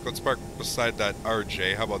going to park. Let's park beside that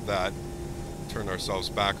RJ, how about that? Turn ourselves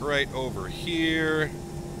back right over here.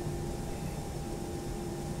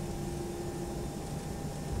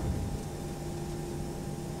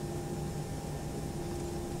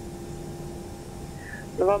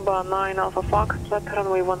 November 9 Alpha Fox,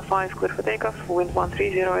 runway 15, clear for takeoff, wind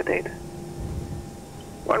 13088.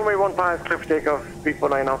 Runway 15, clear for takeoff,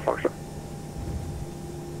 349 Alpha Fox.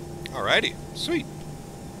 Alrighty, sweet.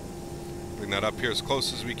 Bring that up here as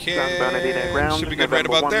close as we can. Should be good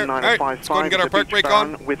November right about there. Alright, let's go ahead and get our park brake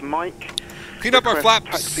on. With Mike. Clean up our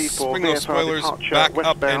flaps, bring those spoilers back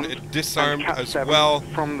up and disarmed as well.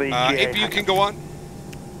 From the APU can go on.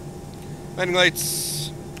 Landing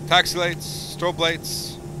lights, taxi lights, strobe lights,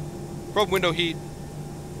 probe window heat,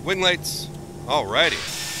 wing lights. Alrighty,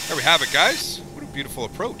 there we have it guys. What a beautiful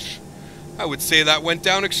approach. I would say that went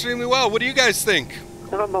down extremely well. What do you guys think?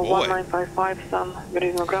 November 1955, Sun,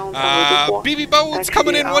 Verizon ground. BB Bones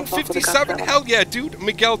coming in 157. Hell yeah, dude.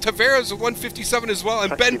 Miguel Tavares 157 as well.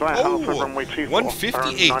 And Ben Poe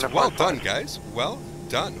 158. Well done, guys. Well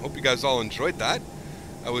done. Hope you guys all enjoyed that.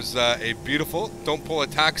 That was a beautiful. Don't pull a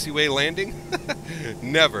taxiway landing.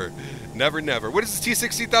 Never. Never. What is this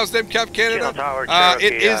T16000M Cap Canada?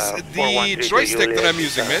 It is the joystick that I'm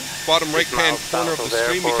using, man. Bottom right hand corner of the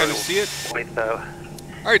screen. We kind of see it.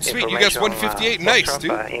 Alright, sweet. You guys 158. Nice,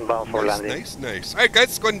 dude. Nice. Alright, guys,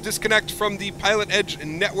 let's go ahead and disconnect from the PilotEdge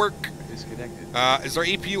network. Disconnected. Is our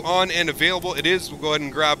APU on and available? It is. We'll go ahead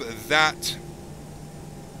and grab that.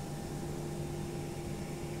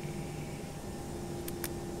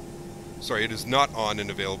 Sorry, it is not on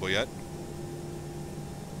and available yet.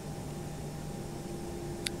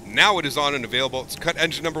 Now it is on and available. It's cut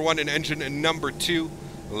engine number 1 and engine number 2.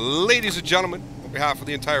 Ladies and gentlemen, on behalf of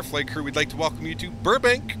the entire flight crew, we'd like to welcome you to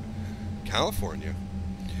Burbank, California.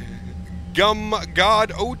 Gum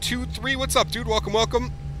God 023, what's up, dude?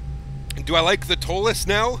 Welcome. Do I like the TOLUS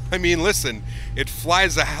now? I mean, listen, it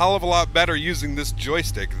flies a hell of a lot better using this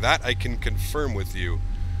joystick. That I can confirm with you.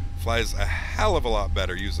 Flies a hell of a lot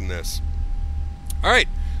better using this. Alright,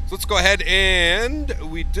 so let's go ahead and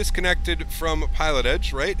we disconnected from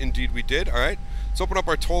PilotEdge, right? Indeed we did. Alright, let's open up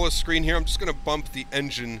our TOLUS screen here. I'm just going to bump the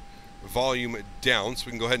engine volume down so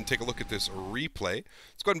we can go ahead and take a look at this replay.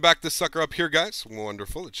 Let's go ahead and back this sucker up here, guys.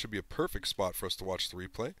 Wonderful. It should be a perfect spot for us to watch the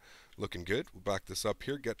replay. Looking good. We'll back this up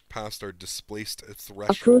here, get past our displaced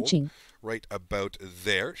threshold. Approaching. Right about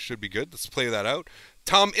there. Should be good. Let's play that out.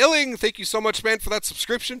 Tom Illing, thank you so much, man, for that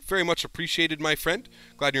subscription. Very much appreciated, my friend.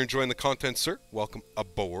 Glad you're enjoying the content, sir. Welcome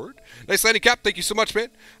aboard. Nice landing cap. Thank you so much, man.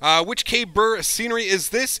 Which K. Burr scenery is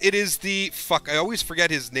this? It is the... Fuck, I always forget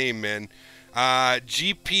his name, man.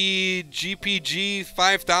 GPG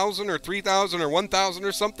 5000 or 3000 or 1000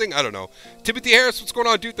 or something. I don't know. Timothy Harris, what's going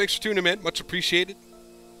on, dude? Thanks for tuning in. Much appreciated.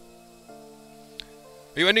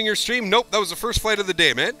 Are you ending your stream? Nope, that was the first flight of the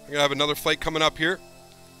day, man. We're going to have another flight coming up here.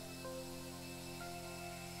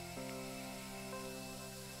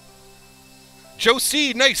 Joe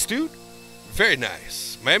C, nice, dude. Very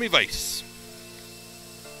nice. Miami Vice.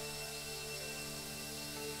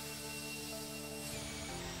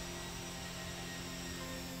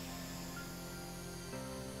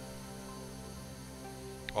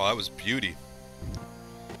 Oh, that was beauty.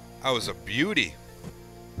 That was a beauty.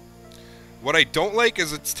 What I don't like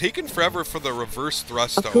is it's taken forever for the reverse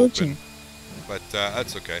thrust to open. But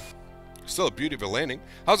that's okay. Still a beauty of a landing.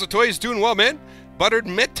 How's the toys? Doing well, man. Buttered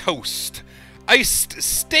mint toast. Iced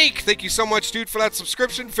steak. Thank you so much, dude, for that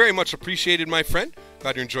subscription. Very much appreciated, my friend.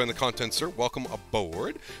 Glad you're enjoying the content, sir. Welcome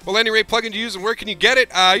aboard. Well, any rate, plugin to use, and where can you get it?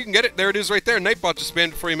 You can get it. There it is right there. Nightbot just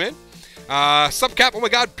banned it for you, man. Subcap. Oh, my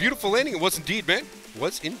God. Beautiful landing. It was indeed, man.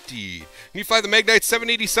 Was indeed. Can you fly the Magnite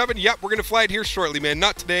 787? Yep, we're gonna fly it here shortly, man.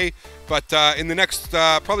 Not today, but in the next,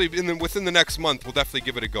 probably within the next month, we'll definitely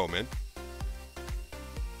give it a go, man.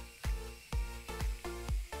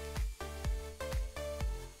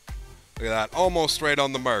 Look at that, almost right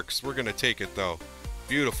on the marks. We're gonna take it though.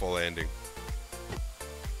 Beautiful landing.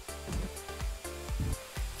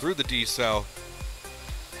 Through the decel.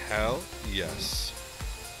 Hell yes.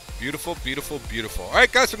 Beautiful, beautiful, beautiful. All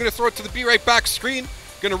right, guys, we're going to throw it to the Be Right Back screen.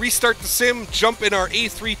 Going to restart the sim, jump in our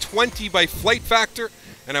A320 by Flight Factor,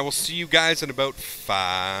 and I will see you guys in about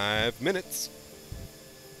 5 minutes.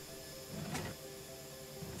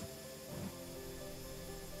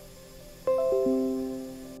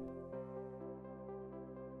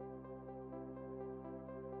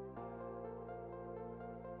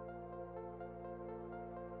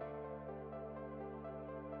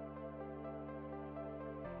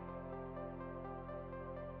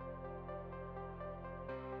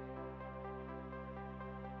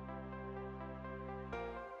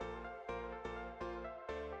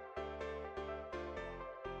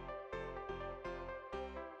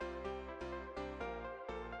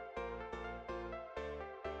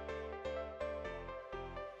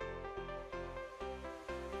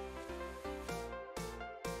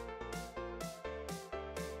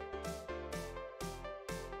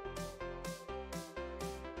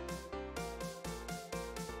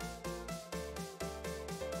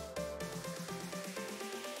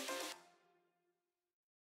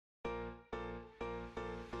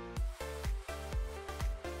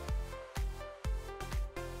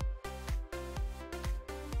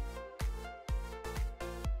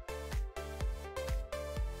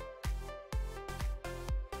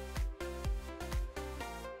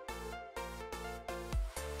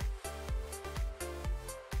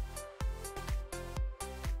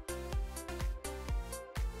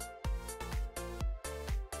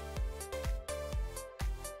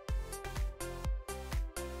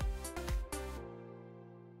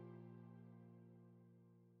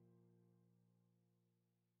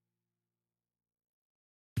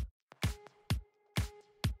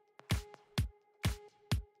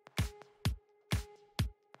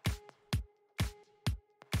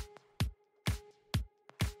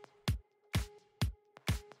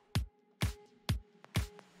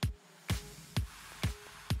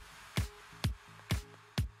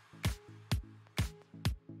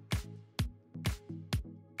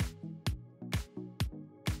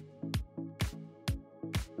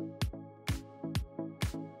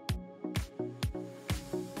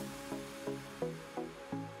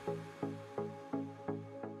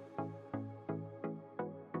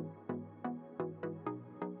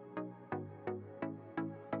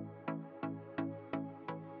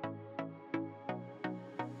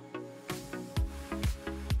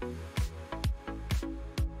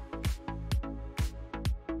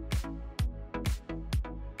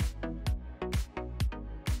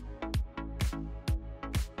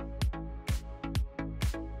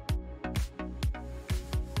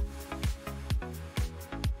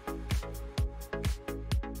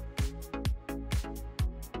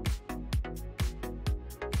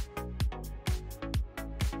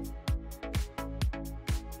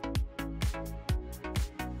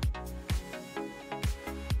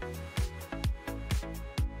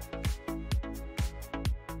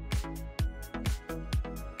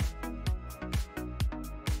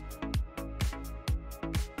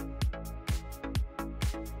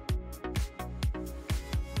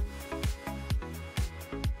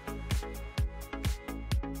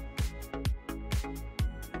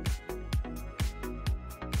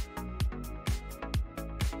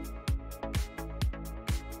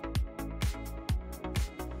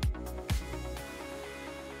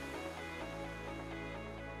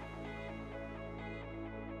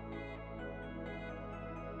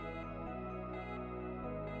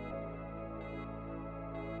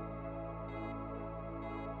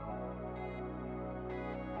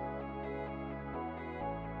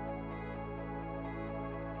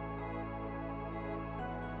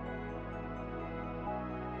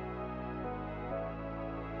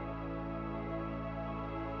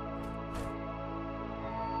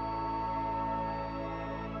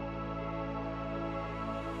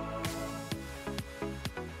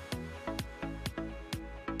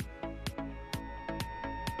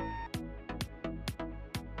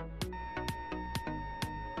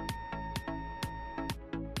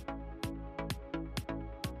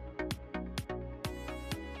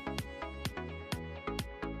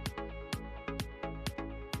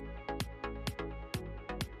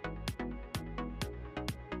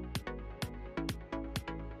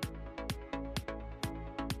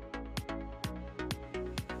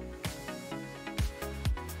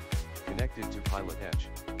 Connected to PilotEdge.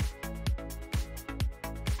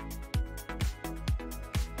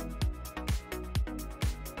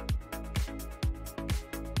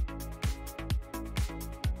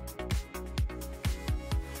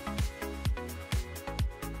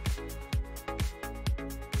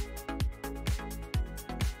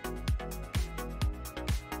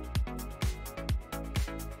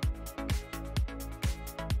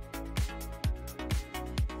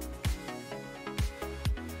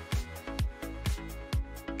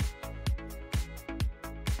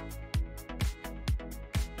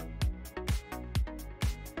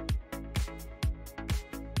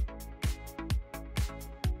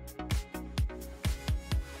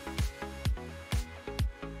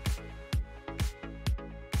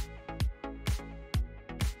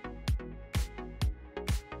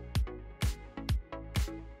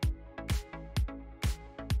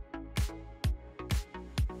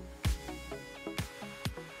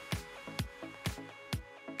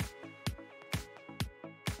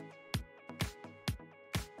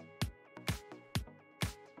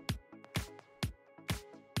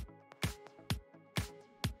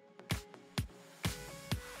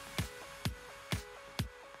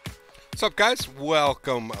 What's up, guys?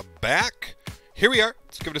 Welcome back. Here we are.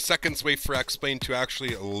 Let's give it a second. Wait for X-Plane to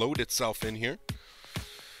actually load itself in here.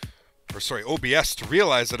 Or sorry, OBS to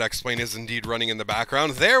realize that X-Plane is indeed running in the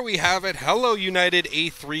background. There we have it. Hello, United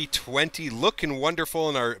A320. Looking wonderful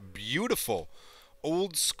in our beautiful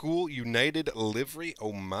old school United livery.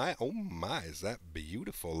 Oh my, is that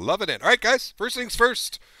beautiful. Loving it. All right, guys, first things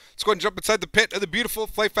first. Let's go ahead and jump inside the pit of the beautiful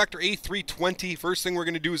Flight Factor A320. First thing we're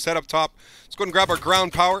going to do is head up top. Let's go ahead and grab our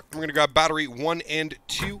ground power. We're going to grab battery 1 and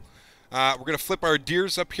 2. We're going to flip our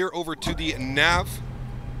gears up here over to the nav.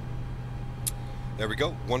 There we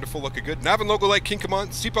go. Wonderful. Looking good. Nav and logo light can come on.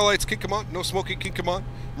 Seatbelt lights can come on. No smoking can come on.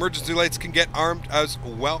 Emergency lights can get armed as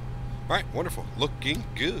well. All right. Wonderful. Looking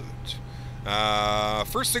good.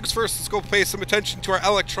 First things first, let's go pay some attention to our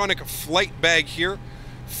electronic flight bag here.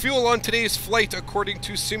 Fuel on today's flight, according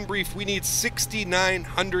to SimBrief, we need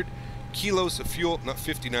 6,900 kilos of fuel. Not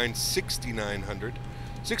 59, 6,900.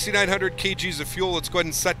 6,900 kgs of fuel. Let's go ahead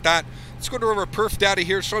and set that. Let's go to our perf data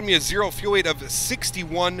here, showing me a zero fuel weight of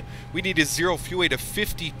 61. We need a zero fuel weight of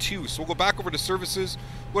 52. So we'll go back over to services,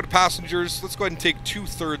 go to passengers. Let's go ahead and take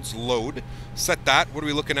 2/3 load. Set that. What are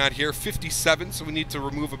we looking at here? 57, so we need to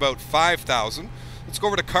remove about 5,000. Let's go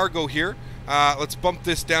over to cargo here. Let's bump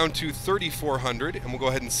this down to 3,400, and we'll go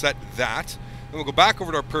ahead and set that. Then we'll go back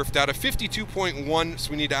over to our perf data, 52.1,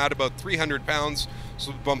 so we need to add about 300 pounds.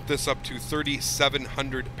 So we'll bump this up to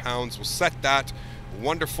 3,700 pounds. We'll set that.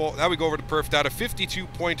 Wonderful. Now we go over to perf data,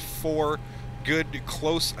 52.4. Good,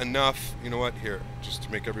 close enough. You know what? Here, just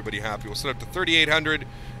to make everybody happy, we'll set up to 3,800.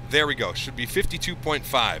 There we go. Should be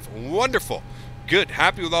 52.5. Wonderful. Good.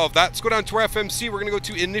 Happy with all of that. Let's go down to our FMC. We're going to go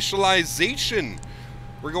to initialization.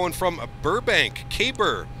 We're going from Burbank,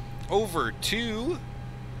 Caber, over to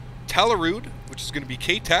Telluride, which is going to be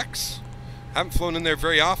KTEX. Haven't flown in there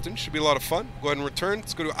very often. Should be a lot of fun. Go ahead and return.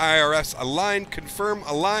 Let's go to IRS align, confirm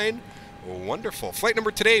align. Wonderful. Flight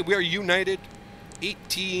number today, we are United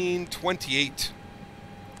 1828.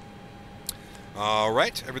 All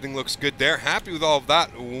right. Everything looks good there. Happy with all of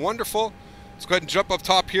that. Wonderful. Let's go ahead and jump up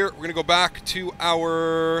top here. We're going to go back to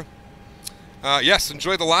our... yes,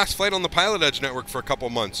 enjoy the last flight on the PilotEdge network for a couple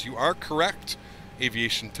months. You are correct,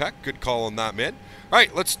 Aviation Tech. Good call on that, man. All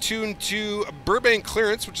right, let's tune to Burbank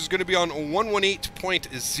clearance, which is going to be on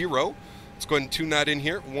 118.0. Let's go ahead and tune that in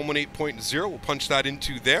here, 118.0. We'll punch that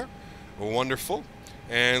into there. Wonderful.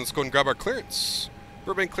 And let's go ahead and grab our clearance.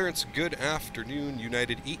 Burbank clearance, good afternoon.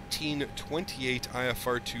 United 1828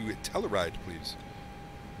 IFR to Telluride, please.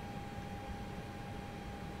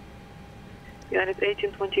 United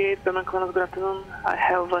 1828, Burbank clearance, good afternoon. I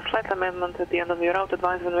have a slight amendment at the end of your route.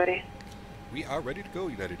 Advise when ready. We are ready to go,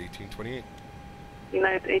 United 1828.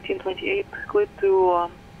 United 1828, cleared to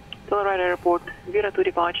Telluride Airport, Vira to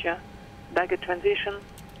departure, baggage transition,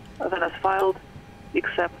 then as filed,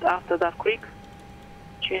 except after Duff Creek.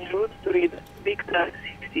 Change route to read Big Track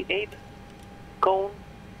 68, Cone,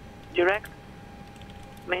 direct,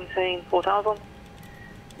 maintain 4000,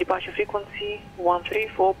 departure frequency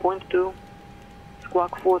 134.2,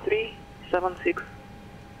 squawk 4376.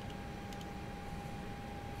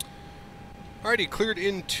 Alrighty, cleared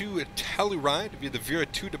into Telluride via the Vira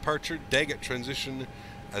 2 departure, Daggett transition,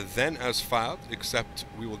 then as filed, except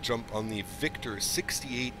we will jump on the Victor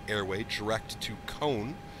 68 airway direct to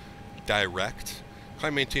Cone, direct.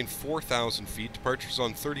 Climb maintain 4,000 feet, departures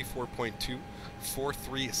on 34.2,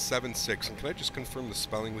 4376. And can I just confirm the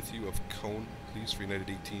spelling with you of Cone, please, for United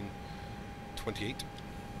 1828?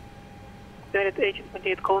 United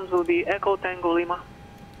 1828 columns will be Echo Tango Lima.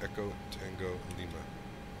 Echo Tango Lima.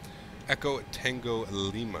 Echo Tango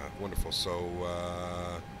Lima. Wonderful.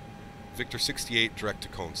 So, Victor 68 direct to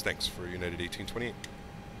cones. Thanks for United 1828.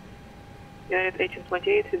 United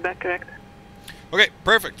 1828, feedback correct. Okay,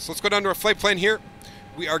 perfect. So let's go down to our flight plan here.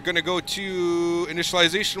 We are going to go to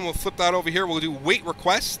initialization. We'll flip that over here. We'll do weight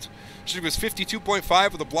request. Should give us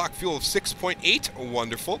 52.5 with a block fuel of 6.8.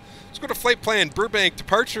 Wonderful. Let's go to flight plan. Burbank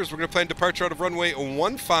departures. We're going to plan departure out of runway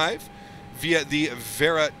 15 via the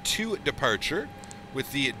Vera 2 departure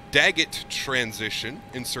with the Daggett transition.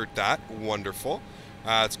 Insert that. Wonderful.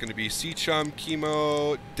 It's going to be C-Chum,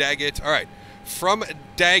 Chemo, Daggett. All right. From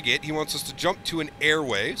Daggett, he wants us to jump to an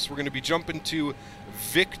airway. So we're going to be jumping to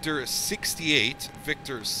Victor 68.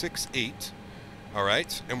 Victor 68. All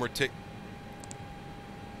right. And we're taking...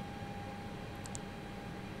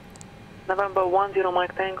 November 10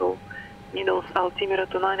 Mike Tango, needles altimeter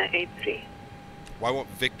to 983. Why won't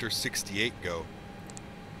Victor 68 go?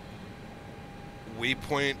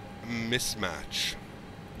 Waypoint mismatch.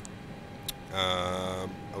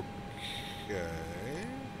 Okay.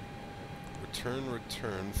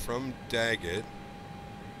 Return from Daggett.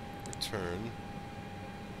 Return.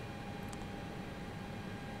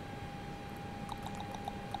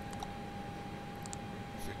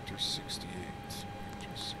 Victor 68.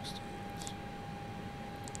 Victor 68.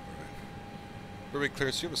 Alright. Burbank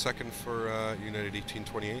clearance, you have a second for United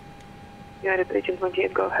 1828? United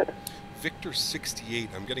 1828, go ahead. Victor 68,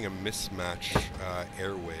 I'm getting a mismatch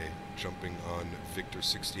airway jumping on Victor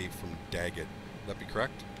 68 from Daggett. Would that be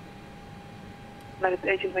correct? United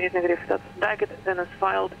 1828 negative, that's Daggett, then is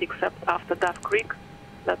filed except after Duff Creek.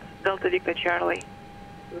 That's Delta Victor Charlie.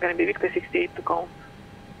 It's going to be Victor 68 to call.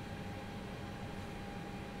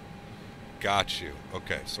 Got you.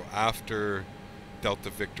 Okay, so after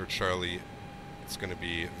Delta Victor Charlie, it's going to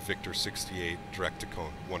be Victor 68 direct to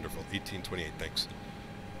cone. Wonderful. 1828, thanks.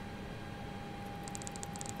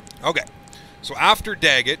 Okay, so after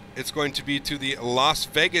Daggett, it's going to be to the Las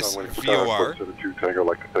Vegas VOR.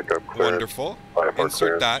 Wonderful.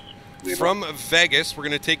 Insert that. From Vegas, we're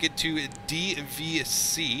going to take it to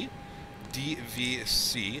DVC.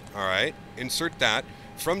 DVC, all right. Insert that.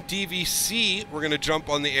 From DVC, we're going to jump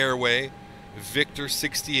on the airway Victor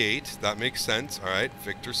 68. That makes sense. All right,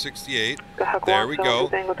 Victor 68. There we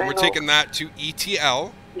go. And we're taking that to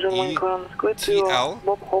ETL. ETL.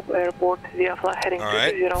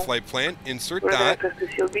 Alright, flight plan. Insert that.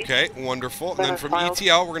 Okay, wonderful. And then from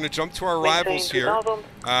ETL, we're going to jump to our arrivals here.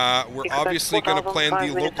 We're obviously going to plan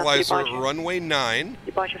the localizer runway 9.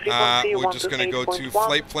 We're just going to go to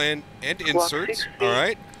flight plan and insert.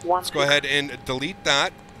 Alright, let's go ahead and delete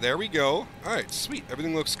that. There we go. Alright, sweet.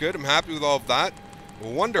 Everything looks good. I'm happy with all of that.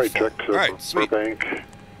 Wonderful. Alright, sweet.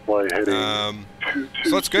 So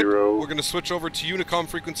that's good. We're going to switch over to Unicom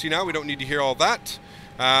frequency now. We don't need to hear all that.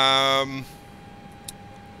 Alright,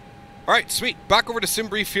 sweet. Back over to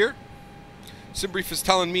SimBrief here. SimBrief is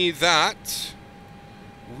telling me that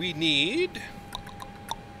we need...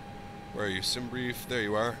 Where are you, SimBrief? There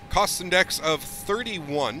you are. Cost index of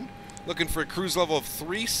 31. Looking for a cruise level of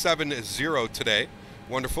 370 today.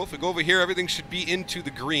 Wonderful. If we go over here, everything should be into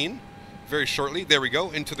the green very shortly. There we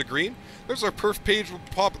go, into the green. There's our perf page. We'll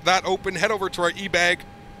pop that open. Head over to our e-bag.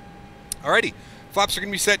 Alrighty. Flaps are going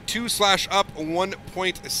to be set 2/up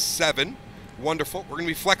 1.7. Wonderful. We're going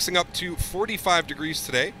to be flexing up to 45 degrees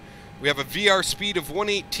today. We have a VR speed of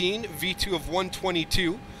 118, V2 of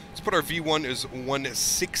 122. Let's put our V1 as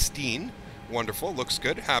 116. Wonderful. Looks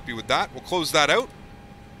good. Happy with that. We'll close that out.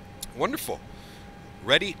 Wonderful.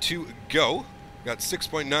 Ready to go. Got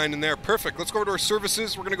 6.9 in there. Perfect. Let's go over to our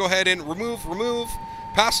services. We're going to go ahead and remove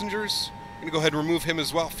passengers. Going to go ahead and remove him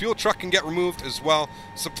as well. Fuel truck can get removed as well.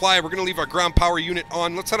 Supply, we're going to leave our ground power unit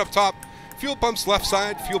on. Let's head up top. Fuel pumps left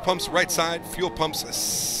side, fuel pumps right side, fuel pumps,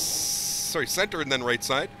 center and then right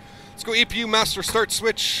side. Let's go APU master start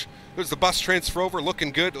switch. There's the bus transfer over,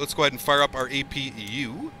 looking good. Let's go ahead and fire up our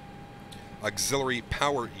APU, auxiliary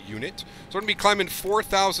power unit. So we're going to be climbing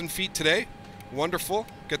 4,000 feet today. Wonderful.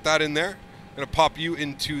 Get that in there. Going to pop you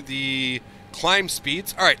into the climb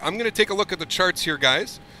speeds. All right, I'm going to take a look at the charts here,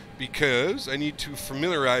 guys, because I need to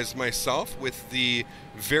familiarize myself with the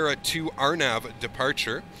Vera 2 RNAV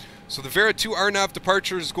departure. So the Vera 2 RNAV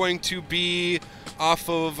departure is going to be off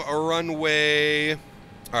of a runway... All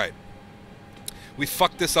right. We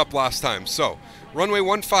fucked this up last time. So, runway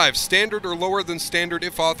 15, standard or lower than standard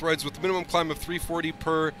if authorized with a minimum climb of 340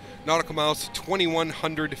 per nautical miles to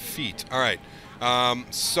 2,100 feet. All right.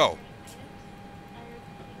 So...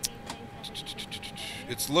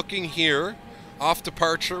 it's looking here, off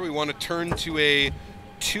departure, we want to turn to a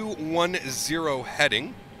 210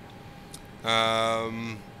 heading.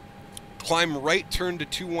 Climb right turn to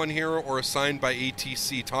 21 Hero or assigned by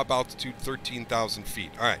ATC. Top altitude 13,000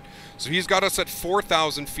 feet. All right. So he's got us at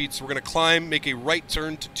 4,000 feet. So we're going to climb, make a right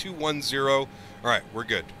turn to 210. All right. We're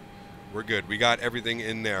good. We're good. We got everything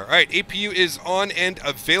in there. All right. APU is on and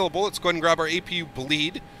available. Let's go ahead and grab our APU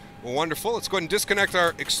bleed. Wonderful. Let's go ahead and disconnect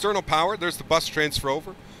our external power. There's the bus transfer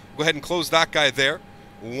over. Go ahead and close that guy there.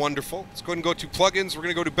 Wonderful. Let's go ahead and go to plugins. We're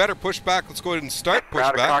going to go to better pushback. Let's go ahead and start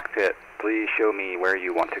pushback. Cockpit. Please show me where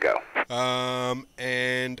you want to go.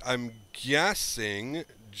 And I'm guessing,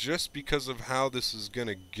 just because of how this is going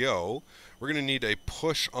to go, we're going to need a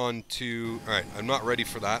push onto... Alright, I'm not ready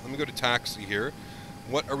for that. Let me go to taxi here.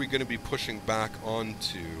 What are we going to be pushing back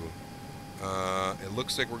onto? It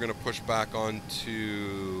looks like we're going to push back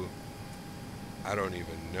onto... I don't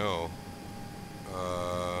even know.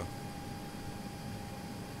 I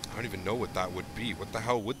don't even know what that would be. What the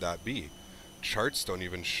hell would that be? Charts don't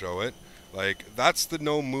even show it. Like, that's the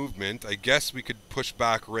no movement. I guess we could push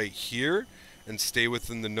back right here and stay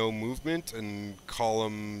within the no movement and call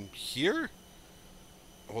them here.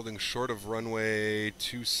 Holding short of runway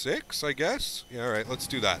 26, I guess. Yeah, all right, let's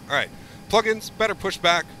do that. All right, plugins, better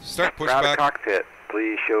pushback. Start pushback. Cockpit.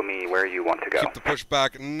 Please show me where you want to go. Keep the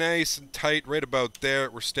pushback nice and tight, right about there.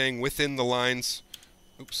 We're staying within the lines.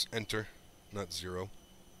 Oops, enter, not 0.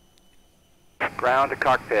 Ground to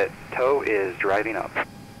cockpit. Tow is driving up. All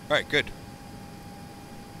right, good.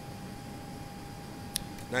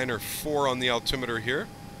 9 or 4 on the altimeter here.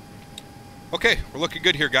 Okay, we're looking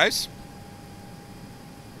good here, guys.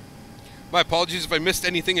 My apologies if I missed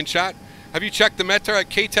anything in chat. Have you checked the METAR at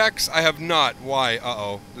KTEX? I have not. Why?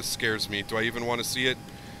 Uh-oh. This scares me. Do I even want to see it?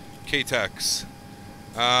 KTEX.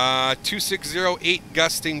 2608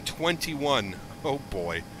 gusting 21. Oh,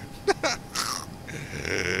 boy.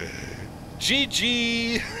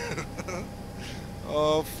 GG.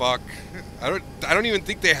 Oh, fuck. I don't even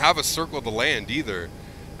think they have a circle to land either.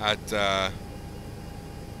 Yeah,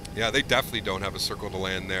 they definitely don't have a circle to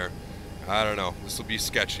land there. I don't know. This will be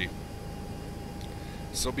sketchy.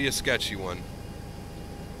 This will be a sketchy one.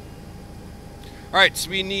 Alright, so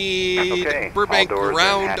we need Burbank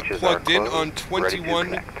ground plugged in on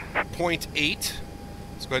 21.8.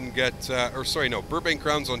 Let's go ahead and get, or sorry, no, Burbank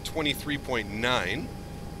ground's on 23.9.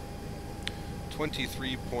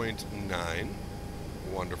 23.9.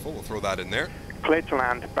 Wonderful. We'll throw that in there. Clear to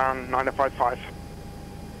land, bound 955.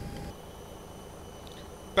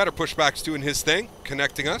 Better pushback's doing his thing,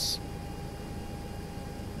 connecting us.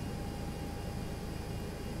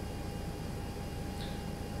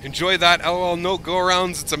 Enjoy that. LOL, no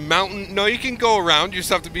go-arounds. It's a mountain. No, you can go around. You just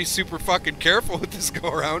have to be super fucking careful with this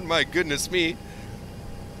go-around. My goodness me.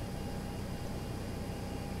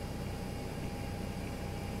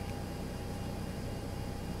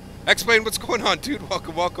 Explain what's going on, dude.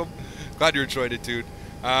 Welcome, welcome. Glad you enjoyed it, dude.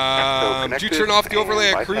 Did you turn off the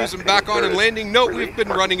overlay at cruise and back on and landing? No, we've been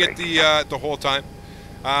running it the whole time.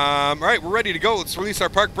 All right, we're ready to go. Let's release our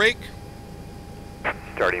park brake.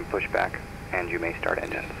 Starting pushback, and you may start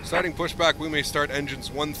engines. Starting pushback, we may start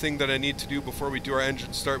engines. One thing that I need to do before we do our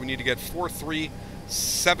engine start, we need to get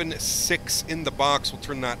 4376 in the box. We'll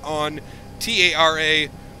turn that on. TARA.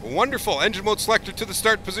 Wonderful. Engine mode selector to the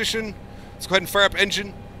start position. Let's go ahead and fire up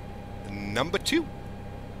engine number 2.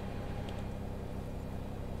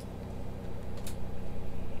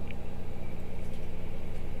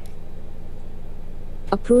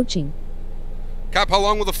 Approaching. Cap, how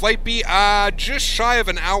long will the flight be? Just shy of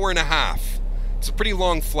an hour and a half. It's a pretty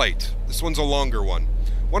long flight. This one's a longer one.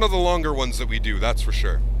 One of the longer ones that we do, that's for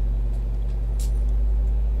sure.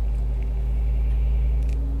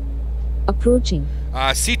 Approaching.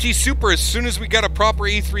 CT Super, as soon as we get a proper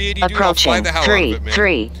A380, dude, I'll fly the hell out of it,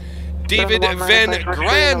 man. David Van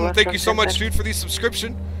Gran, thank you so much, dude, for the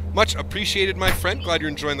subscription. Much appreciated, my friend. Glad you're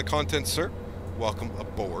enjoying the content, sir. Welcome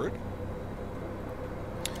aboard.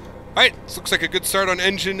 Alright, this looks like a good start on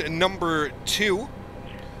engine number 2.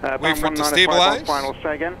 Wait for it to stabilize. Final,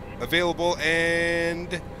 say again. Available,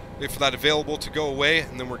 and wait for that available to go away,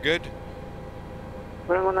 and then we're good.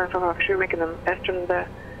 Actually making an Astron there.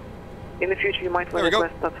 In the future, you might there we go.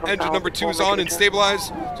 Engine number 2 is on and stabilized.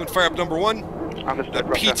 So we'll fire up number 1. The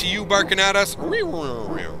PTU barking at us. Let's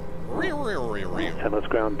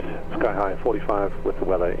ground sky high 45 with the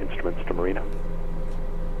weather instruments to Marina.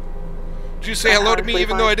 Did you say hello to me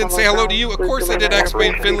even though I didn't say hello to you? Of course I did,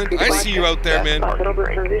 X-Plane Finland. I see you out there, man.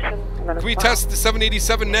 Can we test the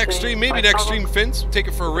 787 next stream? Maybe next stream, Fins. Take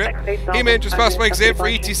it for a rip. Hey, man, just passed my exam for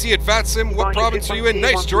ATC at VATSIM. What province are you in?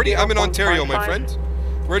 Nice, Jordy. I'm in Ontario, my friend.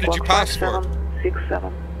 Where did you pass for?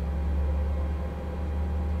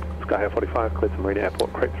 Sky High 45, cleared to Marina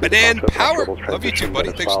Airport. Banan Power! Love you too,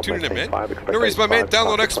 buddy. Thanks for tuning in, man. No worries, my man.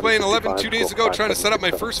 Download X-Plane 11 2 days ago, trying to set up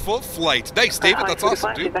my first full flight. Nice, David. That's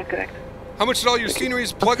awesome, dude. How much did all your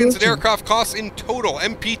sceneries, plugins, and aircraft cost in total?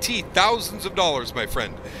 MPT, thousands of dollars, my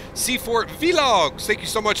friend. C4 Vlogs. Thank you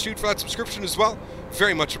so much, dude, for that subscription as well.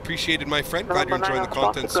 Very much appreciated, my friend. Glad you're enjoying the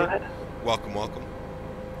content, sir. Welcome, welcome.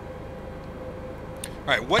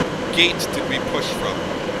 Alright, what gate did we push from?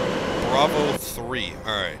 Bravo 3.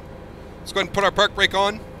 Alright. Let's go ahead and put our park brake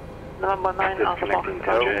on. Number 9, Alpha Fox,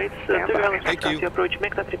 Roger 8. Thank you. Approach,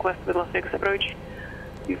 make that request with 16 approach.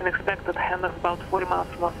 You can expect that hand is about 40 miles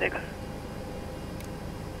from 16.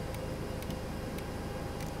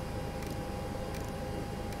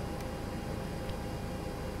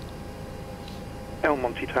 El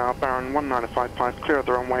Monte Tower, Baron 1955, clear of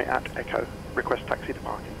the runway at Echo. Request taxi to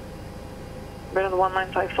parking. Baron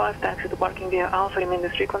 1955, taxi to parking via Alpha, remain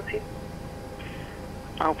this frequency.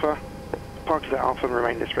 Alpha, park at Alpha and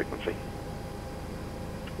remain this frequency.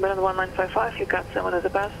 Baron 1955, you got 7 as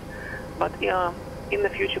a pass, but in the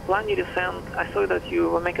future plan you descend. I saw that you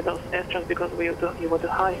were making those airstrams because you were too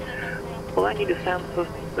high. Plan you descend to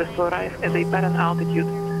arrive at a pattern altitude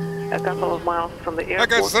a couple of miles from the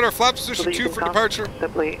airport. Alright guys, set our flap position 2 for departure.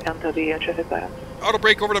 Enter the traffic pattern. Auto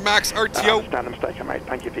brake over to max RTO. Standard mistake I made.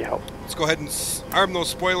 Thank you for your help. Let's go ahead and arm those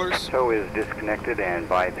spoilers. Tow is disconnected and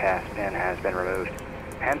bypass pin has been removed.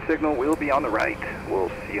 Hand signal will be on the right.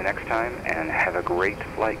 We'll see you next time and have a great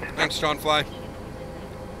flight. Thanks, John Fly.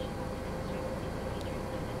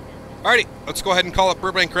 Alrighty, let's go ahead and call up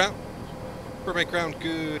Burbank ground. Burbank ground,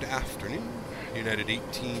 good afternoon. United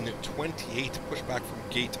 1828, push back from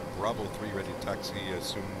gate Bravo 3, ready to taxi,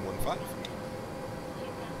 assume 15.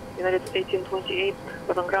 United 1828,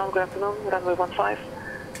 Burbank ground, good afternoon, runway 15,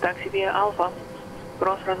 taxi via Alpha,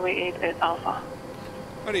 cross runway 8 at Alpha.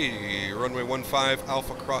 Ready, runway 15,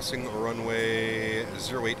 Alpha crossing runway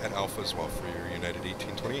 08 at Alpha as well for your United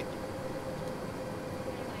 1828.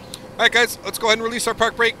 Alright guys, let's go ahead and release our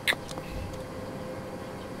park brake.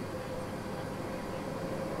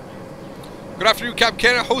 Good afternoon, Cap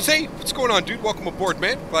Canada. Jose, what's going on, dude? Welcome aboard,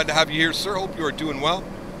 man. Glad to have you here, sir. Hope you are doing well.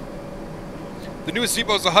 The newest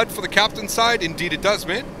Zebo is a HUD for the captain's side. Indeed it does,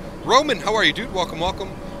 man. Roman, how are you, dude? Welcome,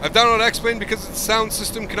 welcome. I've downloaded X-Plane because its sound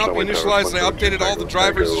system cannot be initialized, and I updated all the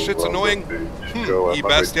drivers. The shit's annoying.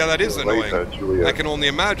 E-Best, yeah, that is annoying. I can only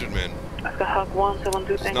imagine, man. Hawk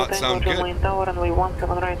 172 Does not sound good. Runway Tower, runway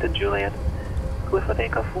 17 right at Juliet. Clear for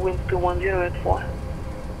takeoff, wind 210 at 4.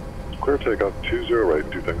 Clear takeoff, 20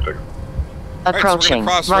 right, 236. Approaching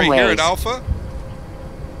right, so we're gonna cross right here at runways. Alpha.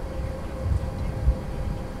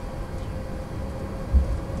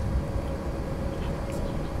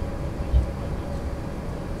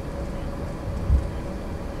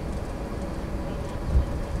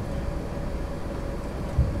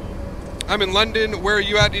 I'm in London. Where are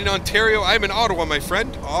you at in Ontario? I'm in Ottawa, my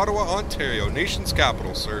friend. Ottawa, Ontario. Nation's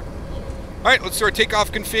capital, sir. Alright, let's do our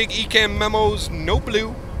takeoff config. ECAM memos, no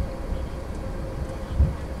blue.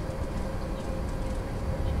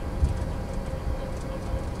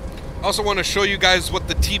 Also want to show you guys what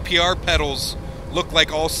the TPR pedals look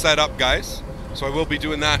like all set up, guys. So I will be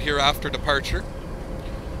doing that here after departure.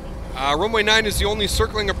 Runway 9 is the only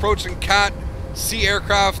circling approach in CAT. C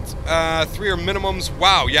aircraft, 3 are minimums.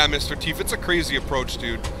 Wow, yeah, Mr. Teef, it's a crazy approach,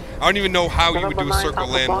 dude. I don't even know how you would do a circle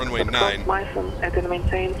land runway 9. Alright,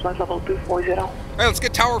 let's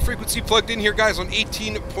get tower frequency plugged in here, guys, on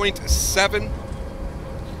 18.7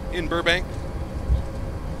 in Burbank.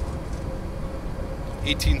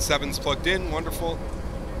 18.7's plugged in, wonderful.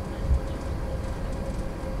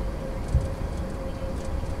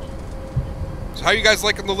 So how you guys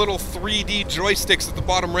liking the little 3D joysticks at the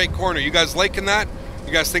bottom right corner? You guys liking that?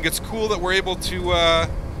 You guys think it's cool that we're able to,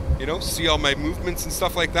 you know, see all my movements and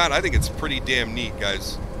stuff like that? I think it's pretty damn neat,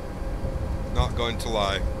 guys. Not going to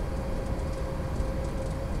lie.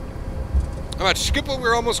 I'm at Schiphol,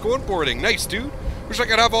 we're almost going boarding. Nice, dude. Wish I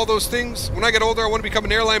could have all those things. When I get older, I want to become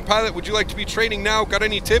an airline pilot. Would you like to be training now? Got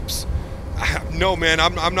any tips? No, man,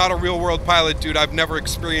 I'm not a real-world pilot, dude. I've never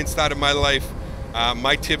experienced that in my life.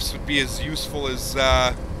 My tips would be as useful as,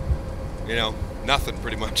 you know, nothing,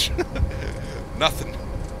 pretty much. Nothing.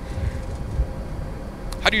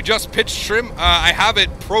 How do you adjust pitch trim? I have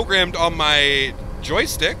it programmed on my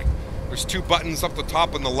joystick. There's 2 buttons up the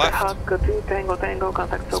top on the left.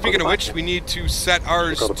 Speaking of which, we need to set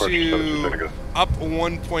ours to up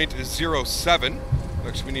 1.07.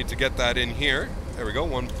 Actually, we need to get that in here. There we go,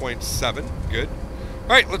 1.7. Good. All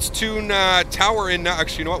right, let's tune tower in now.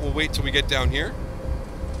 Actually, you know what? We'll wait till we get down here.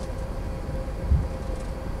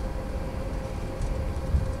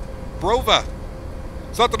 Brova.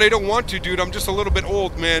 It's not that I don't want to, dude. I'm just a little bit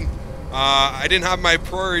old, man. I didn't have my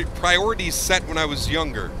priorities set when I was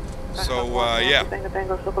younger. So, yeah.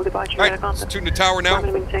 Alright, let's tune the tower now.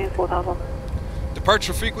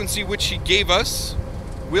 Departure frequency, which he gave us,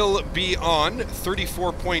 will be on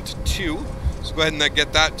 34.2. So go ahead and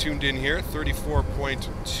get that tuned in here.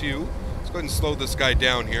 34.2. Let's go ahead and slow this guy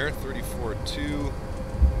down here. 34.2.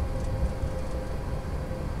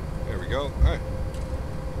 There we go. Alright.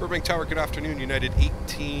 Burbank Tower, good afternoon. United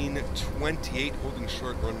 1828, holding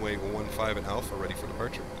short runway 15 at Alpha, ready for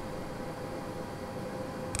departure.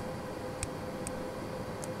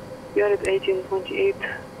 United 1828,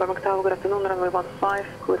 Burbank Tower, good afternoon. Runway 15,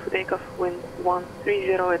 clear for takeoff, wind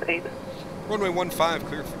 130 at 8. Runway 15,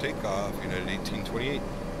 clear for takeoff, United 1828.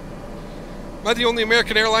 Am I the only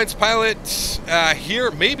American Airlines pilot here?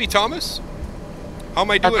 Maybe, Thomas? How am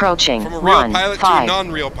I doing? Approaching from a real pilot to a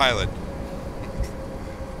non-real pilot?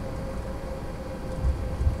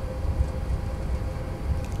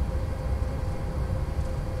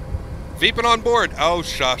 Veeping on board. Oh,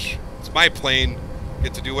 shush. It's my plane.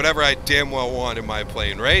 Get to do whatever I damn well want in my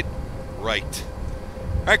plane, right? Right.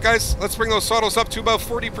 Alright, guys. Let's bring those throttles up to about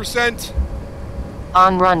 40%.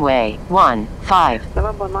 On runway 15.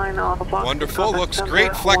 November 9 Alpha. Wonderful. Looks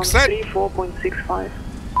great. Flex set. 4.65.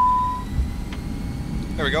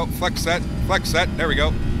 There we go. Flex set. Flex set. There we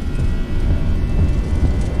go.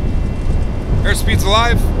 Airspeed's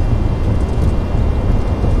alive.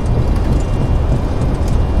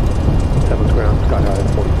 7's ground, sky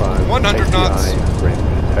high 45. 100 knots. Range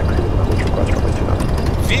taxi with numbers request runway 29.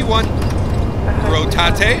 V1.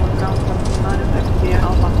 Rotate. Runway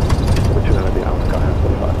 29 be out, sky high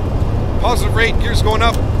 45. Positive rate. Gears going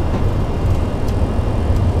up.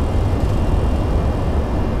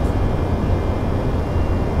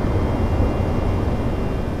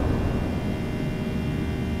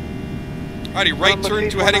 Alrighty, right turn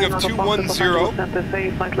to a heading of 210. Center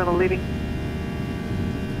say flight level leaving.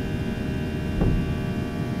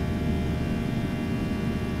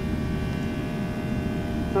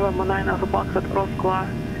 November 9 Alpha Box at cross class.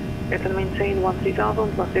 It's and maintain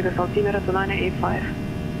 13000, Las Vegas altimeter to 985.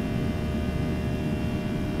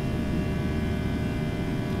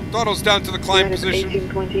 Throttles down to the climb United position.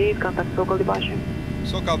 1828, contact SoCal departure.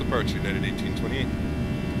 SoCal departure, United 1828.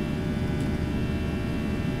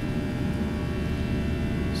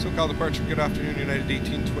 SoCal departure, good afternoon, United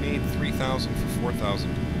 1828, 3000 for 4000.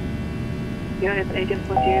 United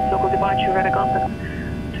 1828, SoCal departure, radar contact.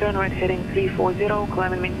 Turn right heading 340,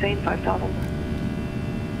 climb and maintain 5000.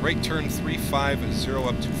 Right turn 350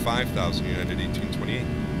 up to 5000, United 1828.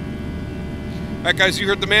 Alright guys, you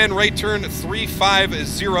heard the man, right turn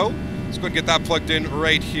 350. Let's go and get that plugged in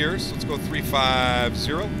right here. So let's go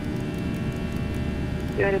 350.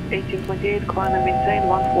 United 1828, climb and maintain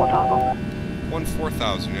 14000.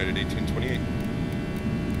 14000, United 1828.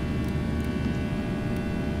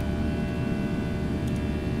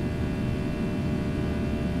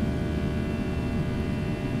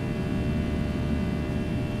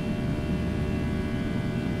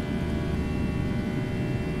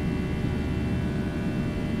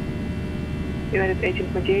 United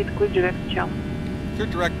 1828, clear direct chum. Clear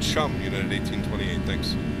direct chum, United 1828,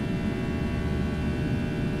 thanks.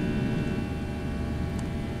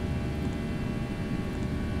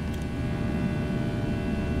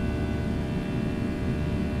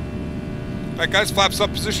 Alright guys, flaps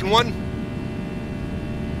up, position 1.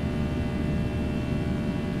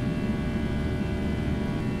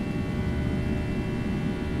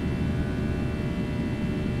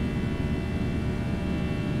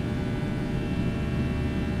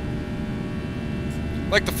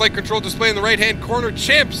 Like the flight control display in the right-hand corner.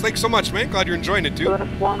 Champs, thanks so much, man. Glad you're enjoying it, dude.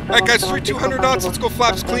 Alright, guys, 200 knots. Let's go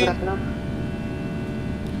flaps clean.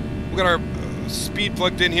 We got our speed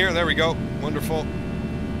plugged in here. There we go. Wonderful.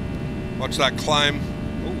 Watch that climb.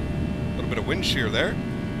 Ooh, a little bit of wind shear there.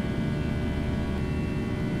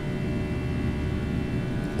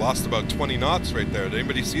 Lost about 20 knots right there. Did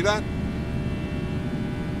anybody see that?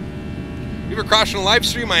 You ever crashed on a live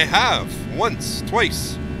stream? I have. Once.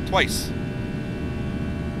 Twice.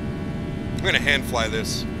 I'm going to hand fly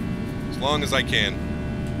this as long as I can.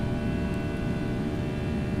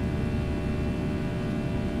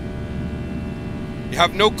 You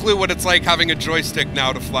have no clue what it's like having a joystick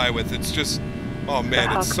now to fly with. It's just, oh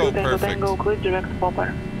man, it's so perfect. Pull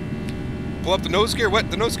up the nose gear. What?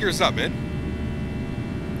 The nose gear's up, man.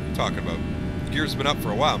 What are you talking about? The gear's been up for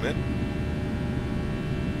a while, man.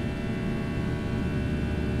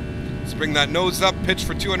 Let's bring that nose up, pitch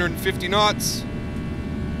for 250 knots.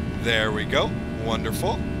 There we go.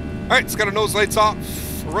 Wonderful. Alright, it's got our nose lights off.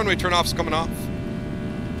 Runway turn-off's coming off.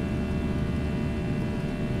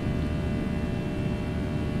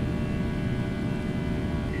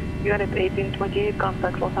 United 1828,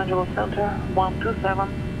 contact Los Angeles Center,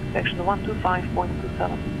 127, section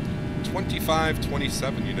 125.27.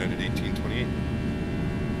 2527, United 1828.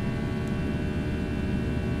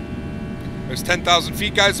 There's 10,000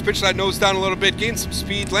 feet, guys. Pitch that nose down a little bit, gain some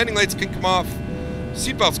speed. Landing lights can come off.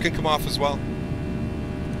 Seatbelts can come off as well.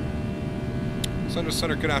 Central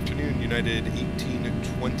Center, good afternoon. United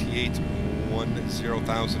 1828,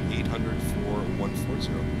 10,800 for 140.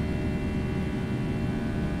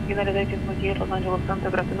 United 1828, Los Angeles Center,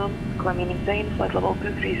 good afternoon. Climbing insane, flight level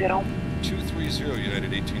 230. 230,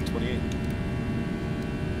 United 1828.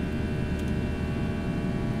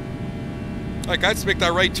 Alright, guys, make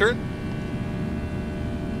that right turn.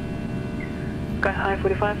 Sky high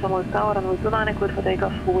 45, Samuel Tower, runway 29, cleared for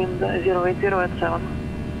takeoff, wind 080 at 7.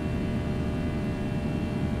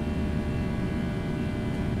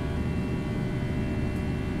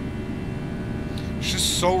 It's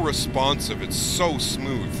just so responsive, it's so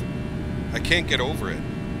smooth. I can't get over it.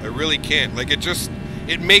 I really can't. Like,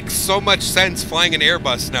 it makes so much sense flying an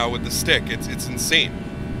Airbus now with the stick. It's insane.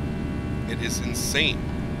 It is insane.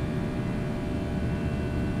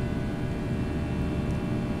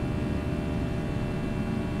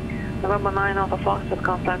 November 9, Alpha Foxtrot,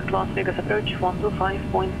 contact Las Vegas approach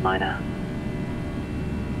 125.9.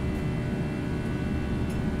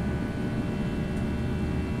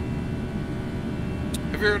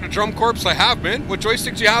 Have you heard of Drum Corps? I have, man. What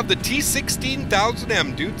joystick do you have? The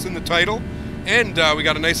T16000M, dude. It's in the title. And we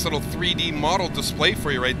got a nice little 3D model display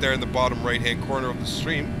for you right there in the bottom right-hand corner of the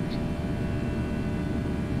stream.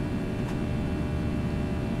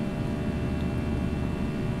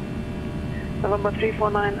 November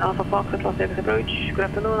 349, Alpha Foxtrot, Las Vegas approach. Good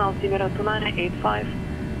afternoon, altimeter 2985.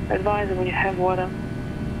 Advise when you have water.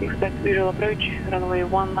 Expect visual approach, runway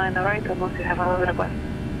 19 right, unless you have another request.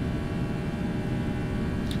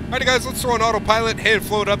 Alrighty, guys, let's throw an autopilot, hand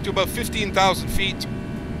float up to about 15,000 feet.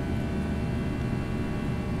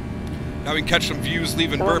 Now we can catch some views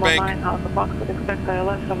leaving Burbank. 9, Alpha Foxtrot, expect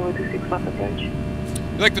ILS, runway 26 left approach. You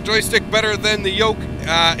like the joystick better than the yoke?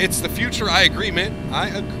 It's the future. I agree, man. I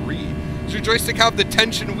agree. Does your joystick have the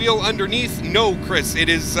tension wheel underneath? No, Chris. It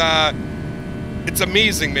is, it's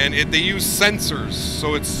amazing, man. They use sensors,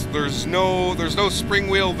 so there's no spring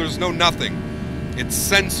wheel, there's no nothing. It's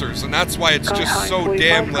sensors, and that's why it's just so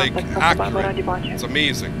damn, like, accurate. It's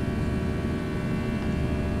amazing.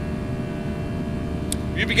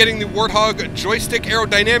 Will you be getting the Warthog joystick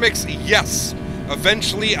aerodynamics? Yes.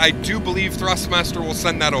 Eventually, I do believe Thrustmaster will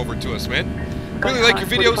send that over to us, man. Really like your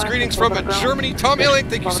videos. Greetings from Germany. Tom Ailing,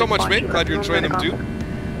 thank you so much, man. Glad you're enjoying them, too.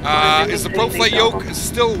 Is the ProFlight yoke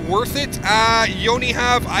still worth it? You only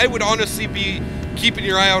have, I would honestly be keeping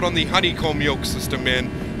your eye out on the honeycomb yoke system, man.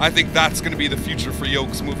 I think that's going to be the future for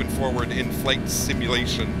yokes moving forward in flight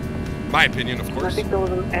simulation. My opinion, of course. I think there was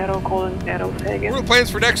an arrow calling arrow again. What are the plans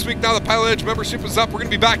for next week now that PilotEdge membership is up? We're going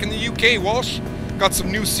to be back in the UK, Walsh. Got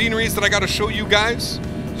some new sceneries that I got to show you guys.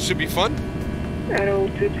 Should be fun. Arrow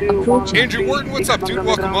 221. Andrew Wharton, what's up, dude?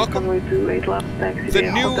 Welcome, welcome. The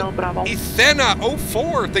new Ethena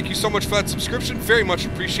 04. Thank you so much for that subscription. Very much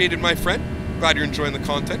appreciated, my friend. Glad you're enjoying the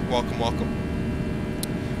content. Welcome, welcome.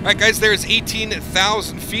 All right, guys, there's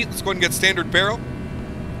 18,000 feet. Let's go ahead and get standard barrel.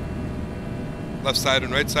 Left side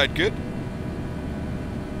and right side, good.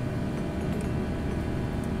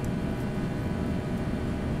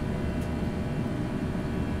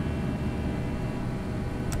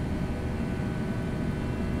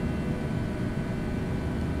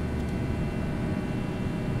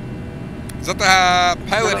 Is that the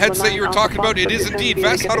pilot headset you were talking about? It is indeed.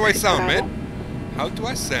 Vest, how do I sound, man? How do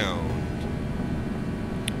I sound?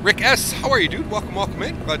 Rick S., how are you, dude? Welcome, welcome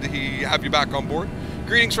in. Glad to have you back on board.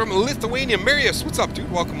 Greetings from Lithuania. Marius, what's up,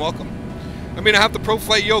 dude? Welcome, welcome. I mean, I have the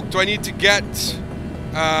ProFlight yoke. Do I need to get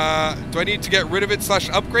rid of it /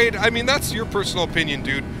 upgrade? I mean, that's your personal opinion,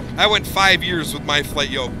 dude. I went 5 years with my flight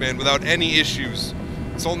yoke, man, without any issues.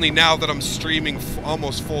 It's only now that I'm streaming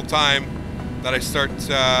almost full time that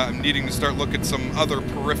I'm needing to start looking at some other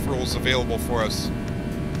peripherals available for us.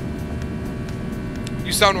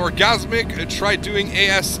 You sound orgasmic. Try doing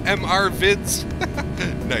ASMR vids.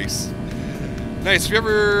 Nice. Nice. If you're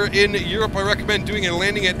ever in Europe, I recommend doing a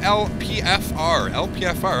landing at LPFR.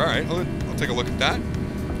 LPFR, alright. I'll take a look at that.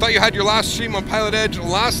 Thought you had your last stream on PilotEdge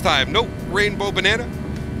last time. Nope. Rainbow Banana.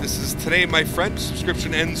 This is today, my friend.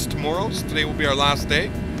 Subscription ends tomorrow, so today will be our last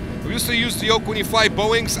day. We used to use the yoke when you fly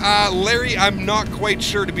Boeings. Larry, I'm not quite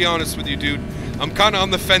sure, to be honest with you, dude. I'm kind of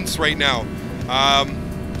on the fence right now.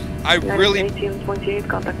 I really... 1828,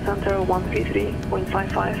 contact center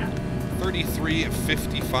 133.55.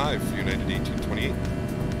 3355 for United 1828.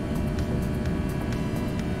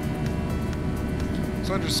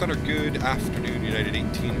 Roger, Center, good afternoon, United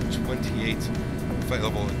 1828, flight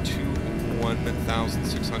level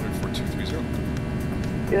 21,600 for 230.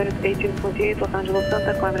 United 1828, Los Angeles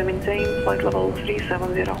Center, climb and maintain, flight level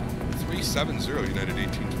 370. 370, United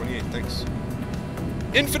 1828, thanks.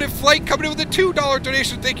 Infinite Flight coming in with a $2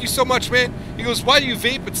 donation. Thank you so much, man. He goes, why do you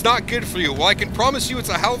vape? It's not good for you. Well, I can promise you it's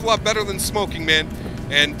a hell of a lot better than smoking, man.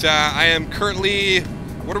 And I am currently...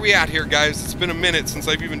 What are we at here, guys? It's been a minute since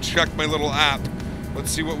I've even checked my little app. Let's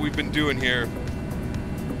see what we've been doing here.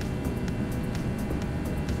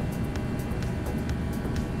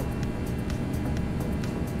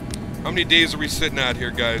 How many days are we sitting at here,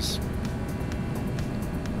 guys?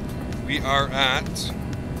 We are at...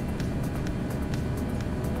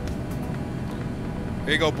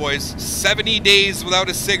 Here you go, boys. 70 days without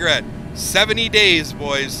a cigarette. 70 days,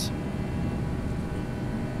 boys.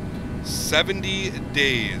 70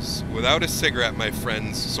 days without a cigarette, my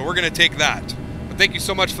friends. So we're going to take that. But thank you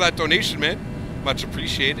so much for that donation, man. Much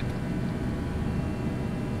appreciated.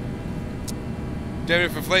 Damn it,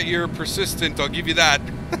 if a flight you're persistent, I'll give you that.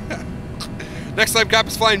 Next time Cap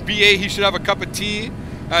is flying BA, he should have a cup of tea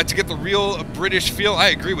to get the real British feel. I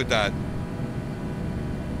agree with that.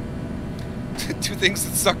 Two things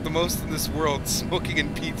that suck the most in this world, smoking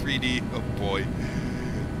and P3D. Oh boy.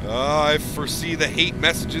 Oh, I foresee the hate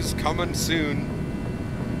messages coming soon.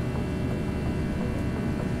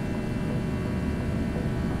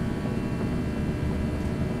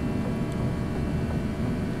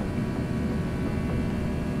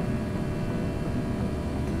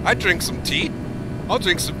 I'd drink some tea. I'll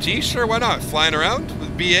drink some tea, sure, why not? Flying around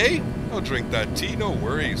with BA? I'll drink that tea, no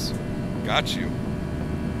worries. Got you.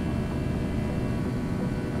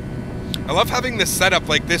 I love having this setup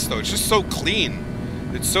like this, though. It's just so clean.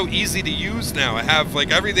 It's so easy to use now. I have,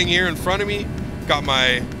 like, everything here in front of me. Got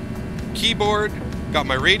my keyboard. Got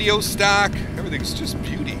my radio stack. Everything's just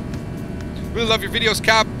beauty. Really love your videos,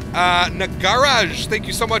 Cap. Nagaraj, thank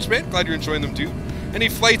you so much, man. Glad you're enjoying them, too. Any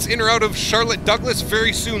flights in or out of Charlotte Douglas?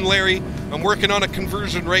 Very soon, Larry. I'm working on a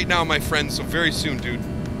conversion right now, my friend, so very soon, dude.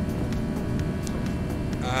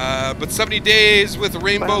 But 70 days with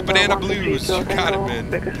Rainbow Banana Blues. You got it, man.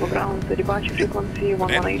 Banana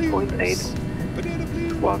Blues. Banana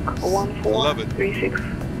Blues. Love it. 1436.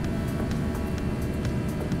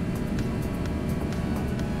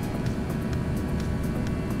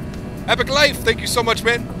 Epic Life, thank you so much,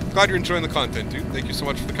 man. Glad you're enjoying the content, dude. Thank you so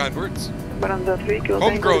much for the kind words.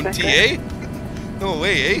 Homegrown tea, eh? No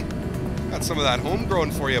way, eh? Got some of that homegrown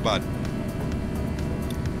for you, bud.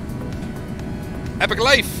 Epic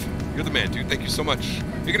Life, you're the man, dude. Thank you so much.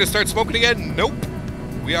 You're gonna start smoking again? Nope,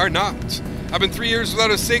 we are not. I've been 3 years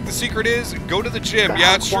without a cig. The secret is go to the gym.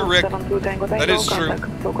 Yeah, it's true, Rick. That is true.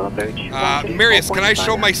 Marius, can I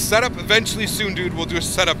show my setup? Eventually soon, dude. We'll do a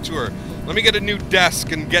setup tour. Let me get a new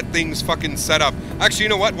desk and get things fucking set up. Actually, you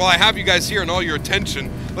know what? While I have you guys here and all your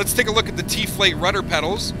attention, let's take a look at the T-Flate rudder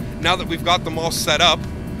pedals now that we've got them all set up.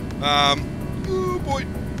 Oh boy.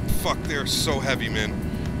 Fuck, they're so heavy, man.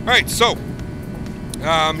 Alright, so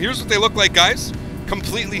here's what they look like, guys.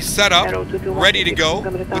 Completely set up, ready to go,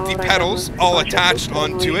 with the pedals all attached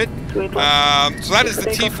onto it. So that is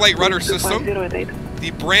the T-Flate rudder system.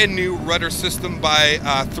 The brand new rudder system by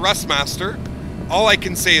Thrustmaster. All I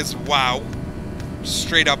can say is wow.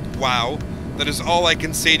 Straight up wow. That is all I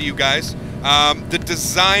can say to you guys. The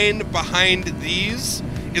design behind these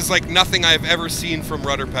is like nothing I've ever seen from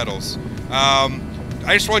rudder pedals. I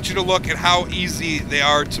just want you to look at how easy they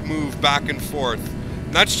are to move back and forth.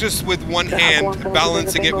 And that's just with one hand,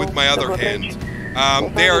 balancing it with my other hand.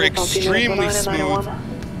 They are extremely smooth.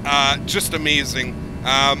 Just amazing.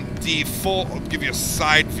 The full, I'll give you a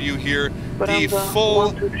side view here. The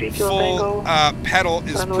full pedal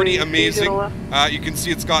is pretty amazing. You can see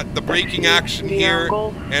it's got the braking action here,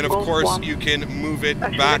 and of course you can move it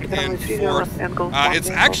back and forth. It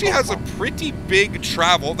actually has a pretty big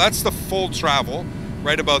travel. That's the full travel,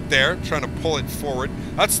 right about there. I'm trying to pull it forward.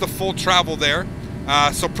 That's the full travel there.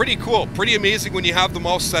 So pretty cool, pretty amazing when you have them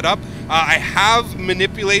all set up. I have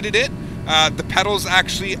manipulated it. The pedals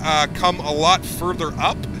actually come a lot further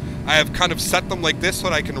up. I have kind of set them like this so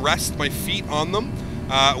that I can rest my feet on them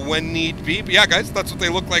when need be. But yeah, guys, that's what they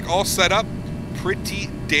look like all set up.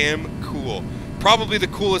 Pretty damn cool. Probably the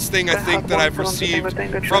coolest thing I think that I've received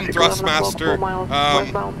from Thrustmaster.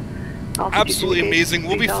 Absolutely amazing.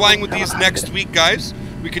 We'll be flying with these next week, guys.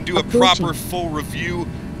 We can do a proper full review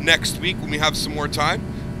next week when we have some more time.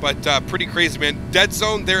 But pretty crazy, man. Dead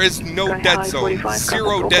zone, there is no dead zone.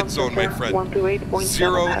 Zero dead zone, my friend.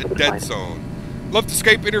 Zero dead zone. Love to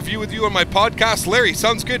Skype interview with you on my podcast. Larry,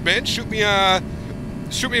 sounds good, man. Shoot me a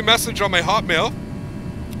message on my Hotmail.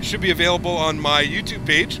 It should be available on my YouTube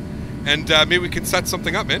page, and maybe we can set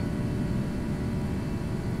something up, man.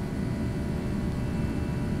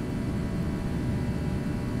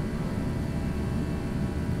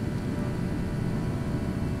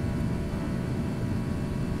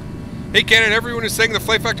 Hey Cannon, everyone is saying the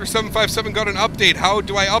Flight Factor 757 got an update. How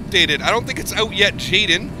do I update it? I don't think it's out yet,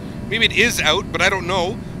 Jaden. Maybe it is out, but I don't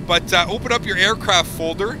know. But open up your aircraft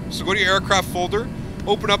folder. So go to your aircraft folder,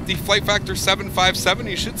 open up the Flight Factor 757.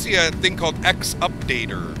 You should see a thing called X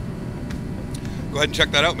Updater. Go ahead and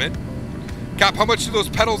check that out, man. Cap, how much do those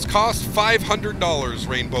pedals cost? $500,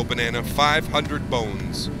 Rainbow Banana. 500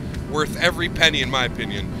 bones. Worth every penny, in my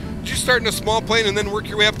opinion. Did you start in a small plane and then work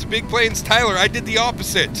your way up to big planes? Tyler, I did the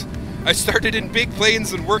opposite. I started in big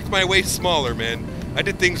planes and worked my way smaller, man. I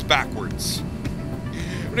did things backwards.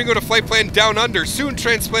 We're gonna go to flight plan down under. Soon,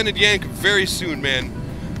 transplanted Yank. Very soon, man.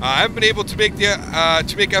 I haven't been able to make the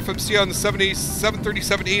FMC on the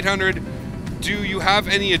 737-800. Do you have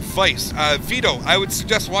any advice? Vito, I would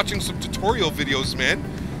suggest watching some tutorial videos, man,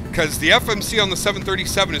 because the FMC on the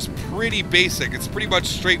 737 is pretty basic. It's pretty much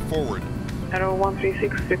straightforward. Arrow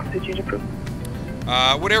 136, fixed to change approved.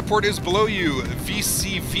 What airport is below you?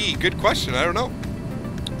 VCV. Good question. I don't know.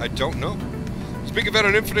 I don't know. Speak about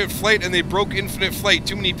an infinite flight and they broke infinite flight.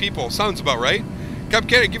 Too many people. Sounds about right. Cap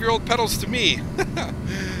Cannon, give your old pedals to me.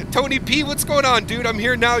 Tony P, what's going on, dude? I'm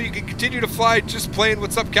here now. You can continue to fly. Just playing.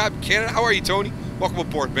 What's up, Cap Cannon? How are you, Tony? Welcome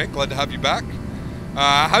aboard, man. Glad to have you back.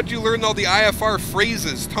 How'd you learn all the IFR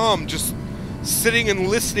phrases? Tom, just sitting and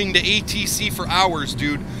listening to ATC for hours,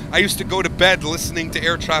 dude. I used to go to bed listening to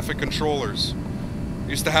air traffic controllers.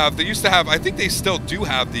 They used to have, I think they still do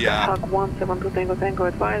have the Hawk 172 Tango Tango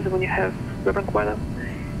advise when you have Burbank weather.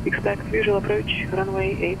 Expect visual approach,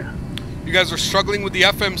 runway 8. You guys are struggling with the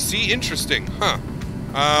FMC? Interesting, huh?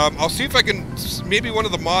 I'll see if I can, maybe one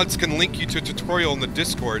of the mods can link you to a tutorial in the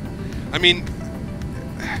Discord. I mean,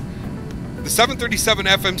 the 737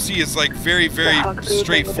 FMC is like very, very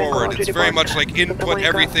straightforward. It's very much like input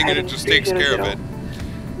everything and it just takes care of it.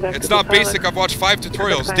 It's not basic. I've watched 5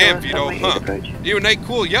 tutorials. Damn, Vito, huh? You and Night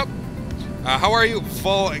Cool, yep. How are you?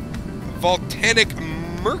 Volcanic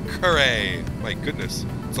Mercury. My goodness,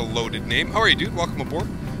 it's a loaded name. How are you, dude? Welcome aboard.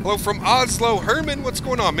 Hello from Oslo. Herman, what's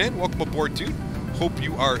going on, man? Welcome aboard, dude. Hope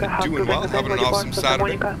you are doing well, having an awesome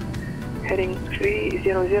Saturday. Heading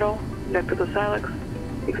 300, back to the Silex.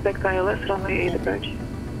 Expect ILS, runway 8 approach.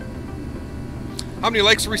 How many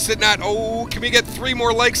likes are we sitting at? Oh, can we get 3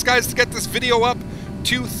 more likes, guys, to get this video up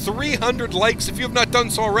to 300 likes? If you have not done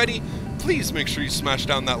so already, please make sure you smash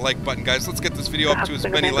down that like button, guys. Let's get this video up to as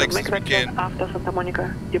many likes as we can. After Santa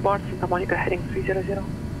Monica, depart Santa Monica, heading 300.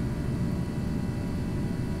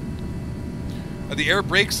 Are the air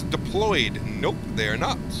brakes deployed? Nope, they are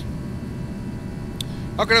not.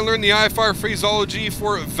 How can I learn the IFR phraseology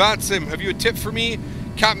for VATSIM? Have you a tip for me?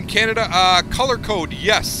 Captain Canada, color code,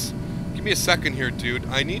 yes. Give me a second here, dude.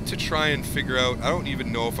 I need to try and figure out, I don't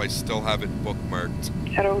even know if I still have it bookmarked.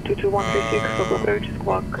 Arrow 22136, local approach,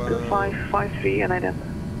 squawk 2553 and ident.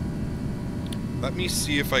 Let me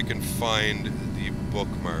see if I can find the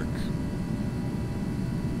bookmark.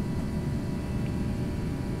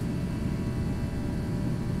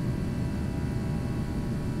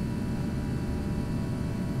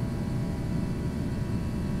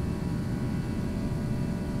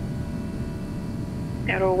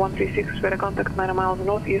 Arrow 136, radar contact 9 miles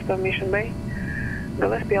northeast of Mission Bay.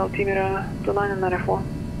 Gillespie altimeter 29 and 94.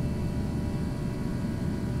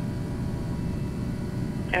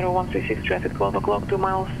 Arrow 136, traffic 12 o'clock, 2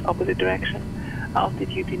 miles opposite direction.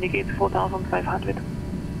 Altitude indicates 4,500.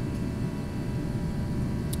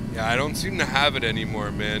 Yeah, I don't seem to have it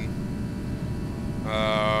anymore, man.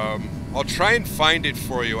 I'll try and find it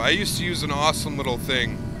for you. I used to use an awesome little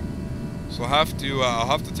thing. So I'll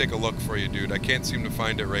have to take a look for you, dude. I can't seem to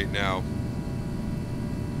find it right now.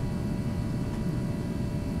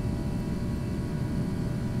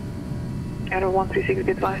 Arrow 136,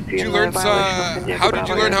 be advised to how did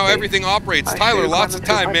you learn how everything operates? Tyler, lots of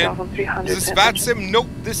time, man. Is this VATSIM? Nope,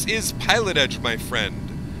 this is PilotEdge, my friend.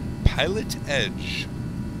 PilotEdge.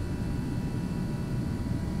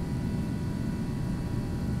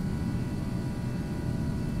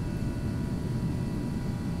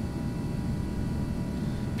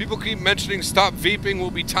 People keep mentioning stop vaping will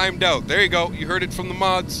be timed out. There you go. You heard it from the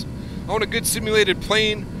mods. I want a good simulated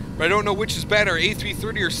plane, but I don't know which is better,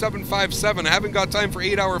 A330 or 757. I haven't got time for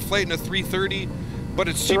 8-hour flight in a 330, but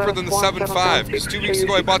it's cheaper than the 75. Because 2 weeks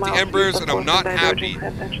ago I bought the Embraers and I'm not happy.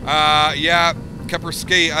 Yeah, Kepper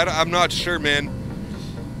Skate, I'm not sure, man.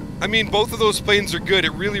 I mean, both of those planes are good.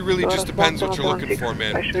 It really, really just depends what you're looking for,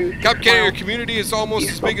 man. Cap Canada, your community is almost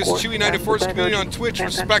as big as Chewy94's community on Twitch.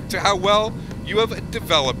 Respect to how well you have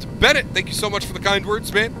developed. Bennett, thank you so much for the kind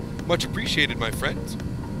words, man. Much appreciated, my friend.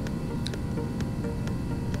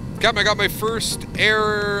 Cap, I got my first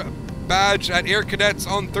air badge at Air Cadets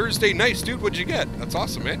on Thursday. Nice, dude. What'd you get? That's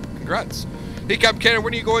awesome, man. Congrats. Hey, Cap Canada,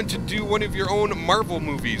 when are you going to do one of your own Marvel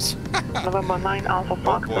movies? November 9, Alpha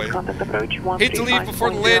Fox, contact approach 135.0. Hate to leave before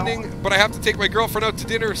the landing, but I have to take my girlfriend out to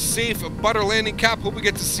dinner. Safe butter landing, Cap. Hope we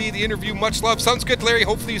get to see the interview. Much love. Sounds good, Larry.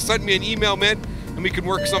 Hopefully you sent me an email, man, and we can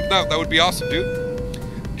work something out. That would be awesome, dude.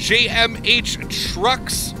 JMH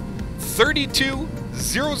Trucks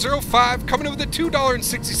 32005 coming in with a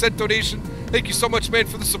 $2.60 donation. Thank you so much, man,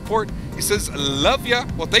 for the support. He says, love ya.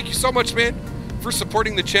 Well, thank you so much, man, for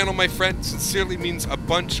supporting the channel, my friend. Sincerely means a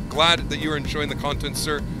bunch. Glad that you are enjoying the content,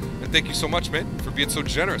 sir. And thank you so much, man, for being so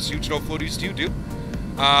generous. Huge no floaties to you, dude.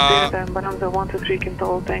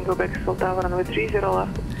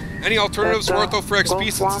 Any alternatives for Ortho for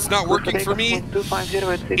XP since it's not working for me?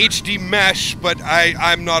 HD Mesh, but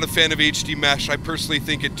I'm not a fan of HD Mesh. I personally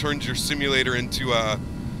think it turns your simulator into a...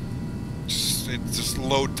 Just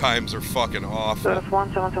load times are fucking awful. Hey, got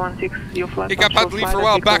Papp to leave for a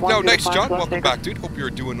while. Back now. Nice, John. Welcome back, dude. Hope you're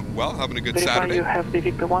doing well. Having a good Saturday.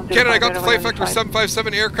 Ken, I got the Flight Factor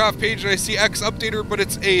 757 aircraft page and I see X Updater, but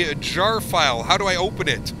it's a jar file. How do I open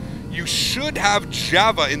it? You should have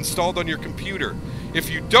Java installed on your computer. If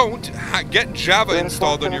you don't, get Java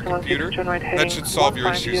installed on your computer. That should solve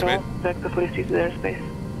your issues, man.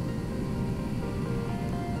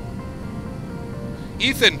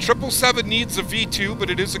 Ethan, 777 needs a V2, but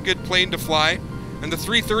it is a good plane to fly. And the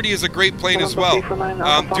 330 is a great plane as well.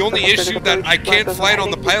 The only issue that I can't fly it on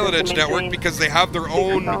the PilotEdge network because they have their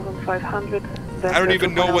own... I don't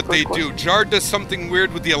even know what they do. JAR does something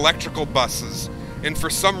weird with the electrical buses. And for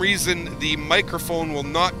some reason, the microphone will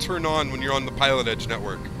not turn on when you're on the PilotEdge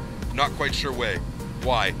network. Not quite sure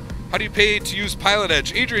why. How do you pay to use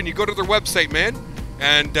PilotEdge? Adrian, you go to their website, man.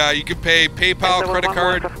 And you can pay PayPal, credit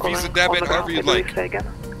card, Visa debit, however you'd like. Do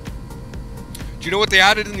you know what they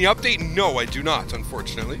added in the update? No, I do not,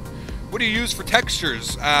 unfortunately. What do you use for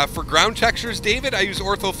textures? For ground textures, David, I use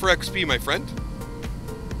Ortho for XP, my friend.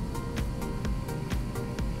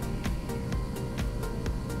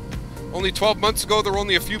 Only 12 months ago, there were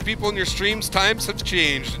only a few people in your streams. Times have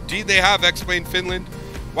changed. Indeed, they have. Explain Finland.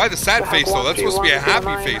 Why the sad face, though? That's supposed to be a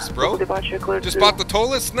happy face, bro. Just bought the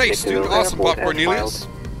toll list? Nice, dude. Awesome, Pop Cornelius.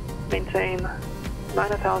 Maintain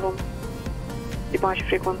 9,000. Departure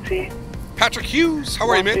frequency. Patrick Hughes, how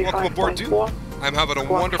are you, man? Welcome aboard, dude. I'm having a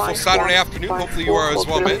wonderful Saturday afternoon. Hopefully you are as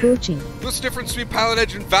well, man. What's the difference between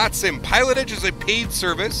PilotEdge and VATSIM? PilotEdge is a paid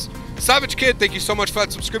service. Savage Kid, thank you so much for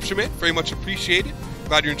that subscription, man. Very much appreciated.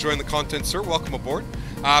 Glad you're enjoying the content, sir. Welcome aboard.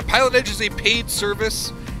 PilotEdge is a paid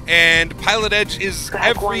service. And PilotEdge is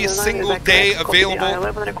every single day available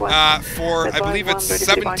for, I believe it's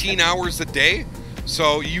 17 hours a day.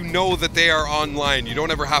 So you know that they are online. You don't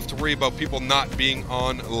ever have to worry about people not being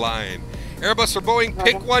online. Airbus or Boeing,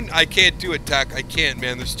 pick one. I can't do it, Tac. I can't,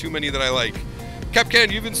 man. There's too many that I like. Capcan,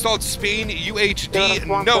 you've installed Spain UHD?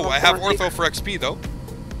 No, I have Ortho for XP, though.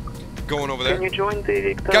 Going over there.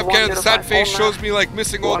 Capcan, the sad face shows me like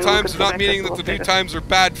missing old times, not meaning that the new times are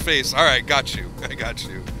bad face. Alright, got you. I got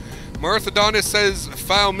you. Orthodontist says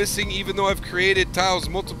file missing even though I've created tiles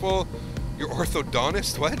multiple. Your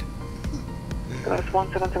orthodontist? What?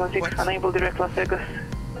 1776 unable direct Las Vegas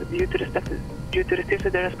due to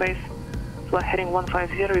restricted airspace. Flight heading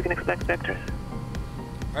 150, you can expect vectors.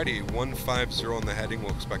 Alrighty, 150 on the heading,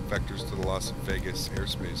 we'll expect vectors to the Las Vegas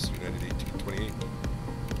airspace, United 1828.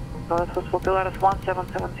 That was for Pilatus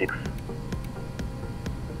 1776.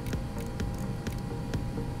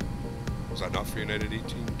 Was that not for United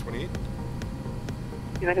 1828?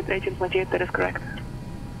 United 1828, that is correct. Okay.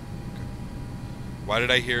 Why did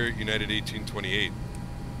I hear United 1828?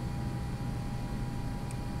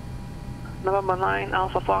 November 9,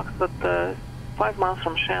 Alpha Fox, but 5 miles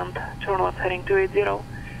from Shant, turn left heading 280,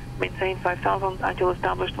 maintain 5000 until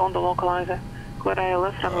established on the localizer. Clear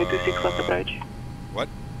ILS, runway 26 left approach. What?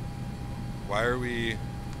 Why are we...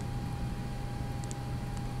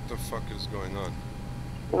 What the fuck is going on?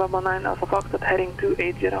 November 9, Alpha Fox, at heading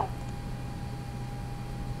 280.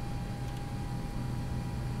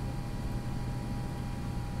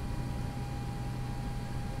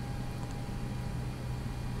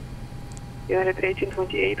 United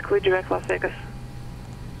 1828, clear direct Las Vegas.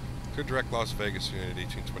 Clear direct Las Vegas, United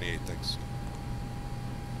 1828, thanks.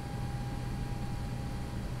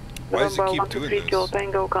 Why does it keep doing this? Kilo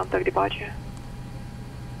Tango, contact departure.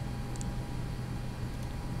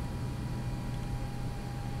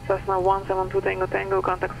 Cessna 172 Tango Tango,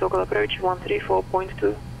 contact local approach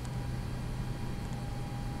 134.2.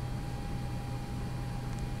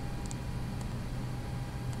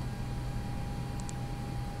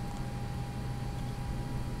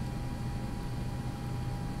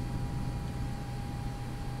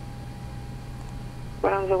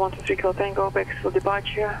 Baranza 123 Kilo Tango, Basile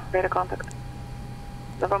departure, radar contact.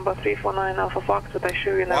 November 349 Alpha Fox, what I show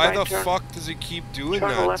you in the Why right the turn. fuck does it keep doing Turn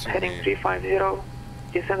that left to heading me? 350,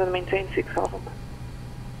 descend and maintain 6000.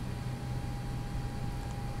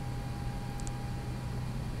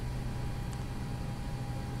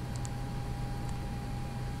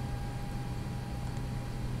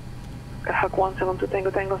 Hawk 172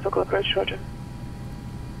 Tango Tango, local approach, roger.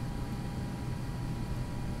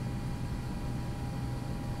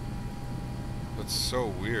 That's so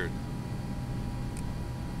weird.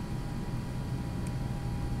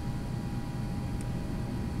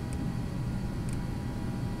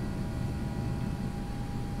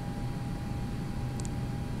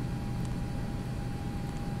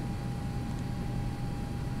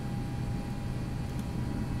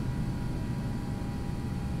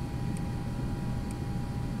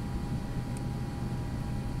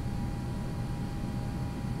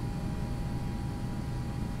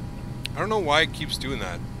 I don't know why it keeps doing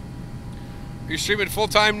that. Are you streaming full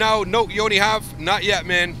time now? No, you only have? Not yet,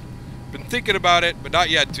 man. Been thinking about it, but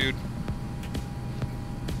not yet, dude.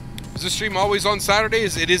 Is this stream always on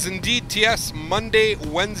Saturdays? It is indeed, TS. Monday,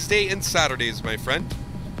 Wednesday, and Saturdays, my friend.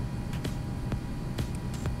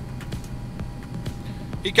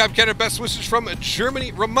 ECAP Canada, best wishes from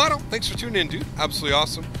Germany. Romano, thanks for tuning in, dude. Absolutely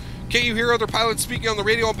awesome. Can't you hear other pilots speaking on the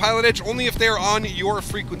radio on PilotEdge? Only if they're on your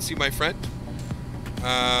frequency, my friend.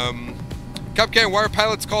 Cupcan, why are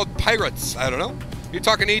pilots called pirates? I don't know. You're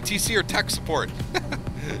talking ATC or tech support.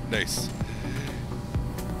 Nice.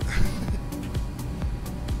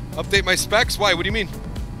 Update my specs? Why? What do you mean?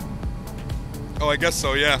 Oh, I guess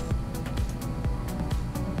so, yeah.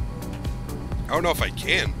 I don't know if I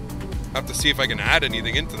can. I have to see if I can add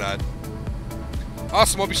anything into that.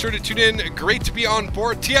 Awesome, I'll be sure to tune in. Great to be on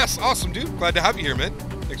board. TS, awesome, dude. Glad to have you here, man.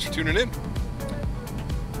 Thanks for tuning in.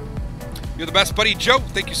 You're the best, buddy. Joe,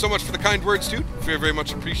 thank you so much for the kind words, dude. Very, very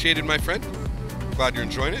much appreciated, my friend. Glad you're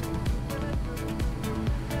enjoying it.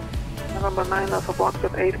 November 9 Alpha Box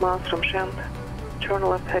at 8 miles from Shant. Turn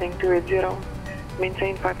left heading 280.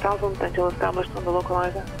 Maintain 5000 until established on the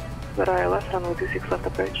localizer. Via left runway 26 left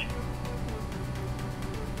approach.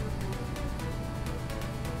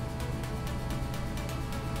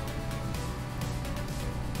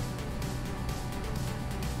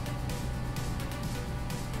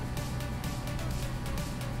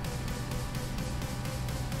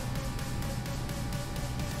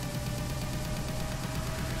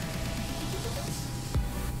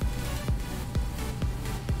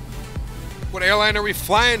 What airline are we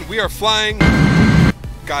flying? We are flying...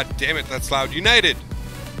 God damn it, that's loud. United.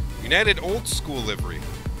 United old school livery.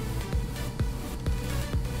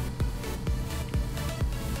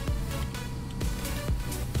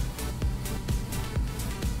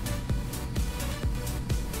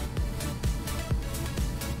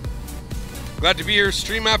 Glad to be here,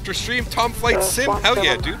 stream after stream. Tom Flight Sim, hell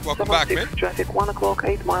yeah, dude. Welcome back, man. Traffic 1 o'clock,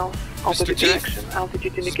 8 miles. Mr. Keith,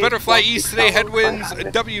 it's better fly east today. Headwinds,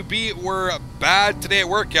 WB were bad today at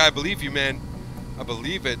work. Yeah, I believe you, man. I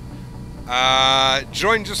believe it.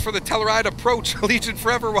 Join just for the Telluride approach. Legion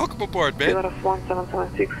forever. Welcome aboard, man. Pilot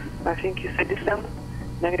 1776. I think you said descend.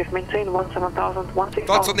 Negative maintain 17000.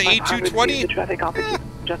 Thoughts on the A320? Traffic altitude.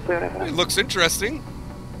 Just for your reference. It looks interesting.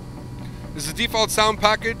 This is the default sound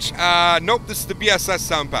package. Nope, this is the BSS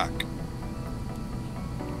sound pack.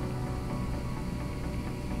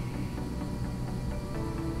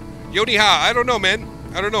 Yoniha, I don't know, man.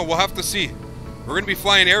 I don't know. We'll have to see. We're going to be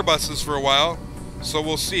flying Airbuses for a while, so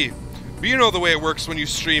we'll see. But you know the way it works when you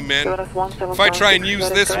stream, man. If I try and use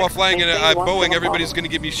this while flying in a Boeing, everybody's going to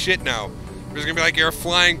give me shit now. There's going to be like, you're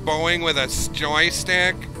flying Boeing with a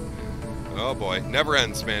joystick. Oh boy, never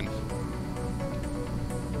ends, man.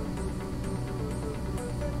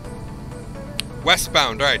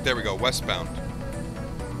 Westbound, alright, there we go, westbound.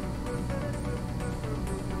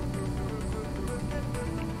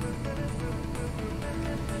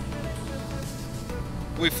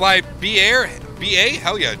 We fly BA? BA?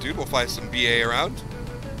 Hell yeah, dude, we'll fly some BA around.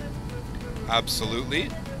 Absolutely.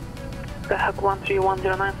 The Hawk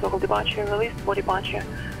 13109 local departure, released for departure.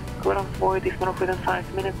 Clearance void is more within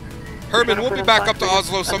 5 minutes. Herman, we'll be back up to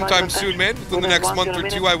Oslo sometime soon, man. Within the next month or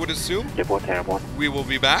two, I would assume. Report airborne. We will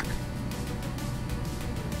be back.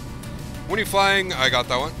 When are you flying? I got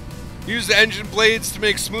that one. Use the engine blades to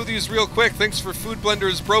make smoothies real quick. Thanks for food blender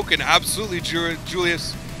is broken. Absolutely,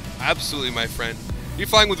 Julius. Absolutely, my friend. You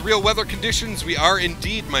flying with real weather conditions? We are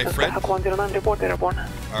indeed, my friend. 109, report airborne.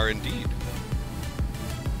 Are indeed.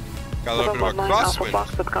 Got a little bit of a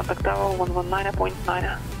crosswind. Contact tower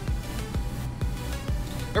 119.9.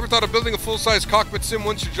 Ever thought of building a full-size cockpit sim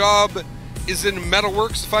once your job is in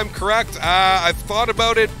metalworks, if I'm correct? I've thought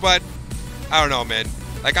about it, but I don't know, man.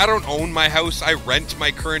 Like, I don't own my house. I rent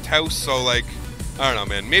my current house, so, like, I don't know,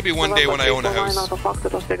 man. Maybe one day when I own a house.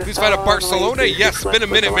 Please find out Barcelona? Yes, it's been a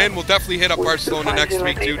minute, man. We'll definitely hit up Barcelona next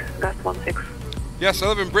week, dude. Yes, I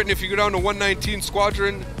live in Britain. If you go down to 119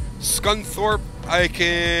 Squadron, Scunthorpe, I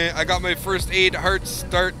got my first aid heart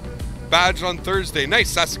start badge on Thursday.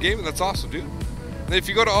 Nice, that's the game. That's awesome, dude. And if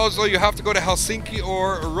you go to Oslo, you have to go to Helsinki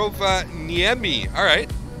or Rovaniemi. All right,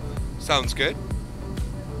 sounds good.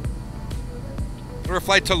 We're gonna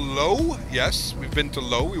fly to Low. Yes, we've been to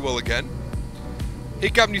Low. We will again. Hey,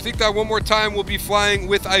 Captain, you think that one more time we'll be flying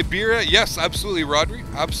with Iberia? Yes, absolutely, Rodri.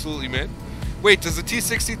 Absolutely, man. Wait, does the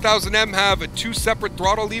T16000M have 2 separate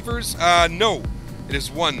throttle levers? No, it is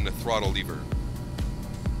 1 throttle lever.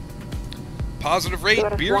 Positive rate,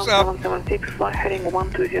 beers up. Heading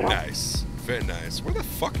 120. Nice, very nice. Where the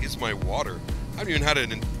fuck is my water? I haven't even had a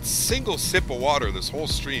single sip of water this whole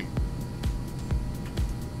stream.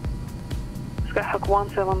 Skyhawk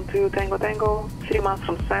 172 Tango Tango, 3 miles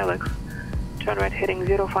from Silex. Turn right heading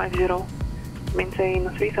 050. Maintain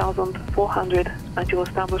 3,400 until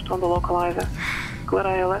established on the localizer. Clear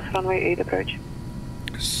ILS, runway 8 approach.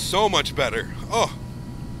 So much better. Oh,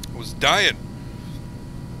 I was dying.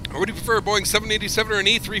 Or would you prefer a Boeing 787 or an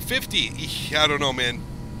A350? I don't know, man.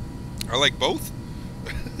 I like both.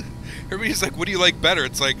 Everybody's like, what do you like better?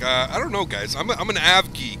 It's like, I don't know, guys. I'm an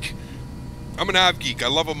Av geek. I'm an Av geek. I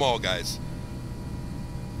love them all, guys.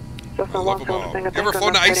 I love them all. You ever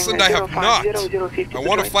flown to Iceland? I have not. I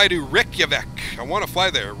want to fly to Reykjavik. I want to fly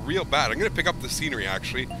there real bad. I'm going to pick up the scenery,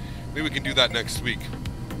 actually. Maybe we can do that next week.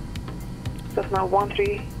 Cessna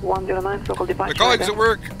 13109, local departure. My colleagues at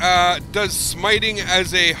work does smiting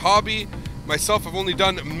as a hobby. Myself, I've only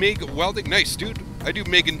done MIG welding. Nice, dude. I do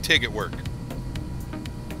MIG and TIG at work.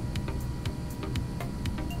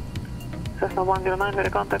 Cessna 109, very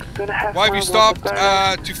contact 2.5. Why have you stopped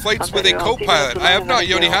to flights with a co-pilot? I have not.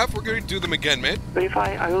 You only have. We're going to do them again, man.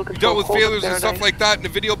 Verify, I will dealt with failures and stuff like that in the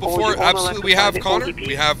video before. Absolutely, we have, Connor.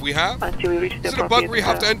 We have. Is it a bug where you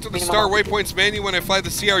have to enter the star waypoints manually when I fly the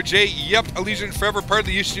CRJ? Yep, Allegiant forever. Part of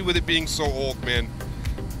the issue with it being so old, man.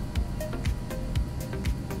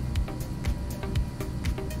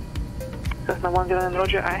 Cessna 109,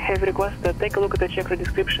 Roger. I have a request. Take a look at the checker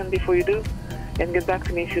description before you do. And get back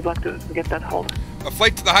to me if you'd like to get that hold. A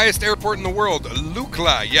flight to the highest airport in the world,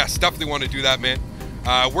 Lukla. Yes, definitely want to do that, man.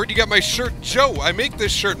 Where'd you get my shirt? Joe, I make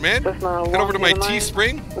this shirt, man. Head over to my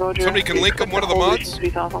Teespring. Somebody can link them, one of the mods.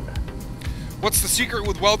 What's the secret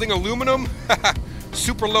with welding aluminum?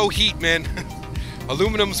 Super low heat, man.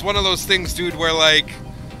 Aluminum's one of those things, dude, where, like,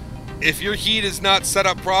 if your heat is not set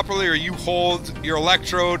up properly or you hold your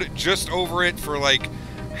electrode just over it for, like,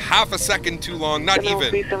 half a second too long, not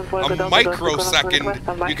even a microsecond,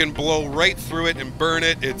 you can blow right through it and burn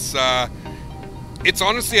it. It's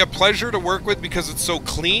honestly a pleasure to work with because it's so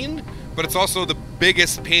clean, but it's also the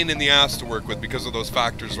biggest pain in the ass to work with because of those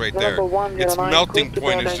factors right there. Its melting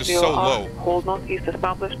point is just so low.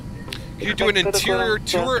 Can you do an interior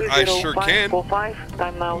tour? I sure can.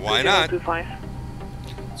 Why not?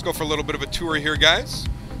 Let's go for a little bit of a tour here, guys.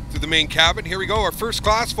 Through the main cabin. Here we go. Our first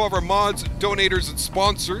class, full of our mods, donators, and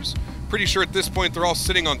sponsors. Pretty sure at this point they're all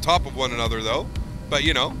sitting on top of one another, though. But,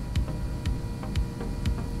 you know.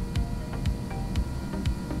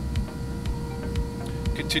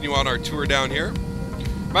 Continue on our tour down here.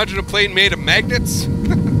 Imagine a plane made of magnets.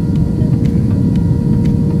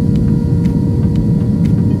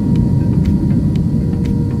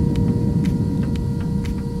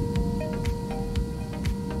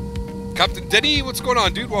 Captain Denis, what's going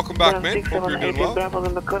on, dude? Welcome back, man. Hope you're doing well.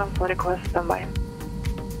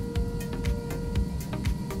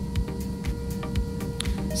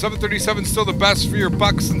 737 still the best for your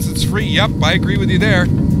buck since it's free. Yep, I agree with you there.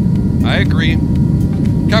 I agree.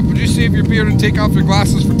 Cap, would you shave your beard and take off your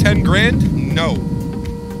glasses for 10 grand? No.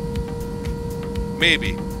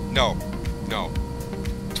 Maybe. No. No.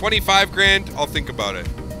 25 grand, I'll think about it.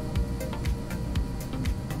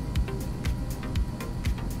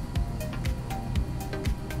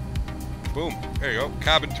 Boom. There you go.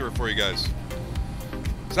 Cabin tour for you guys.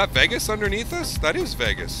 Is that Vegas underneath us? That is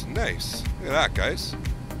Vegas. Nice. Look at that, guys.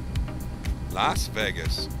 Las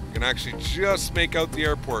Vegas. You can actually just make out the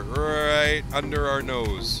airport right under our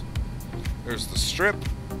nose. There's the strip.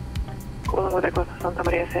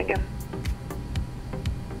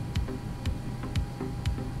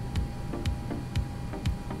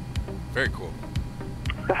 Very cool.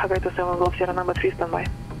 Sky 27 Golf Sierra number 3, standby.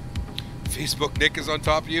 Facebook Nick is on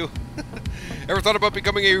top of you. Ever thought about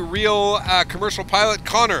becoming a real commercial pilot?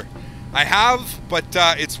 Connor, I have, but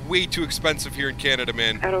it's way too expensive here in Canada,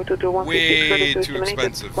 man. Way too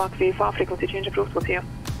expensive. Squawk V4, frequency change approved. We'll see you.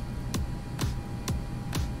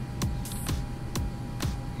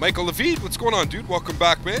 Michael Levide, what's going on, dude? Welcome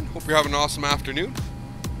back, man. Hope you're having an awesome afternoon.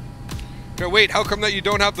 Okay, wait, how come that you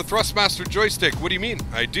don't have the Thrustmaster joystick? What do you mean?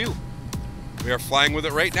 I do. We are flying with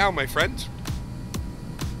it right now, my friend.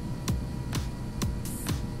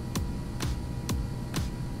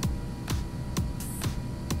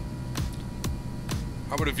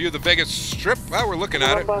 How about a view of the Vegas Strip? Well, we're looking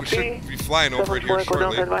at it. We should be flying over it here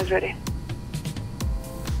shortly. I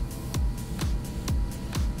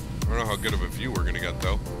don't know how good of a view we're going to get,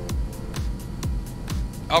 though.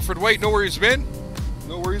 Alfred White, no worries, man.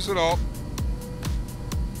 No worries at all.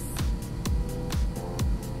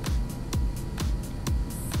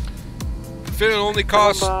 If it only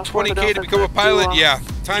costs 20K to become a pilot, yeah.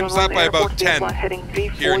 Times that by about 10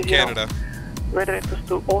 here in Canada.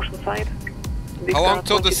 How long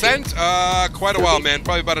till descent? Quite a while, man.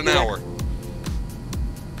 Probably about an hour.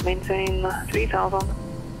 Maintain 3000.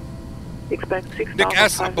 Expect 6,000. Nick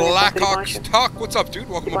S. Blackhawks Talk. What's up, dude?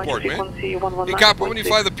 Welcome aboard, man. Hey, Cap, when do you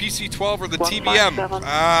fly the PC-12 or the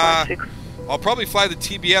TBM? I'll probably fly the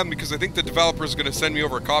TBM because I think the developer is going to send me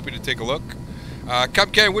over a copy to take a look.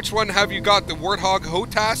 Capcan, which one have you got? The Warthog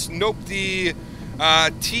HOTAS? Nope, the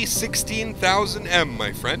T16000M,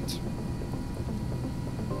 my friend.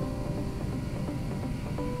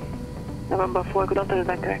 November 4, good afternoon,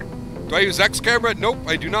 Bangkok. Do I use X camera? Nope,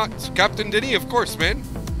 I do not. Captain Denis, of course, man.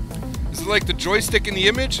 Is it like the joystick in the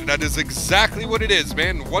image? That is exactly what it is,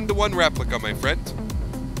 man. One-to-one replica, my friend.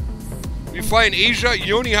 You fly in Asia?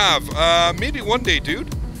 You only have. Maybe one day,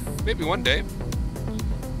 dude. Maybe one day.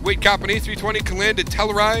 Wait, Cap, an A320 can land at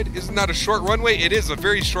Telluride. Isn't that a short runway? It is a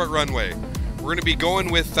very short runway. We're going to be going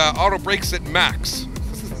with auto brakes at max.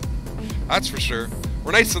 That's for sure.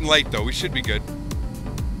 We're nice and light, though. We should be good.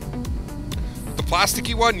 The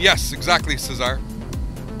plasticky one? Yes, exactly, Cesar.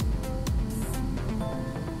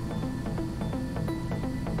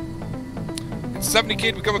 It's 70K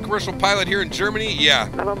to become a commercial pilot here in Germany? Yeah.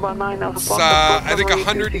 It's, I think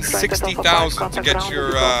 160,000 to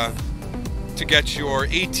get your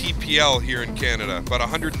ATPL here in Canada. About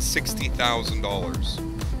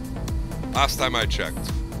 $160,000. Last time I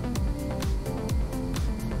checked.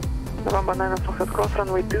 November 9 Foxtrot cross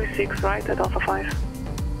runway 26 right at Alpha 5.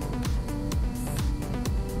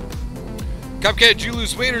 Capcan, did you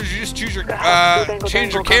lose weight or did you just choose your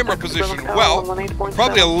change your camera position? Well,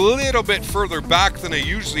 probably a little bit further back than I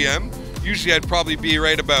usually am. Usually I'd probably be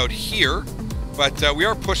right about here, but we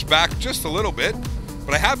are pushed back just a little bit.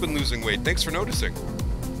 But I have been losing weight. Thanks for noticing.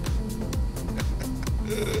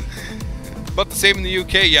 But the same in the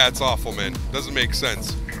UK. Yeah, it's awful, man. Doesn't make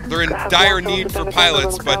sense. They're in dire need for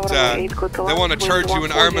pilots, but they want to charge you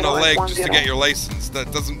an arm and a leg just to get your license.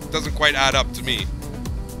 That doesn't quite add up to me.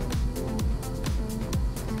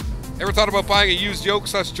 Ever thought about buying a used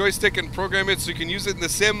yoke/joystick and program it so you can use it in the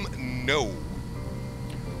sim? No.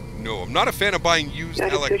 No, I'm not a fan of buying used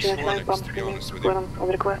electronics, to be honest with you.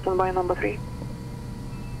 Request on by number 3.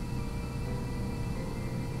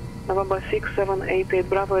 November 6788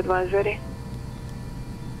 Bravo, advise ready.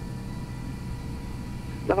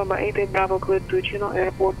 November 88 Bravo, cleared to Chino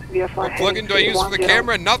Airport via flight. What plugin do I use for the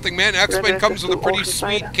camera? Nothing, man. X-Men comes with a pretty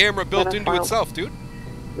sweet camera built into itself, dude.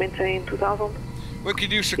 Maintain 2000. When can you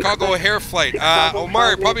do Chicago O'Hare flight?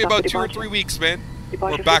 Omar, probably about 2 or 3 weeks, man.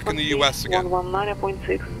 We're back in the US again.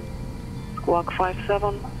 119.6. Squawk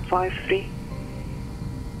 5753.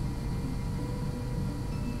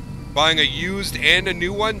 Buying a used and a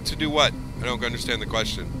new one to do what? I don't understand the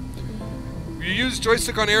question. You use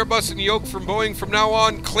joystick on Airbus and yoke from Boeing from now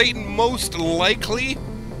on? Clayton, most likely.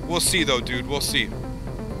 We'll see though, dude. We'll see.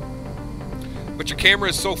 But your camera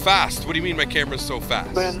is so fast. What do you mean my camera is so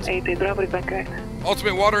fast?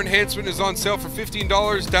 Ultimate Water Enhancement is on sale for $15.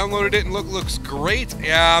 Downloaded it and looks great.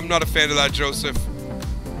 Yeah, I'm not a fan of that, Joseph.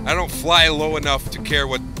 I don't fly low enough to care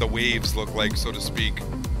what the waves look like, so to speak.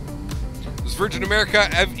 Does Virgin America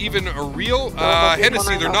have even a real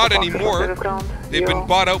Hennessy? They're not anymore. They've been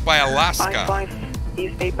bought out by Alaska.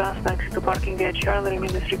 Should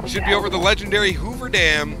be over the legendary Hoover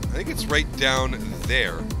Dam. I think it's right down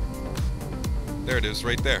there. There it is,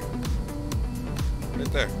 right there.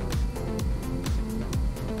 Right there.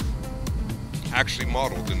 Actually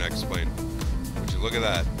modeled, didn't I explain? Would you look at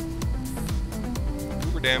that?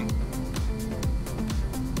 Hoover Dam.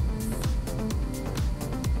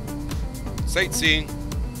 Sightseeing.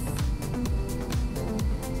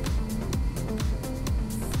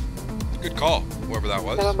 call, whoever that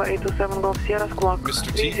was. November 827 Golf Sierra, squawk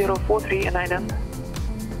Mr. T. 3043 and ident.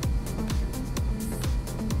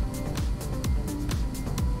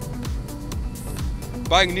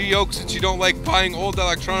 Buying new yoke since you don't like buying old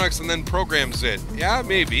electronics and then programs it. Yeah,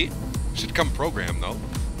 maybe. Should come programmed though.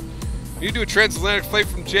 You do a transatlantic flight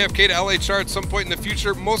from JFK to LHR at some point in the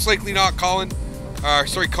future. Most likely not, Colin.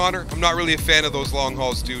 Sorry, Connor. I'm not really a fan of those long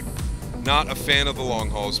hauls, dude. Not a fan of the long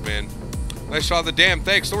hauls, man. Nice shot of the dam.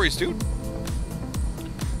 Thanks. No worries, dude.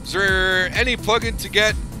 Is there any plugin to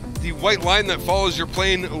get the white line that follows your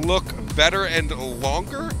plane look better and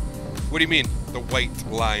longer? What do you mean, the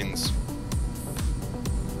white lines?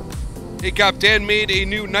 Hey, Cap, Dan made a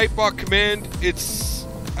new Nightbot command. It's,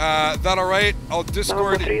 that alright? I'll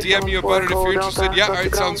Discord DM you about it if you're interested. Yeah,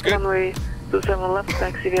 alright, sounds good. Runway 27 left,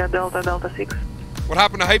 taxi via Delta, Delta 6. What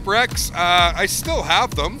happened to HyperX? I still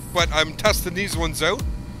have them, but I'm testing these ones out.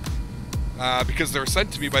 Because they were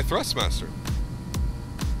sent to me by Thrustmaster.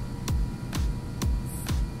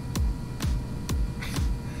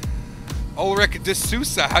 Ulrich de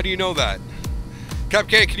Souza, how do you know that?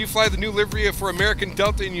 Capcan, can you fly the new livery for American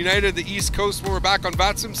Delta and United the East Coast when we're back on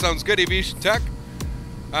VATSIM? Sounds good, Aviation Tech.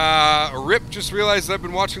 Rip, just realized I've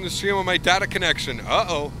been watching the stream on my data connection.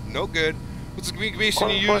 Uh-oh, no good. What's the communication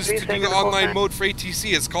you use to do the online mode for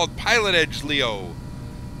ATC? It's called PilotEdge, Leo.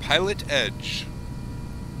 PilotEdge.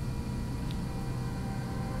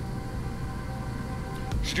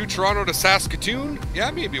 Should do Toronto to Saskatoon?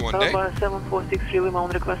 Yeah, maybe one day. 746 Lima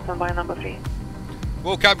on request on by number 3.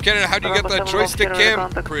 Well, Cap Canada, how do you get that joystick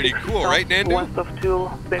cam? Pretty cool, right, Nandu?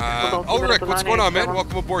 Ulrich, what's going on, man?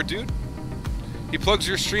 Welcome aboard, dude. He plugs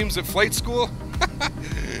your streams at flight school?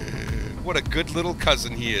 What a good little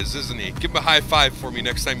cousin he is, isn't he? Give him a high five for me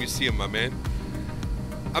next time you see him, my man.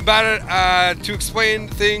 I'm bad at to explain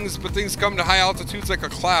things, but things come to high altitudes like a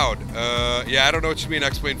cloud. Yeah, I don't know what you mean,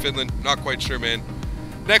 explain Finland. Not quite sure, man.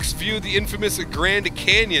 Next view, the infamous Grand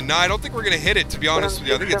Canyon. Nah, I don't think we're going to hit it, to be honest with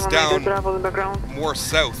you. I think it's down more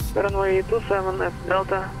south. Runway 27 at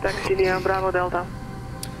Delta, taxi via Bravo Delta.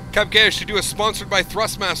 Cap Canada should do a sponsored by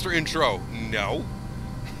Thrustmaster intro. No.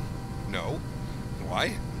 No.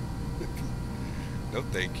 Why? No,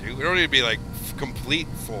 thank you. We don't need to be like complete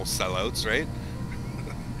full sellouts, right?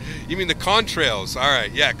 You mean the contrails? All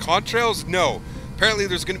right, yeah, contrails. No. Apparently,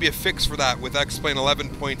 there's going to be a fix for that with X-Plane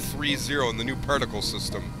 11.30 in the new particle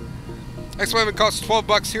system. X-Plane costs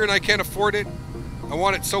 $12 here, and I can't afford it. I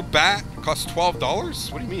want it so bad. It costs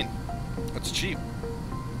 $12. What do you mean? That's cheap.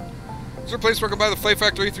 Is there a place where I can buy the Flight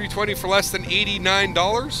Factor A320 for less than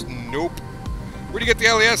 $89? Nope. Where do you get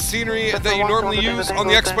the LAS scenery that you normally use on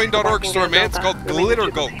the Xplane.org store, man? It's called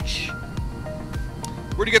Glitter Gulch.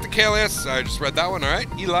 Where do you get the KLS? I just read that one, alright.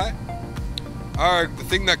 Eli. The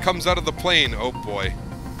thing that comes out of the plane. Oh boy.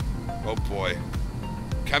 Oh boy.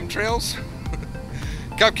 Chemtrails?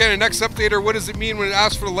 Cap Canada, next updater, what does it mean when it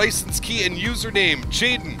asks for the license key and username?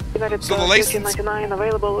 Jaden. So the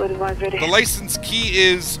license key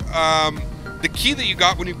is the key that you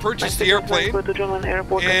got when you purchased the airplane,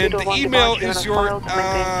 and the email is your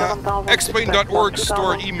Xplane.org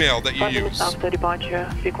store email that you use. Cap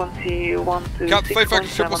the Flight Factor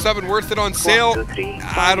 777 worth it on sale?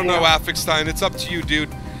 I don't know, Affixstein. It's up to you,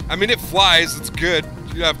 dude. I mean, it flies. It's good.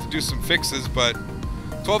 You have to do some fixes, but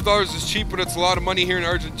 $12 is cheap, but it's a lot of money here in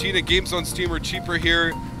Argentina. Games on Steam are cheaper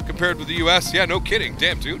here compared with the US. Yeah, no kidding.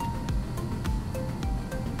 Damn, dude.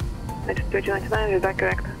 299, is that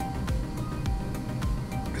correct?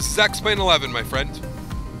 This is X-Plane 11, my friend.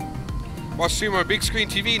 Watch stream on a big screen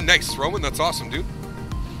TV. Nice, Roman. That's awesome, dude.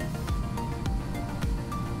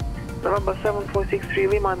 November 7463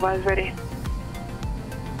 Lima, advise ready.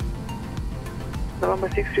 November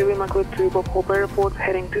 63 Lima, cleared to Bob Hope Airport,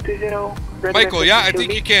 heading 220. Michael, yeah, I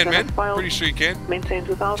think you can, man. Pretty sure you can. Maintain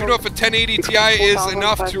 2000. Do you know if a 1080 Ti is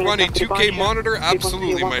enough to run a 2K monitor?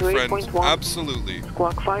 Absolutely, my friend. Absolutely.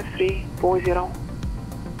 Squawk 5340.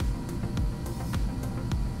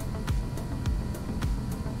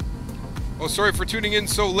 Oh, sorry for tuning in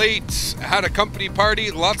so late. Had a company party,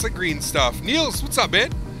 lots of green stuff. Niels, what's up, man?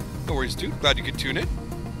 No worries, dude. Glad you could tune in.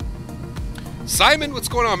 Simon, what's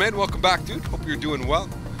going on, man? Welcome back, dude. Hope you're doing well.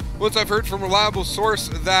 Once I've heard from a reliable source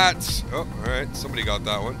that... Oh, alright. Somebody got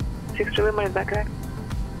that one. 63 Lima, is that correct?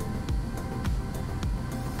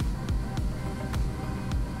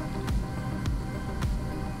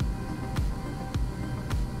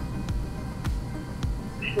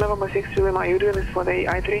 November 63 Lima, are you doing this for the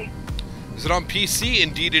I3? Is it on PC?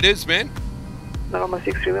 Indeed it is, man. November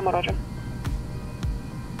 63 Lima, roger.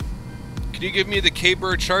 Can you give me the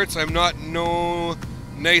K-Bird charts? I'm not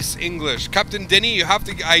nice English. Captain Denis, you have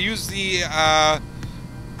to... I use the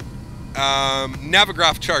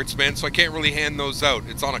Navigraph charts, man, so I can't really hand those out.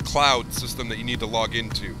 It's on a cloud system that you need to log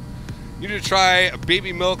into. You need to try a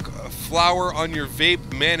baby milk flour on your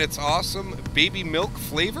vape. Man, it's awesome. Baby milk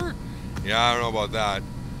flavor? Yeah, I don't know about that.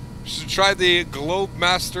 You should try the Globe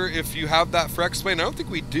Master if you have that for X-Plane. I don't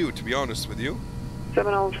think we do, to be honest with you.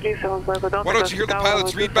 70375. Why don't you hear the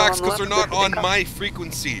pilot's readbacks? Because they're not on my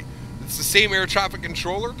frequency. It's the same air traffic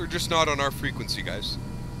controller. They're just not on our frequency, guys.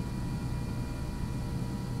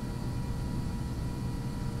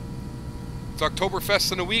 It's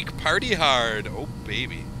Oktoberfest in a week. Party hard. Oh,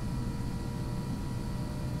 baby.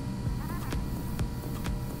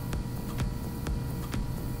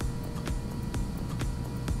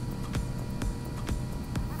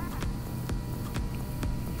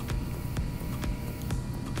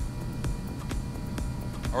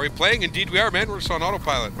 Are we playing? Indeed we are, man. We're just on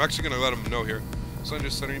autopilot. I'm actually going to let him know here. So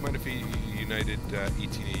just Center, you mind if he United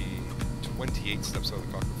 1828 steps out of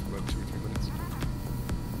the cockpit for about 2 or 3 minutes?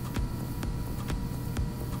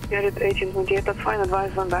 United 1828, that's fine.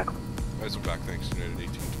 Advise them back. Advise them back, thanks. United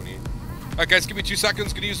 1828. Alright guys, give me 2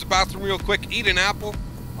 seconds. Gonna use the bathroom real quick. Eat an apple.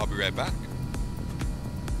 I'll be right back.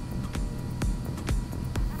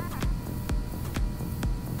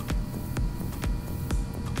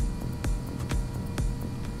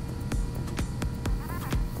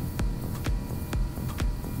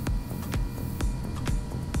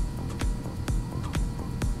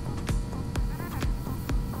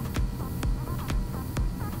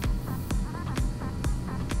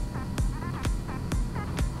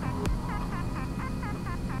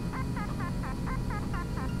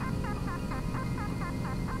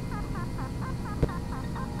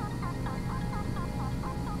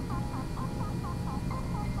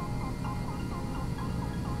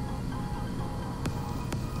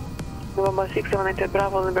 November 678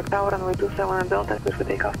 Bravo, Limburg Tower, runway 27 and Delta, clear for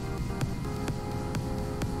takeoff.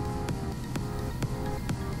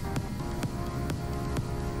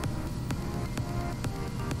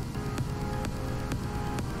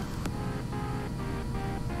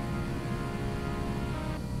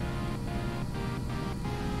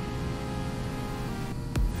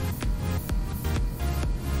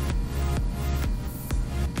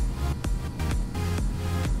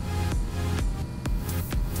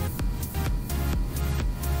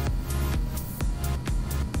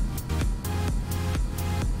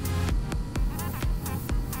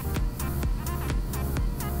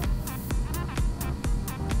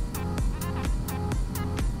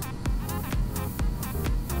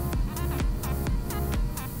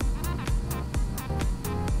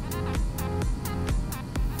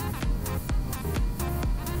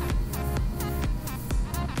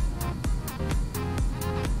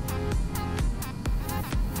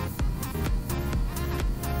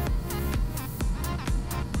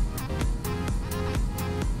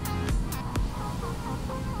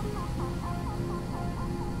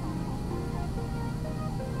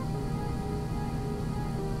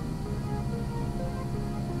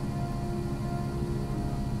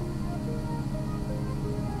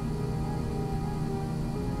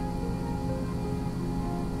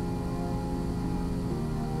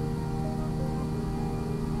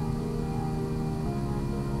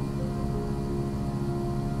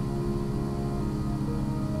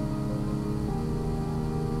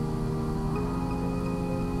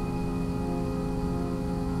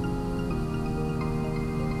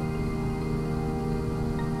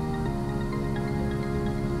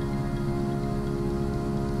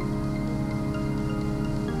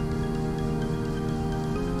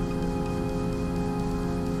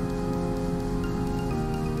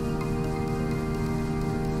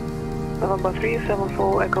 November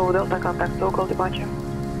 374 Echo Delta, contact local departure.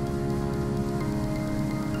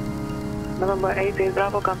 November 88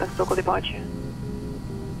 Bravo, contact local departure.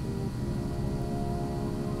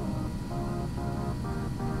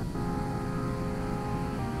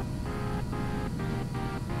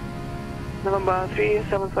 November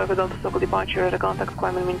 375 Delta, local departure, at a contact,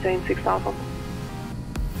 climb and maintain 6000.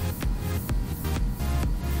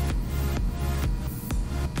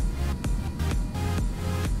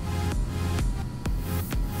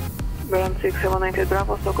 Burn 6798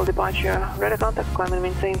 Bravo, local departure, ready contact, climb and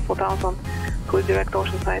maintain 4000, clear direct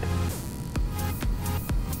ocean side.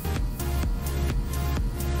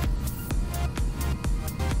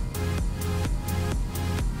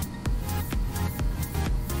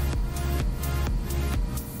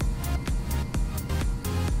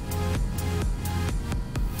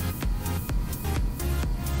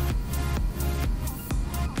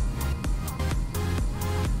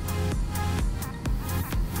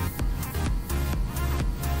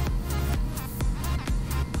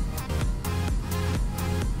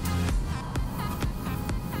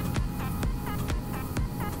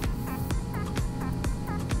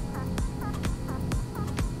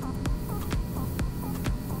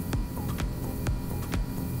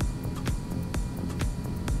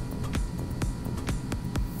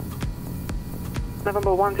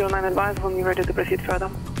 November 109 advise when you're ready to proceed further.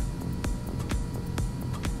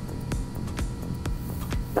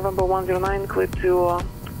 November 109 cleared to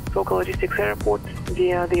Soka Logistics Airport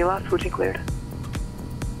via the last routing cleared.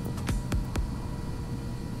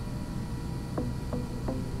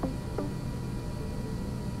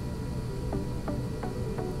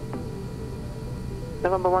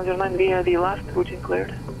 November 109 via the last routing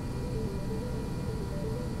cleared.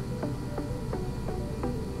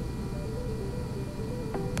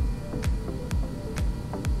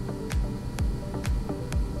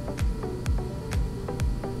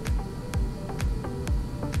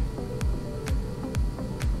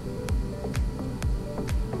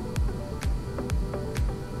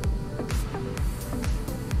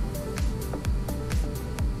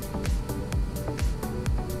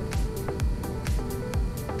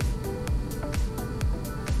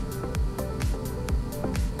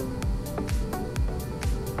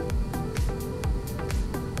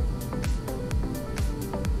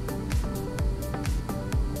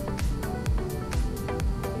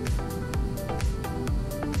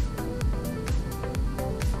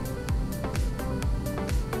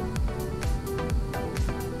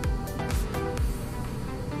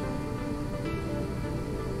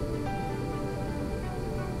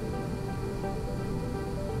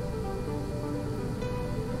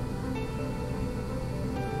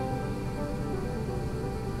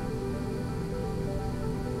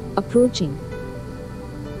 Approaching.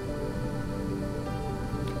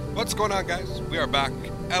 What's going on, guys? We are back.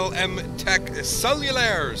 LM Tech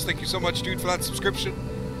Cellulaires. Thank you so much, dude, for that subscription.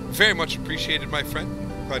 Very much appreciated, my friend.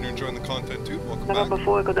 Glad you're enjoying the content, dude. Welcome back. November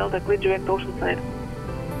 4 Echo Delta, clear direct Oceanside.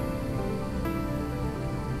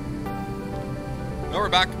 Now we're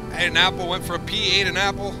back. I had an apple, went for a P8 and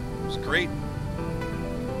apple. It was great.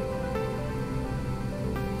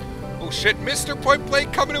 Oh shit, Mr. Point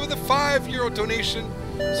Blank coming in with a €5 donation.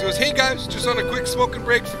 So he goes, hey guys, just on a quick smoking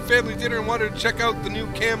break from family dinner and wanted to check out the new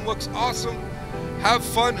cam. Looks awesome. Have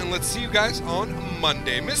fun, and let's see you guys on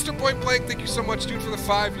Monday. Mr. Point Blank, thank you so much, dude, for the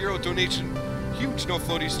 €5 donation. Huge no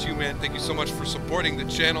floaties to you, man. Thank you so much for supporting the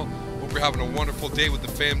channel. Hope you're having a wonderful day with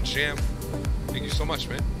the fam jam. Thank you so much,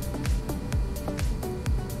 man.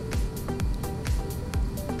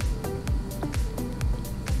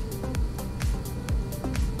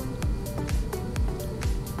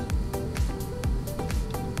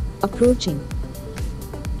 Approaching.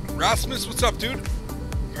 Rasmus, what's up, dude?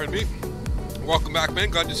 Pardon me. Welcome back, man.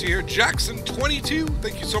 Glad to see you here. Jackson22,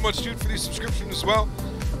 thank you so much, dude, for the subscription as well.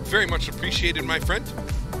 Very much appreciated, my friend.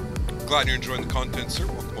 Glad you're enjoying the content, sir.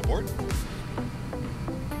 Welcome aboard.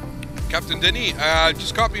 Captain Denis,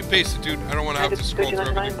 just copy and paste it, dude. I don't want to have to scroll through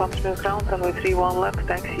everything. Pump smooth ground, runway 31 left,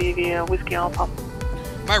 taxi via Whiskey Alpha.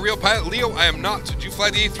 My real pilot, Leo, I am not. Did you fly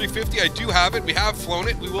the A350? I do have it. We have flown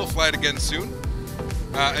it. We will fly it again soon.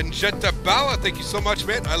 And Jetta Bala, thank you so much,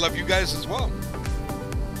 man. I love you guys as well.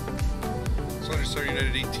 Soldier Star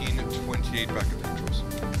United 1828 back at the controls.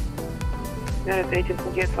 United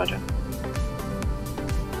 1828, Roger.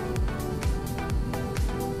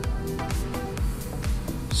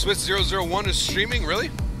 Swiss 001 is streaming,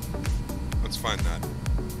 really? Let's find that.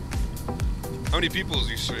 How many people is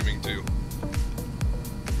he streaming to?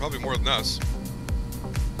 Probably more than us.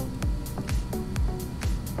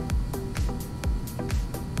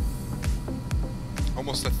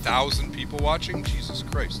 Almost 1,000 people watching? Jesus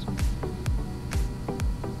Christ.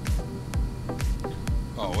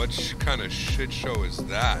 Oh, what kind of shit show is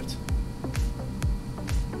that?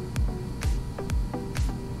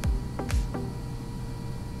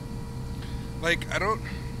 Like, I don't know.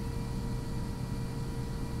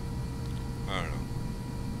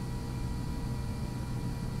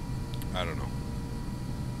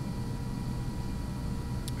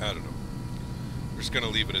 We're just gonna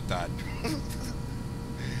leave it at that.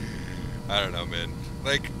 I don't know, man.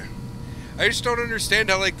 Like, I just don't understand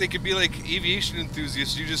how, like, they could be, like, aviation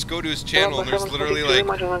enthusiasts. You just go to his channel and there's literally, like,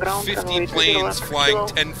 50 planes flying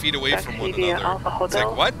 10 feet away from one another. It's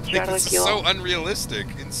like, what? Like, this is so unrealistic.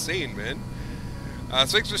 Insane, man. So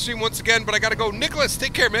thanks for streaming once again, but I gotta go. Nicholas,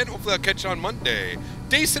 take care, man. Hopefully I'll catch you on Monday.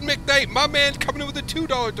 Dason McKnight, my man, coming in with a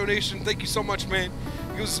 $2 donation. Thank you so much, man.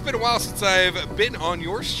 He goes, it's been a while since I've been on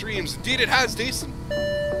your streams. Indeed it has, Dason.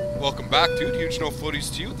 Welcome back, dude. Huge no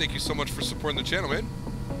floaties to you. Thank you so much for supporting the channel, man.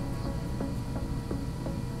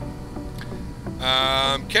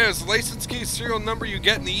 Canada's license key, serial number you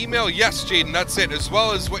get in the email. Yes, Jaden, that's it. As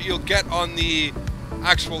well as what you'll get on the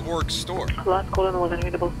actual org store. Last call was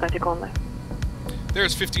unreadable, static only.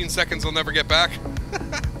 There's 15 seconds I'll never get back.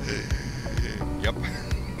 Yep.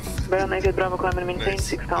 Baron Exit Bravo, climb and maintain, Nice.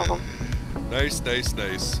 6000. Nice, nice,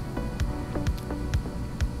 nice.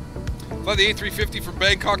 Fly the A350 from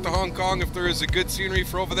Bangkok to Hong Kong if there is a good scenery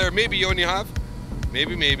for over there. Maybe you only have.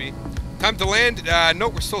 Maybe. Time to land. No,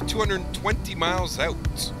 we're still 220 miles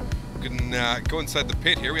out. We can go inside the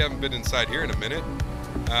pit here. We haven't been inside here in a minute.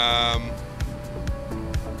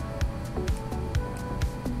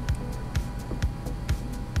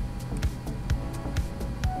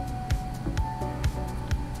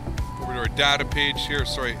 Over to our data page here.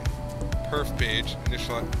 Sorry, perf page.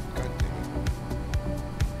 Initial. God damn it.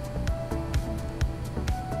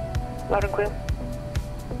 Loud and clear.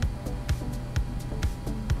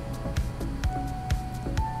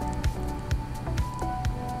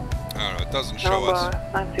 I don't know, it doesn't show us.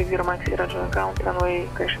 960 Maxi, Roger, count runway,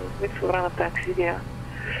 correction, with full run of taxi via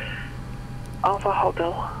Alpha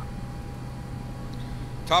Hotel.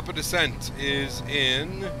 Top of descent is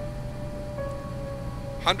in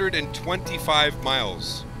 125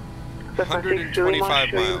 miles.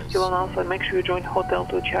 125 miles. Still on Alpha, make sure you join Hotel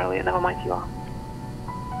to Charlie, and never mind you are.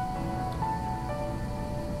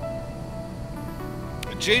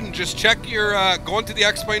 Jaden, just check your, go into the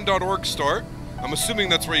xplane.org store. I'm assuming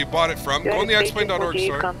that's where you bought it from. Go on the xplane.org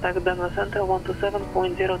store. Contact Denver Center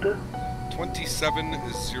 127.02.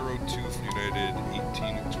 2702 for United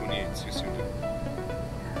 1828. See you soon.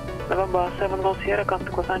 November 7 Golf Sierra,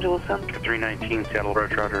 contact Los Angeles Center. 319 Seattle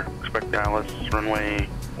Road Roger. Expect Dallas, runway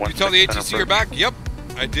 16. You tell the ATC you're back? Yep,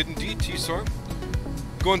 I did indeed, T-Storm.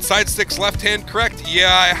 Going side sticks left hand, correct?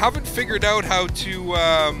 Yeah, I haven't figured out how to,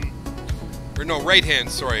 or no, right hand,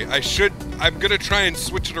 sorry. I'm gonna try and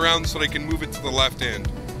switch it around so that I can move it to the left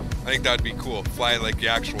hand. I think that'd be cool. Fly like the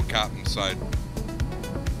actual captain side.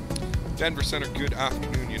 Denver Center, good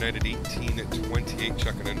afternoon. United 1828,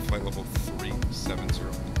 checking in, flight level 370.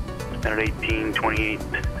 United 1828,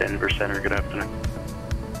 Denver Center, good afternoon.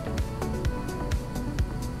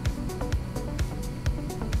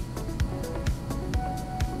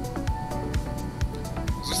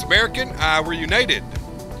 Is this American? We're United.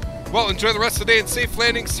 Well, enjoy the rest of the day and safe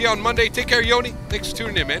landing. See you on Monday. Take care, Yoni. Thanks for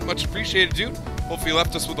tuning in, man. Much appreciated, dude. Hopefully you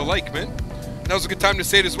left us with a like, man. Now's a good time to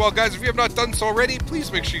say it as well, guys. If you have not done so already, please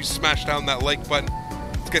make sure you smash down that like button.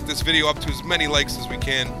 Let's get this video up to as many likes as we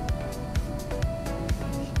can.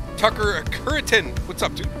 Tucker Curriton, what's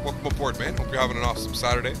up, dude? Welcome aboard, man. Hope you're having an awesome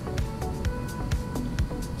Saturday.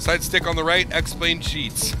 Side stick on the right, X-plane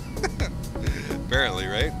cheats. Apparently,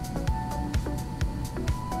 right?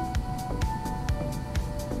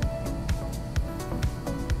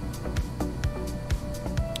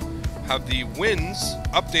 Have the winds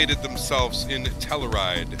updated themselves in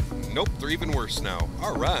Telluride? Nope, they're even worse now.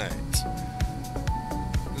 All right.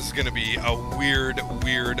 This is going to be a weird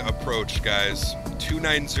approach, guys.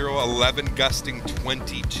 290, 11, gusting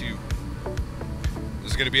 22.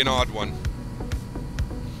 This is going to be an odd one.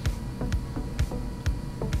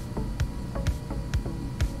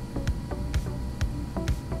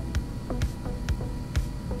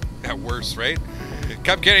 At worst, right?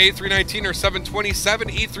 Cap Canada A319 or 727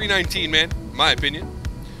 E319, man. My opinion.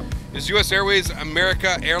 Is U.S. Airways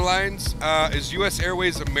America Airlines? Is U.S.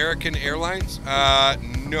 Airways American Airlines?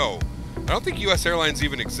 No. I don't think U.S. Airlines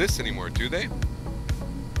even exists anymore, do they?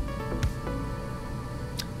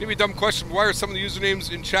 Maybe a dumb question, but why are some of the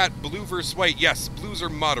usernames in chat blue versus white? Yes, blues are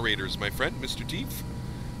moderators, my friend, Mr. Teef.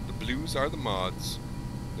 The blues are the mods.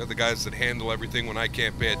 They're the guys that handle everything when I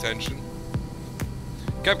can't pay attention.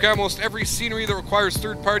 Capcom, almost every scenery that requires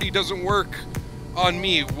third party doesn't work on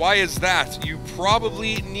me. Why is that? You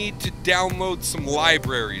probably need to download some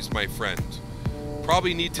libraries, my friend.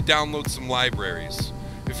 Probably need to download some libraries.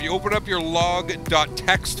 If you open up your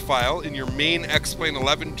log.txt file in your main X-Plane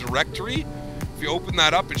 11 directory, if you open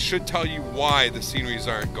that up, it should tell you why the sceneries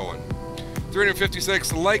aren't going.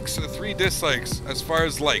 356 likes, 3 dislikes as far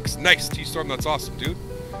as likes. Nice, T-Storm, that's awesome, dude.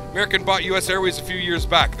 American bought US Airways a few years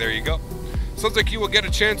back. There you go. Sounds like you will get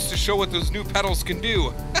a chance to show what those new pedals can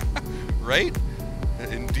do. Right?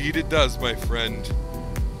 Indeed it does, my friend.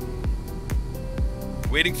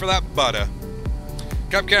 Waiting for that butter.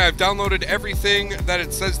 Capcan, I've downloaded everything that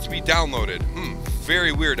it says to be downloaded.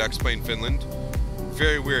 Very weird, X-Plane Finland.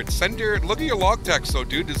 Very weird. Send your... Look at your log text, though,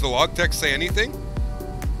 dude. Does the log text say anything?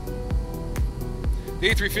 The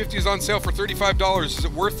A350 is on sale for $35. Is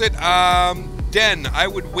it worth it? Den, I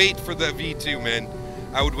would wait for the V2, man.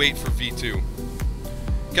 I would wait for V2.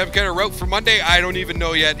 Kevin Kenner, route for Monday? I don't even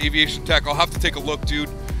know yet. Aviation Tech. I'll have to take a look, dude.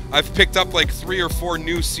 I've picked up like 3 or 4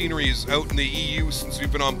 new sceneries out in the EU since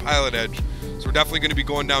we've been on PilotEdge. So we're definitely going to be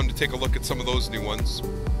going down to take a look at some of those new ones.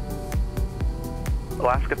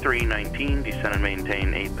 Alaska 319, descend and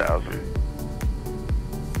maintain 8,000.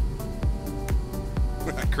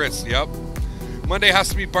 Chris, yep. Monday has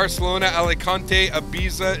to be Barcelona, Alicante,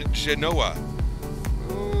 Ibiza, Genoa.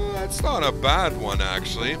 That's not a bad one,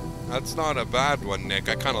 actually. That's not a bad one, Nick.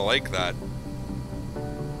 I kind of like that.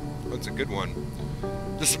 That's a good one.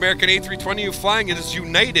 This American A320 you're flying, it is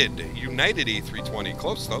United. United A320.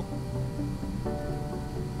 Close, though.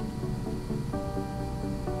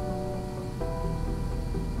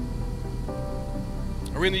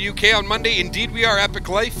 Are we in the UK on Monday? Indeed we are. Epic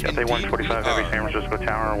Life. Indeed 145 Heavy San Francisco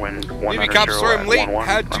Tower, wind 190. Maybe Cap, sorry I'm late.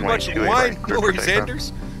 Had too much wine. Right, No worries,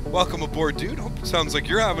 Anders. Welcome aboard, dude. Hope it sounds like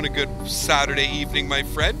you're having a good Saturday evening, my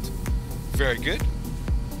friend. Very good.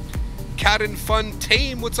 Cat and Fun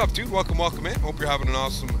Tame, what's up, dude? Welcome, welcome in. Hope you're having an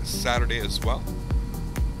awesome Saturday as well.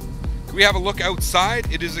 Can we have a look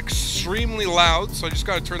outside? It is extremely loud, so I just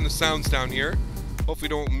got to turn the sounds down here. Hopefully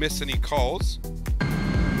don't miss any calls.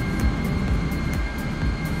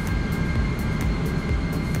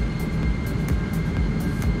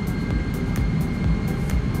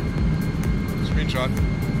 Screenshot.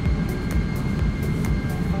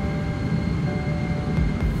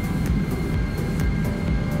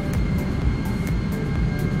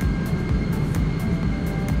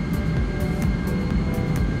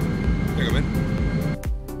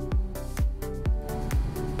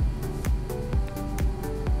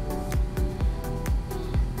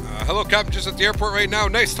 Hello, Captain. Just at the airport right now.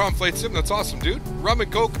 Nice, Tom Flight Sim. That's awesome, dude. Rum and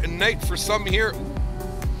Coke and night for some here.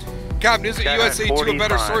 Captain, isn't USA 2 a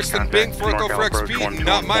better source than Bing for XP?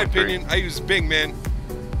 Not my opinion. I use Bing, man.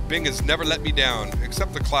 Bing has never let me down,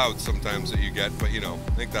 except the clouds sometimes that you get. But, you know,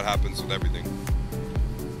 I think that happens with everything.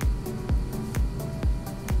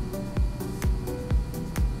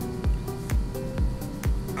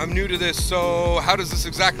 I'm new to this, so how does this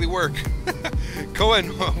exactly work? Cohen,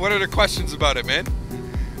 what are the questions about it, man?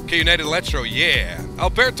 Okay, United Electro, yeah.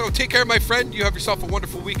 Alberto, take care, my friend. You have yourself a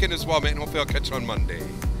wonderful weekend as well, man. Hopefully I'll catch you on Monday.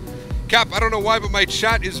 Cap, I don't know why, but my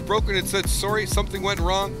chat is broken. It said, sorry, something went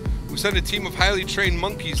wrong. We sent a team of highly trained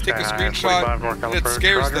monkeys. Take a screenshot, and it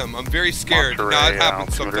scares them. I'm very scared. No, it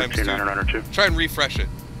happens sometimes, dude. Try and refresh it.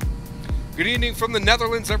 Good evening from the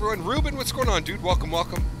Netherlands, everyone. Ruben, what's going on, dude? Welcome,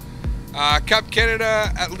 welcome. Cap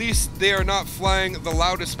Canada, at least they are not flying the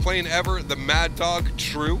loudest plane ever, the Mad Dog.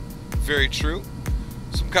 True. Very true.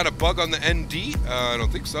 Some kind of bug on the ND? I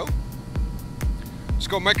don't think so. Let's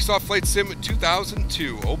go Microsoft Flight Sim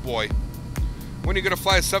 2002. Oh boy. When are you going to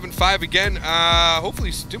fly a 7.5 again?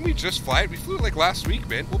 Hopefully, didn't we just fly it? We flew it like last week,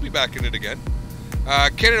 man. We'll be back in it again.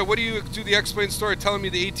 Canada, what do you do the X-Plane store telling me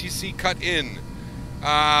the ATC cut in?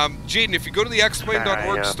 Jaden, if you go to the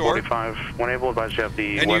X-Plane.org store, 45, when able, advise you have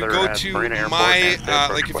the and you go to my,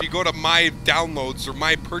 like if you go to my downloads or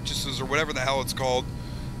my purchases or whatever the hell it's called,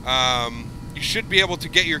 you should be able to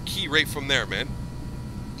get your key right from there, man.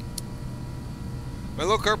 My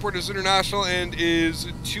local airport is international and is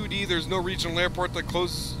 2D. There's no regional airport that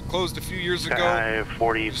closed a few years ago.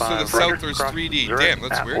 45, so the south there's 3D. Damn,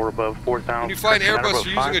 that's weird. Above 4,000, when you fly an Airbus,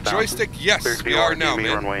 you're using a joystick? Yes, we are now,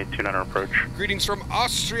 man. Runway 29 approach. Greetings from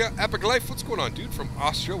Austria. Epic Life. What's going on, dude? From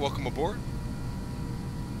Austria. Welcome aboard.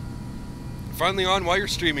 Finally on while you're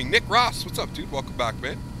streaming. Nick Ross. What's up, dude? Welcome back,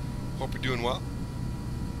 man. Hope you're doing well.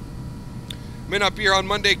 May not be here on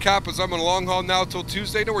Monday, Cap, as I'm on a long haul now till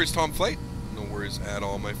Tuesday. No worries, Tom Flight. No worries at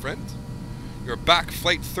all, my friend. You're back,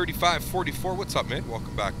 Flight 3544. What's up, man?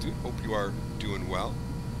 Welcome back, dude. Hope you are doing well.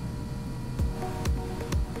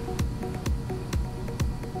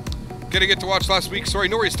 Gonna get to watch last week. Sorry,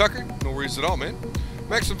 no worries, Tucker. No worries at all, man.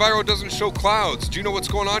 Max Enviro doesn't show clouds. Do you know what's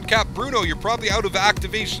going on, Cap? Bruno, you're probably out of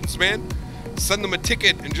activations, man. Send them a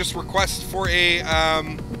ticket and just request for a,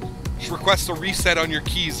 request a reset on your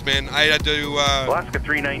keys, man. I had to, Alaska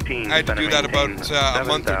 319. I had to do that about a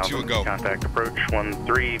month or two ago. Contact approach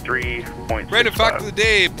 133.65. Random fact of the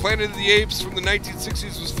day, Planet of the Apes from the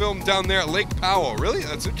 1960s was filmed down there at Lake Powell. Really?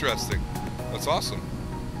 That's interesting. That's awesome.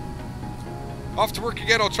 Off to work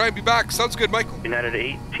again. I'll try and be back. Sounds good, Michael. United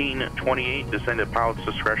 1828, descend at pilot's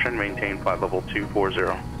discretion, maintain flight level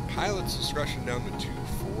 240. Pilot's discretion down to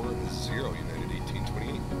 240, United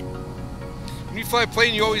 1828. When you fly a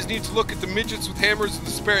plane, you always need to look at the midgets with hammers and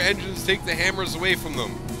the spare engines. Take the hammers away from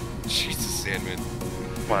them. Jesus, Sandman.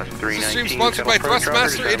 Is this stream sponsored by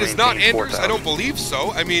Thrustmaster? It is not, Anders. I don't believe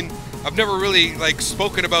so. I mean, I've never really, like,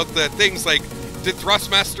 spoken about the things like, did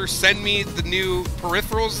Thrustmaster send me the new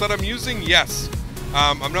peripherals that I'm using? Yes.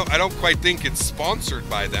 I don't quite think it's sponsored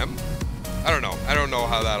by them. I don't know. I don't know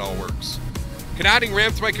how that all works. Can adding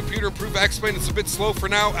RAM to my computer improve X-Plane? It's a bit slow for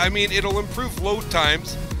now. I mean, it'll improve load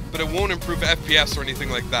times, but it won't improve FPS or anything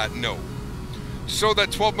like that. No. So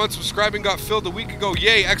that 12 months subscribing got filled a week ago.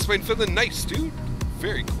 Yay, X-Plane Finland. Nice, dude.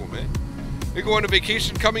 Very cool, man. We go on a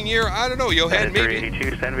vacation coming year. I don't know, Johan, maybe.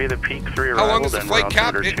 382, send me the peak 3 How long arrival, is the then flight we're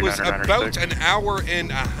cap? altimeter It was 2996. about an hour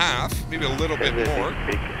and a half, maybe a little bit more.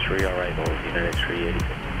 Peak 3 arrival, United 380.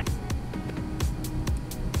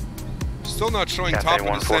 Still not showing top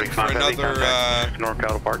of descent for another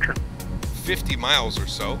NorCal departure. 50 miles or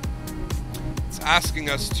so. It's asking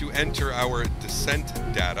us to enter our descent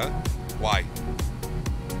data. Why?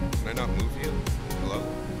 Can I not move you? Hello?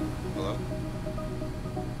 Hello?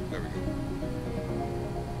 There we go.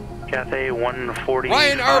 Cathay 145.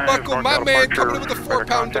 Ryan Arbuckle, my man, departure. coming in with a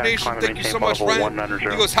 4-pound donation. Thank you so much, Ryan. He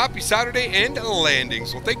goes, happy Saturday and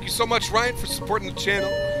landings. Well, thank you so much, Ryan, for supporting the channel.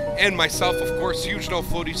 And myself, of course. Huge no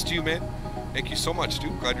floaties to you, man. Thank you so much,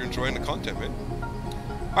 dude. Glad you're enjoying the content, man.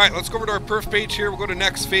 All right, let's go over to our perf page here. We'll go to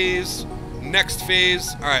next phase. Next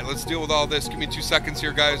phase. All right, let's deal with all this. Give me 2 seconds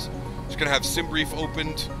here, guys. Just going to have SimBrief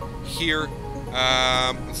opened here.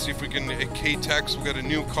 Let's see if we can K-Tex. We've got a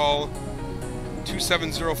new call.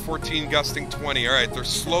 27014 gusting 20. All right, they're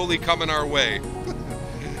slowly coming our way.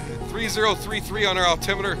 3033 on our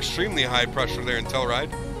altimeter. Extremely high pressure there in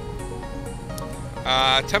Telluride.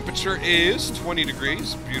 Temperature is 20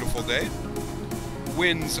 degrees. Beautiful day.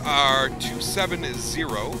 Winds are 270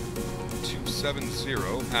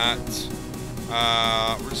 at,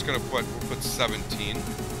 we're just going to put 17.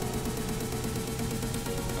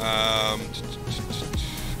 I'm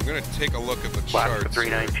going to take a look at the charts. Alaska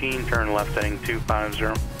 319, turn left heading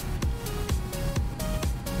 250.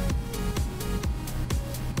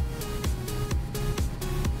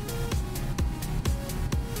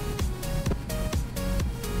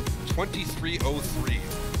 .2303.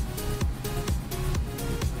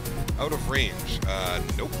 Out of range.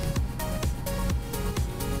 Nope.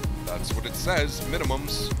 That's what it says.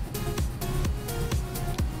 Minimums.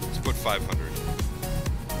 Let's put 500.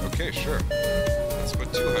 Okay, sure. Let's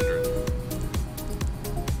put 200.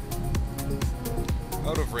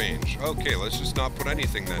 Out of range. Okay, let's just not put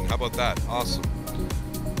anything then. How about that? Awesome.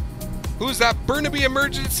 Who's that? Burnaby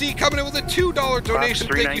Emergency coming in with a $2 donation.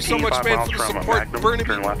 Thank you so much, man, for the support,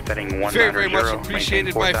 Burnaby. Very, very much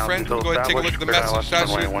appreciated, my friend. We'll go ahead and take a look at the message.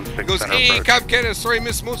 It goes, hey, Cap Canada, sorry I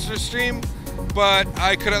missed most of the stream, but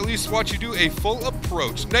I could at least watch you do a full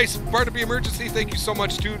approach. Nice, Burnaby Emergency. Thank you so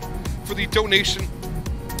much, dude, for the donation.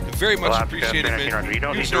 Very much appreciated, man. You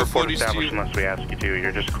don't need to report established unless we ask you to.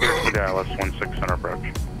 You're just clear to Dallas 16 on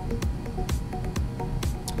approach.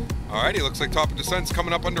 Alrighty, looks like top of descent's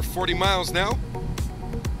coming up under 40 miles now.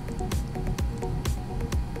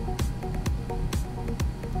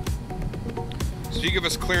 So you give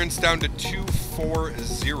us clearance down to 240.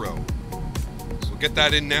 So we'll get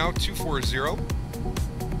that in now, 240.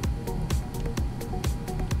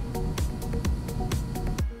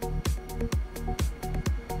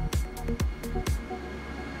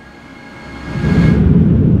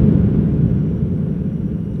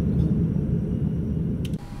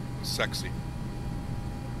 Sexy.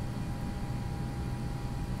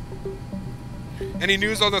 Any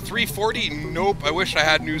news on the 340? Nope. I wish I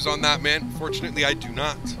had news on that, man. Fortunately, I do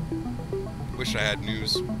not. Wish I had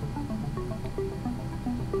news.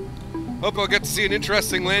 Hope I'll get to see an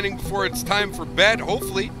interesting landing before it's time for bed.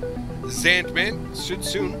 Hopefully. Zant, man. Should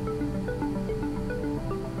soon.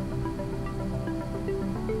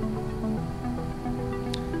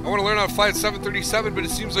 I want to learn how to fly at 737, but it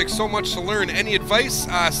seems like so much to learn. Any advice?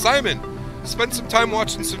 Simon, spend some time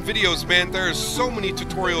watching some videos, man. There are so many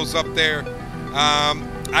tutorials up there.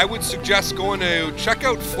 I would suggest going to check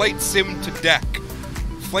out Flight Sim to Deck.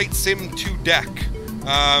 Flight Sim to Deck.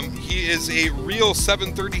 He is a real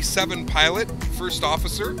 737 pilot, first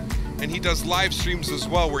officer, and he does live streams as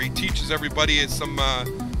well where he teaches everybody some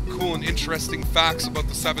cool and interesting facts about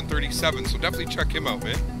the 737, so definitely check him out,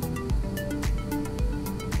 man.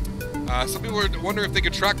 Some people wonder if they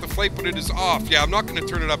could track the flight, but it is off. Yeah, I'm not going to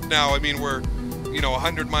turn it up now. I mean, we're,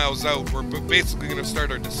 100 miles out. We're basically going to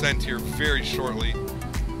start our descent here very shortly.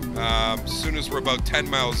 As soon as we're about 10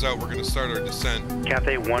 miles out, we're going to start our descent.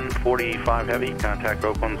 Cathay 145 Heavy, contact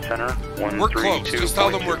Oakland Center. We're close. Just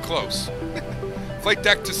tell them we're close. Flight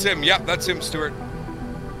deck to Sim. Yep, that's him, Stuart.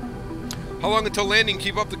 How long until landing?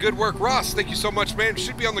 Keep up the good work. Ross, thank you so much, man.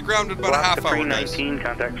 Should be on the ground in about a half hour, guys. 319,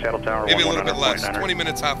 contact Shuttle Tower. Maybe a little bit less. 20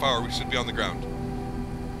 minutes, half hour, we should be on the ground.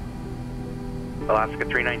 Alaska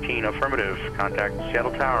 319, affirmative. Contact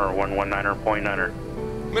Seattle Tower, 119.9er.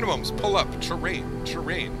 Minimums, pull up.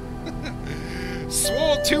 Terrain.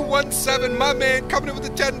 Swole 217, my man, coming in with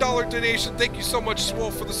a $10 donation. Thank you so much, Swole,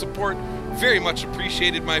 for the support. Very much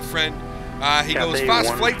appreciated, my friend. He goes,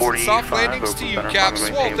 fast flights and soft landings to you, Cap.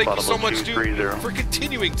 Swole, thank you so much, dude, for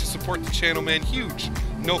continuing to support the channel, man. Huge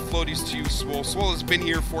no floaties to you, Swole. Swole has been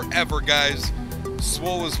here forever, guys.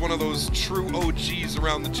 Swole is one of those true OGs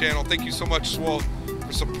around the channel. Thank you so much, Swole,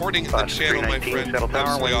 for supporting the channel, my friend.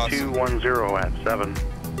 Absolutely awesome. 210 at 7.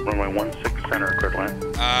 Runway 16 center, clear land.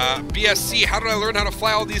 BSC, how did I learn how to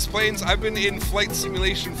fly all these planes? I've been in flight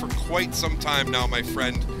simulation for quite some time now, my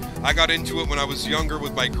friend. I got into it when I was younger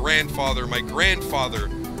with my grandfather. My grandfather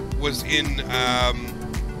was into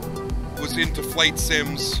flight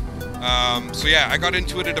sims. So yeah, I got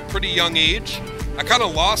into it at a pretty young age. I kind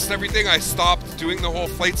of lost everything. I stopped doing the whole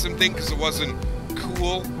flight sim thing because it wasn't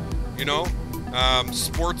cool, you know.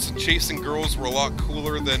 Sports and chasing girls were a lot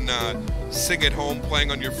cooler than sitting at home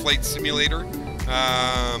playing on your flight simulator.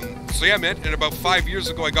 So yeah, man, and about 5 years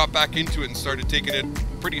ago I got back into it and started taking it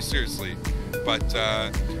pretty seriously. But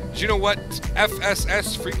do you know what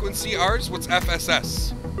FSS frequency are? What's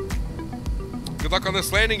FSS? Good luck on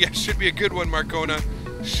this landing. Yeah, should be a good one, Marcona.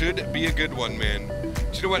 Should be a good one, man.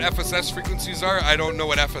 Do you know what FSS frequencies are? I don't know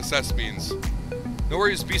what FSS means. No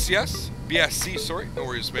worries, BCS. BSC, sorry. No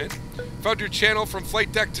worries, man. Found your channel from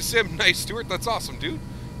flight deck to sim. Nice, Stuart. That's awesome, dude.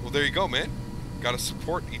 Well, there you go, man. Gotta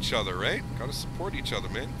support each other, right? Gotta support each other,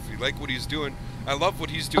 man. If you like what he's doing. I love what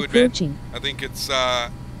he's doing, man. I think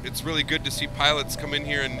it's really good to see pilots come in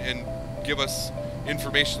here and give us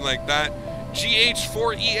information like that.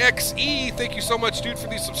 GH4EXE, thank you so much, dude, for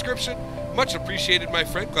the subscription. Much appreciated, my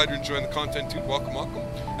friend. Glad you're enjoying the content, dude. Welcome, welcome.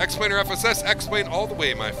 X-Plane or FSS? X-Plane all the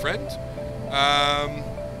way, my friend.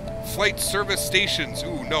 Flight service stations.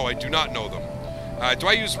 Ooh, no, I do not know them. Do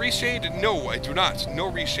I use reshade? No, I do not.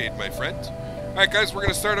 No reshade, my friend. All right, guys, we're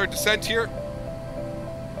going to start our descent here.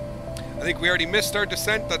 I think we already missed our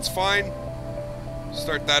descent. That's fine.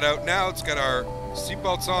 Start that out now. Let's get our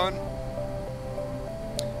seatbelts on.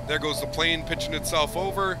 There goes the plane pitching itself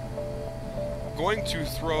over. Going to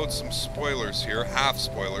throw out some spoilers here, half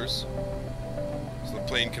spoilers, so the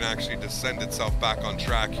plane can actually descend itself back on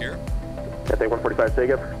track here. Cathay 145, say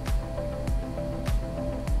again.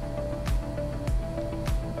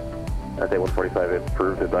 Cathay 145,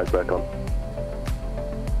 approved, advise back on.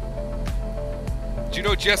 Do you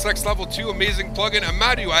know GSX Level 2 amazing plugin?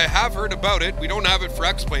 Amadou, I have heard about it. We don't have it for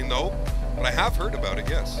X-Plane though, but I have heard about it,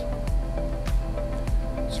 yes.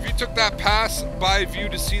 So if you took that pass by view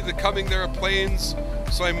to see the coming there of planes,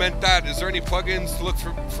 so I meant that. Is there any plugins to look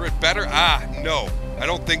for it better? Ah, no. I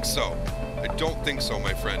don't think so. I don't think so,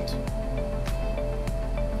 my friend.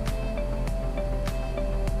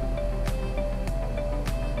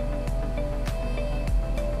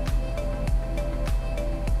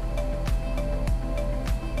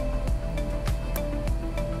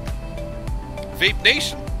 Vape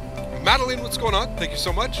Nation. Madeline, what's going on? Thank you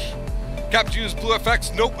so much. Cap, do you use Blue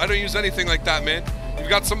FX? Nope, I don't use anything like that, man. You've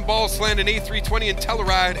got some balls to land an A320 in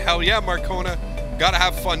Telluride. Hell yeah, Marcona. Gotta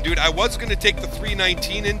have fun, dude. I was gonna take the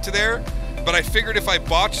 319 into there, but I figured if I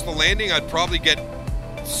botched the landing, I'd probably get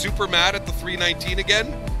super mad at the 319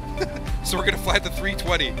 again. So we're gonna fly the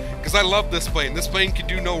 320, because I love this plane. This plane can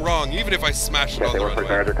do no wrong, even if I smash it on the runway.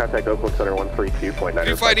 Contact Oakland Center 132.9. Can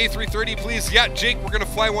you fly an A330, please? Yeah, Jake, we're gonna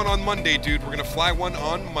fly one on Monday, dude. We're gonna fly one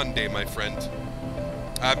on Monday, my friend.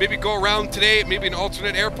 Maybe go around today, maybe an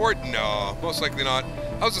alternate airport? No, most likely not.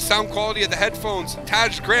 How's the sound quality of the headphones?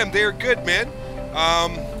 Taj Graham, they're good, man.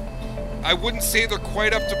 I wouldn't say they're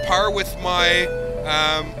quite up to par with my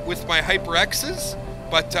HyperX's,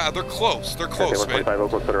 but they're close. They're close, man.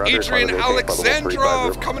 Adrian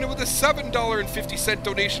Alexandrov coming in with a $7.50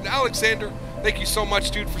 donation. Alexander, thank you so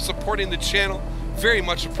much, dude, for supporting the channel. Very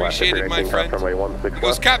much appreciated, my friend. He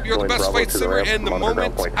goes, Cap, you're the best flight simmer and the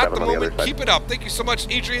moment. At the moment, keep it up. Thank you so much,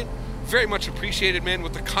 Adrian. Very much appreciated, man,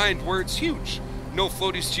 with the kind words. Huge. No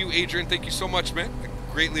floaties to you, Adrian. Thank you so much, man. I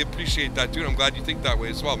greatly appreciate that, dude. I'm glad you think that way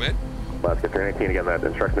as well, man. Let's get 319 again. That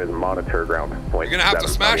instruction is monitor ground point. You're gonna have to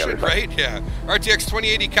smash it, right? Yeah. RTX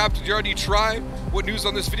 2080, Cap, did you already try? What news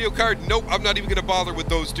on this video card? Nope, I'm not even gonna bother with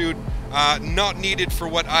those, dude. Not needed for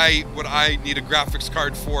what I need a graphics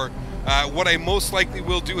card for. What I most likely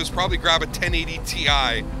will do is probably grab a 1080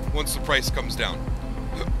 Ti once the price comes down.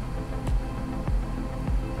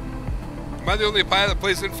 Am I the only pilot that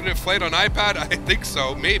plays Infinite Flight on iPad? I think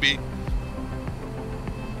so, maybe.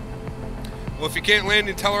 Well, if you can't land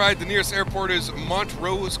in Telluride, the nearest airport is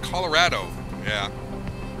Montrose, Colorado. Yeah.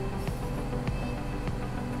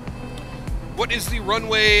 What is the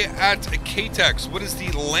runway at KTEX? What is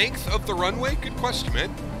the length of the runway? Good question,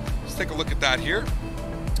 man. Let's take a look at that here.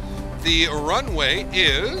 The runway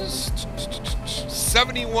is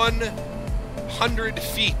 7,100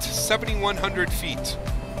 feet. 7,100 feet.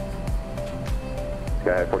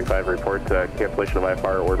 Sky 45 report cancellation of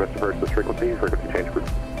IFR or Mr. versus frequency change.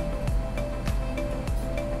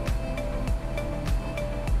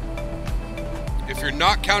 If If you're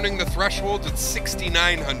not counting the threshold, it's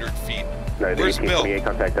 6,900 feet. Where's Bill? 1828,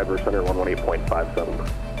 contact Edward Center,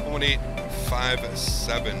 118.57.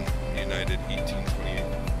 11857, United 1828.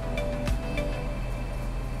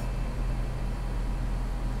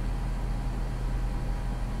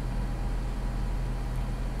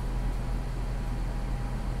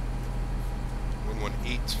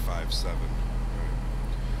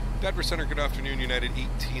 Denver Center, good afternoon, United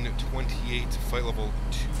 1828, flight level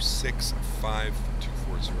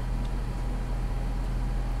 265240.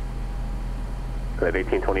 Good,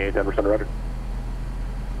 1828, Denver Center, roger.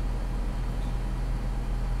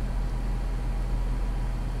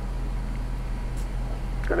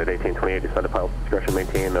 Good, 1828, descend to pilot's discretion,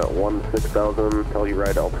 maintain 16000,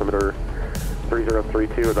 Telluride altimeter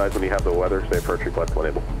 3032, advise when you have the weather, stay approach, request when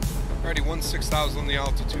able. Alrighty, 16,000 on the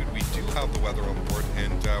altitude. We do have the weather on board,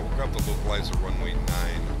 and we'll grab the localizer runway 9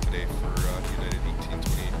 today for United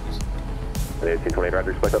 1828, please. 1828,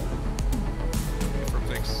 roger, spike up. Confirm,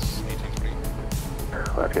 thanks, 1828.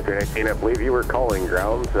 Last get 319, I believe you were calling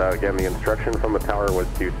ground. Again, the instruction from the tower was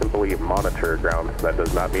to simply monitor ground. That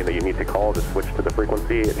does not mean that you need to call to switch to the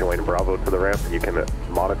frequency. Join Bravo to the ramp. You can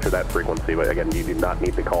monitor that frequency, but again, you do not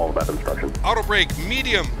need to call that instruction. Auto brake,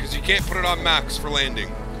 medium, because you can't put it on max for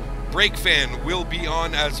landing. Brake fan will be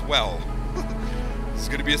on as well. This is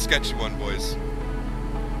going to be a sketchy one, boys.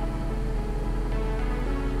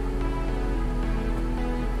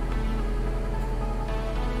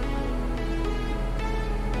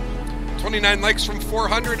 $29 likes from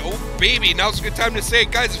 400. Oh, baby. Now's a good time to say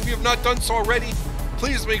it. Guys, if you have not done so already,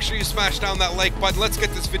 please make sure you smash down that like button. Let's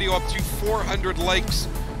get this video up to 400 likes,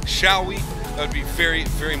 shall we? That would be very,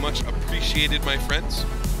 very much appreciated, my friends.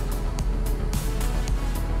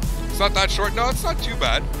 It's not that short. No, it's not too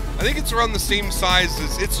bad. I think it's around the same size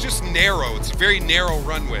as... It's just narrow. It's a very narrow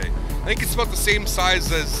runway. I think it's about the same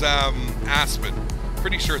size as Aspen.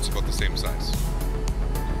 Pretty sure it's about the same size.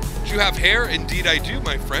 Do you have hair? Indeed I do,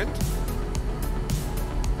 my friend.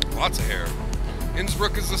 Lots of hair.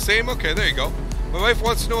 Innsbruck is the same? Okay, there you go. My wife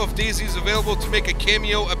wants to know if Daisy's available to make a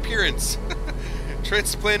cameo appearance.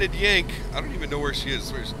 Transplanted Yank. I don't even know where she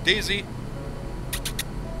is. Where's Daisy?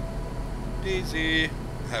 Daisy.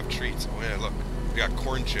 Have treats. Oh yeah, look. We got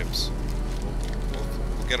corn chips.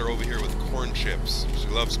 We'll get her over here with corn chips. She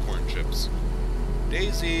loves corn chips.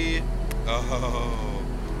 Daisy. Oh.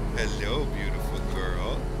 Hello, beautiful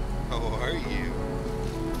girl. How are you?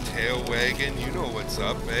 Tail wagging. You know what's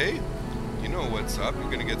up, eh? You know what's up. You're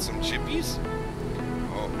gonna get some chippies?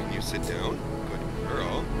 Oh, can you sit down? Good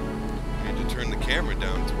girl. I need to turn the camera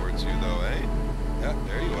down towards you, though, eh? Yeah,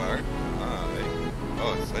 there you are. Hi.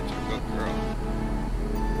 Oh, such a good girl.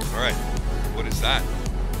 Alright, what is that?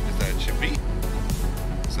 Is that a chippy?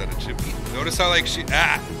 Is that a chippy? Notice how, like, she...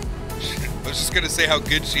 Ah! I was just gonna say how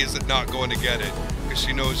good she is at not going to get it. Because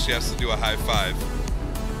she knows she has to do a high five.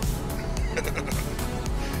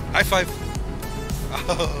 High five!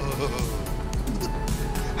 Oh.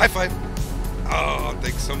 High five! Oh,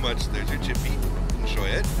 thanks so much. There's your chippy. Enjoy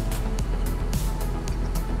it.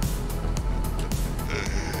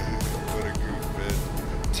 What a goof, man.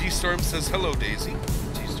 T-Storm says hello, Daisy.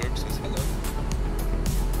 T-Storm says hello.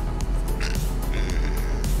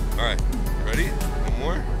 Alright, ready? One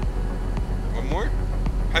more? One more?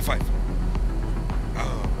 High five.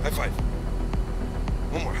 Oh, high five.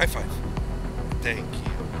 One more, high five. Thank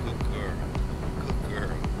you. Good girl. Good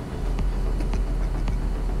girl.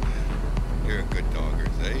 You're a good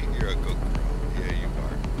doggers, eh? You're a good girl. Yeah, you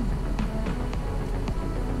are.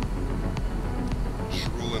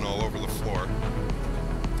 Drooling all over the floor.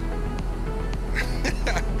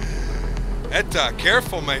 Etta,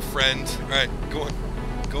 careful, my friend. Alright, go on.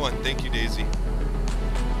 Go on. Thank you, Daisy.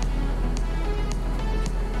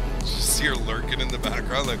 Just see her lurking in the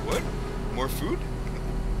background like, what? More food?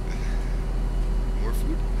 More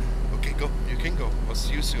food? Okay, go. You can go. I'll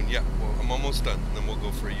see you soon. Yeah, well, I'm almost done. And then we'll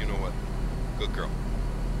go for a you-know-what. Good girl.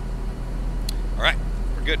 Alright,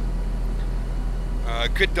 we're good.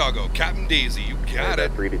 Good doggo. Captain Daisy, you got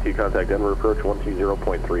it. 382, contact Denver, approach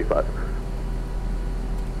 120.35.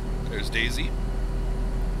 There's Daisy.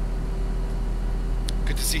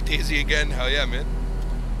 Good to see Daisy again. Hell yeah, man.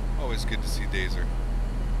 Always good to see Dazer.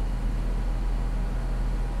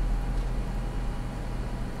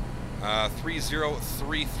 Uh,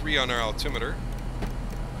 3033 on our altimeter.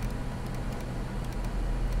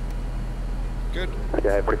 Good.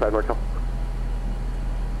 Yeah, 45 North.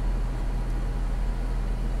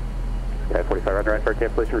 Yeah, 45 roger, right,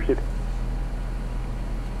 cancellation received.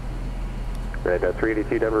 Right,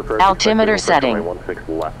 382 Denver approach. Altimeter setting.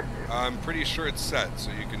 16 left. I'm pretty sure it's set,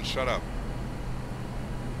 so you can shut up.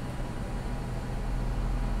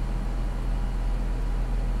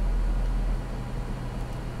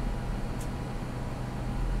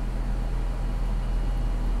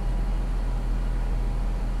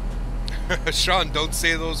 Sean, don't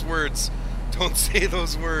say those words. Don't say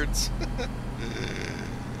those words.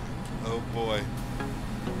 Oh boy.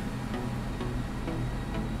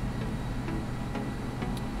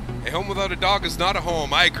 A home without a dog is not a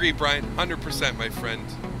home. I agree, Brian. 100%, my friend.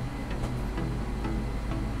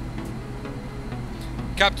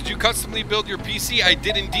 Cap, did you customly build your PC? I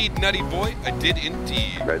did indeed, nutty boy. I did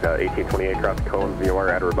indeed. Right, 1828 cross cones, VOR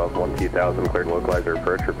at or above 12000, cleared localizer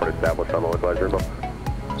approach, report established on the localizer above.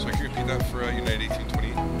 So can you repeat that for United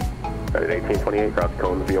 1828? Right, 1828 cross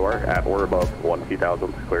cones, VOR at or above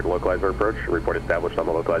 12000, cleared localizer approach, report established on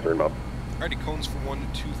the localizer above. Alrighty, cones from 1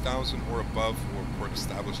 to 2000 or above, or report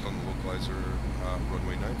established on the localizer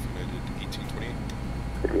runway 9 for United 1828.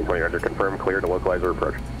 1820, roger, confirm, cleared localizer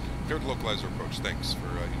approach. Cleared localizer approach, thanks for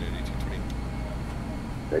United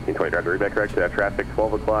 1828. 1820, roger, read that correct. Traffic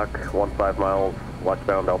 12 o'clock, 15 miles,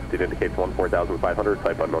 westbound, altitude indicates 14,500,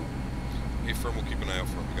 type unknown. Hey, firm, we'll keep an eye out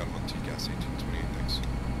for him. We got him on TCAS 1828, thanks.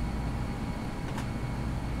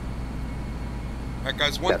 Alright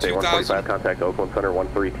guys, 1-2000. Contact Oakland Center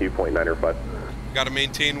 132.905. Got to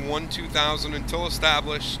maintain 1-2000 until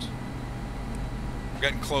established. We're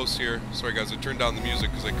getting close here. Sorry guys, I turned down the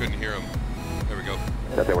music because I couldn't hear him. There we go.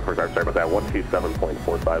 Sorry about that.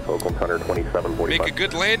 127.45, Oakland Center 2745. Make a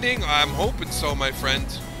good landing? I'm hoping so, my friend.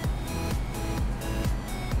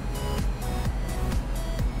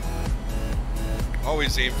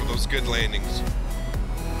 Always aim for those good landings.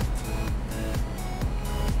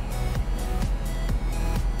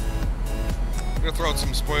 I'm gonna throw out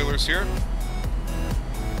some spoilers here.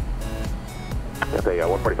 Okay,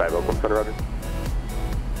 145 Oakland Center, roger.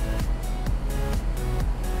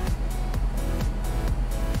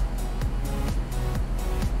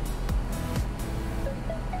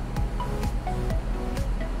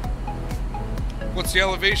 What's the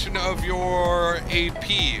elevation of your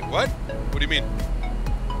AP? What? What do you mean?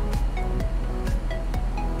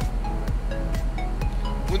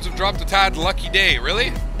 Winds have dropped a tad. Lucky day. Really?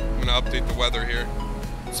 I'm gonna update the weather here.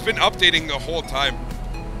 It's been updating the whole time,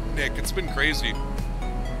 Nick. It's been crazy.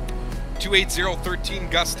 280, 13,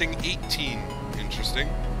 gusting 18. Interesting.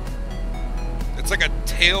 It's like a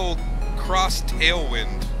cross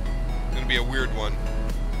tailwind. Gonna be a weird one.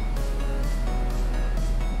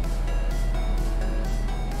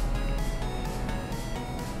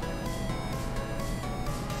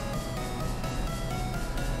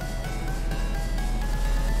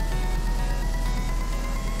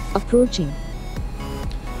 Approaching.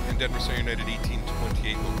 And Denver Center United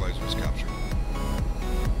 1828 localizer is captured.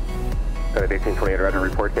 1828, roger,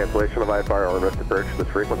 report cancellation of IFR or missed approach to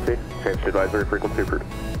this frequency. Change to advisory frequency approved.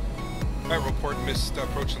 Alright, report missed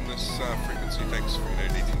approach on this frequency. Thanks for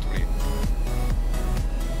United 1828.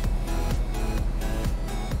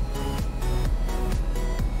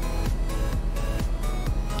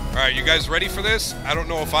 Alright, you guys ready for this? I don't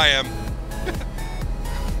know if I am.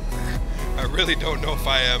 I really don't know if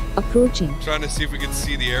I am. Approaching. Trying to see if we can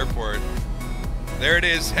see the airport. There it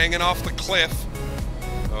is, hanging off the cliff.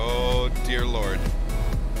 Oh, dear Lord.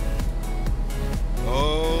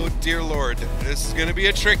 Oh, dear Lord. This is going to be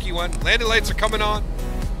a tricky one. Landing lights are coming on.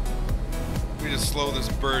 Let me just slow this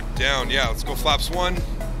bird down. Yeah, let's go flaps 1.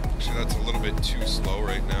 Actually, that's a little bit too slow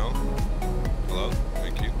right now. Hello?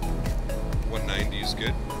 Thank you. 190 is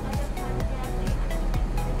good.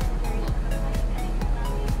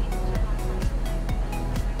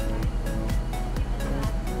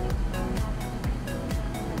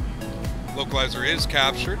 Localizer is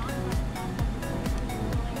captured.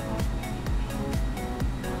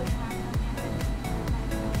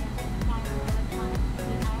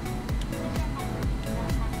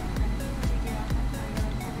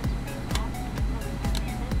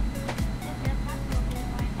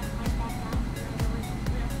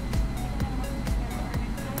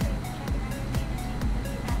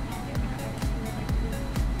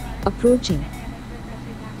 Approaching.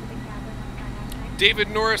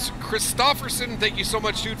 David Norris Christofferson, thank you so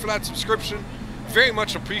much, dude, for that subscription. Very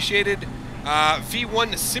much appreciated.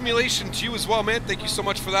 V1 Simulation to you as well, man. Thank you so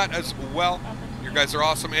much for that as well. You guys are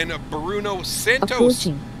awesome. And Bruno Santos,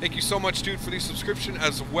 thank you so much, dude, for the subscription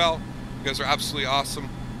as well. You guys are absolutely awesome.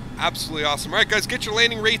 Absolutely awesome. All right, guys, get your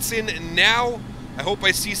landing rates in now. I hope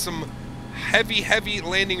I see some heavy, heavy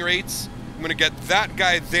landing rates. I'm going to get that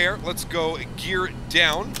guy there. Let's go gear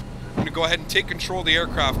down. I'm going to go ahead and take control of the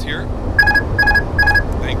aircraft here.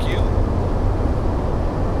 Thank you.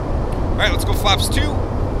 All right, let's go flaps 2.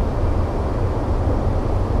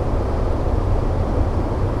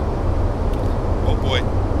 Oh boy,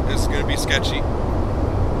 this is going to be sketchy.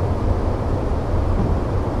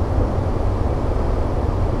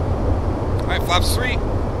 All right, flaps 3.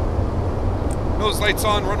 Nose lights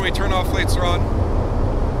on, runway turn-off lights are on.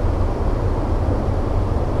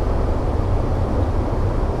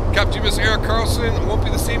 Captain Miss Eric Carlson won't be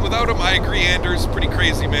the same without him. I agree, Anders. Pretty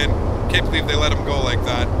crazy, man. Can't believe they let him go like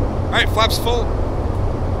that. Alright, flaps full.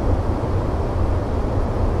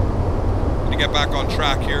 Gonna get back on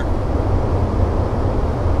track here.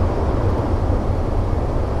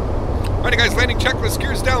 Alrighty guys, landing checklist,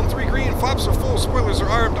 gears down, 3 green, flaps are full, spoilers are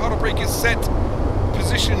armed, auto brake is set,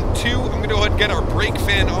 position 2. I'm going to go ahead and get our brake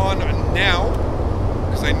fan on now,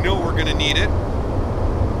 because I know we're going to need it.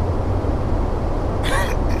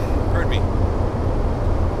 Pardon me.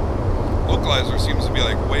 Localizer seems to be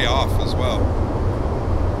like way off as well.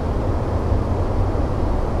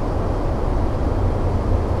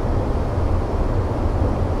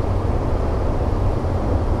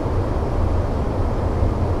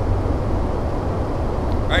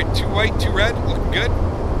 Alright, 2 white, 2 red, looking good.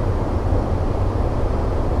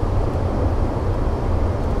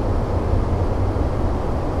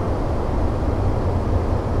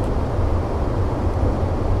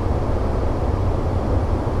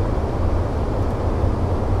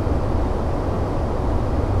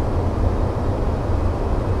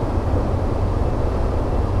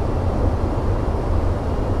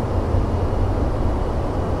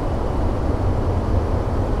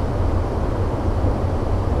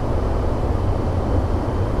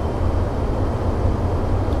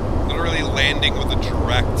 With a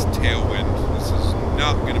direct tailwind. This is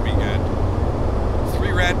not going to be good.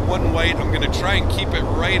 3 red, 1 white. I'm going to try and keep it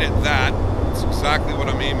right at that. That's exactly what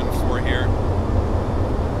I'm aiming for here.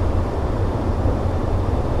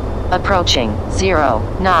 Approaching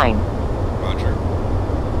 09. Roger.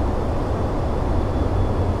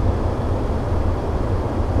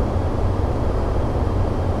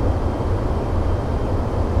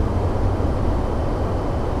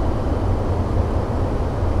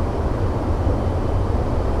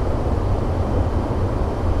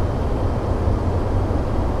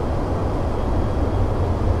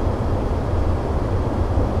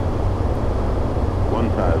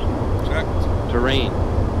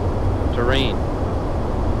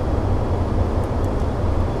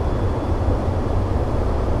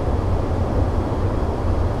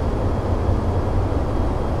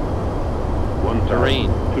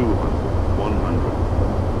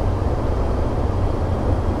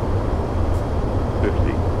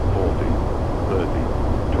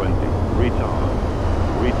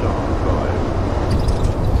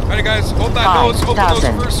 Open those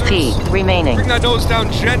reversers. Feet remaining. Bring that nose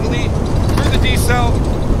down gently through the decel.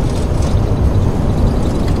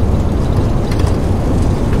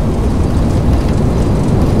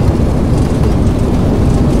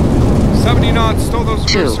 knots. Stow those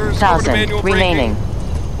reversers. 2,000 remaining.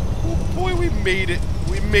 Oh boy, we made it.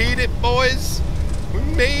 We made it, boys. We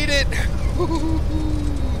made it.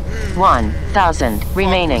 1,000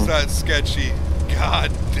 remaining. Fuck, was that sketchy?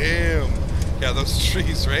 God damn. Yeah, those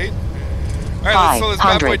trees, right? Alright, let's slow this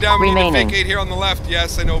bad boy down. We need to vacate here on the left.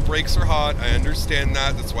 Yes, I know brakes are hot. I understand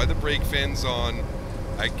that. That's why the brake fin's on.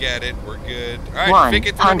 I get it. We're good. Alright,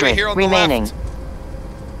 vacate the runway here on the left.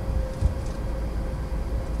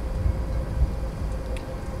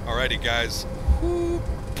 Alrighty, guys. Ooh,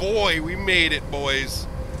 boy, we made it, boys.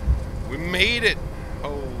 We made it.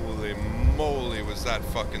 Holy moly, was that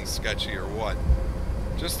fucking sketchy or what?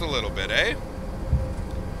 Just a little bit, eh?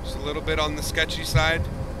 Just a little bit on the sketchy side.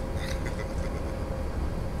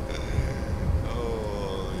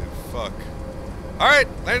 Holy fuck. Alright,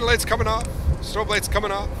 landing lights coming off. Strobe lights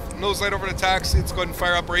coming off. Nose light over to taxi. Let's go ahead and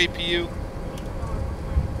fire up our APU.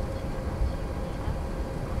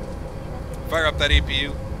 Fire up that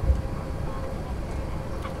APU.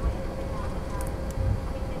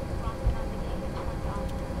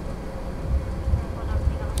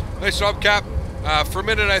 Nice job, Cap. For a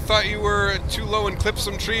minute, I thought you were too low and clipped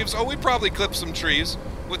some trees. Oh, we probably clipped some trees,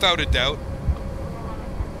 without a doubt.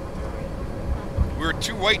 We were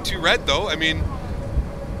too white, too red, though. I mean,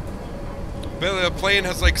 the plane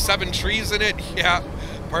has like 7 trees in it. Yeah,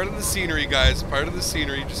 part of the scenery, guys. Part of the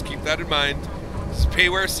scenery. Just keep that in mind. This is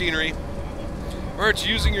pay-wear scenery. Aren't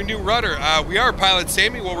you using your new rudder? We are, Pilot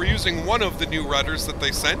Sammy. Well, we're using one of the new rudders that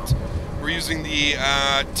they sent. We're using the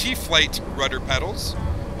T-Flight rudder pedals.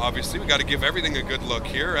 Obviously, we got to give everything a good look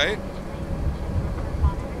here, right?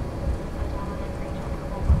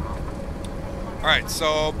 Alright,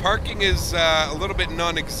 so parking is a little bit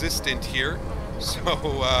non-existent here. So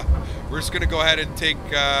we're just going to go ahead and take,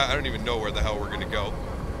 I don't even know where the hell we're going to go.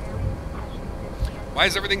 Why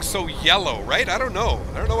is everything so yellow, right? I don't know.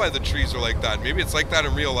 I don't know why the trees are like that. Maybe it's like that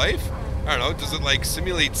in real life? I don't know. Does it like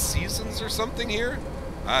simulate seasons or something here?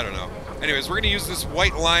 I don't know. Anyways, we're going to use this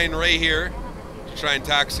white line right here. to try and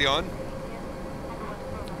taxi on.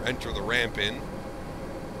 Enter the ramp in.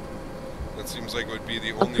 That seems like it would be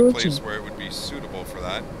the only place where it would be suitable for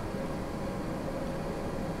that.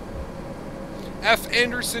 F.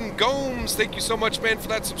 Anderson Gomes, thank you so much, man, for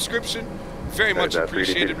that subscription. Very much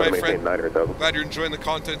appreciated, my friend. Glad you're enjoying the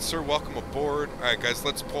content, sir. Welcome aboard. All right, guys,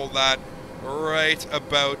 let's pull that right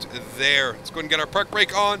about there. Let's go ahead and get our park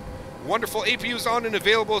brake on. Wonderful. APU's on and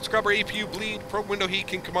available. Let's grab our APU bleed. Probe window heat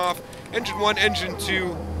can come off. Engine 1, Engine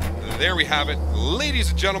 2. There we have it. Ladies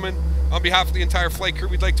and gentlemen, on behalf of the entire flight crew,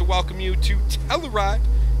 we'd like to welcome you to Telluride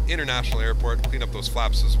International Airport. Clean up those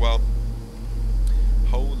flaps as well.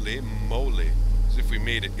 Holy moly. As if we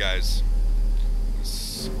made it, guys.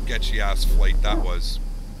 Sketchy ass flight that was.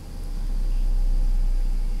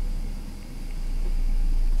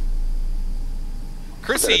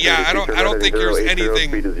 Chrissy, yeah, I don't think there's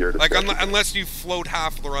anything like unless you float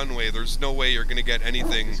half the runway, there's no way you're gonna get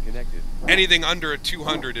anything under a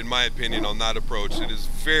 200 in my opinion on that approach. It is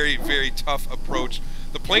very, very tough approach.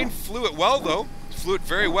 The plane flew it well though. Flew it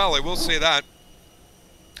very well, I will say that.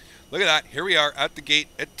 Look at that. Here we are at the gate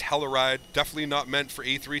at Telluride. Definitely not meant for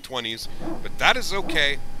A320s, but that is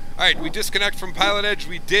okay. All right, we disconnect from PilotEdge.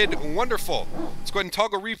 We did wonderful. Let's go ahead and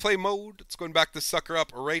toggle replay mode. Let's go and back this sucker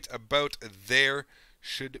up right about there.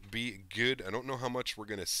 Should be good. I don't know how much we're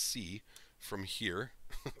going to see from here,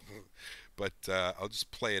 but I'll just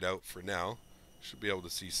play it out for now. Should be able to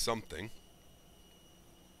see something.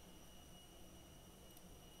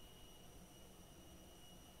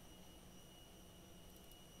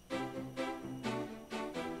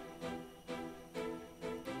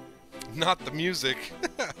 Not the music.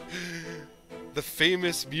 The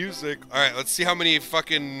famous music. Alright, let's see how many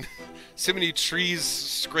fucking... so many trees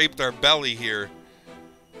scraped our belly here.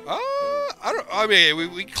 I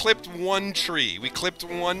mean, we clipped one tree. We clipped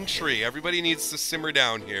one tree. Everybody needs to simmer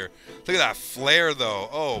down here. Look at that flare, though.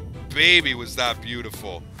 Oh, baby, was that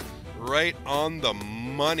beautiful. Right on the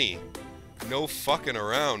money. No fucking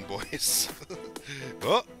around, boys.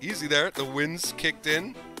 Oh, easy there. The winds kicked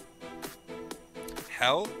in.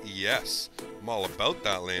 Hell yes. I'm all about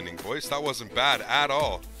that landing, boys. That wasn't bad at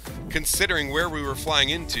all. Considering where we were flying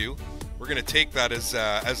into, we're going to take that as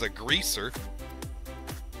a greaser.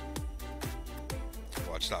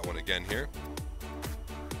 Watch that one again here.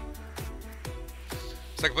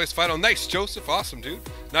 Second place final. Nice, Joseph. Awesome, dude.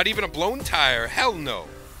 Not even a blown tire. Hell no.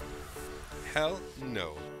 Hell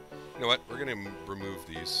no. You know what? We're going to remove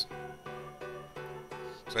these.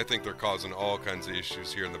 So I think they're causing all kinds of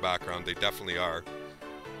issues here in the background. They definitely are.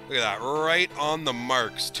 Look at that. Right on the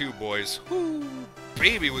marks, too, boys. Whoo,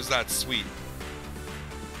 baby, was that sweet.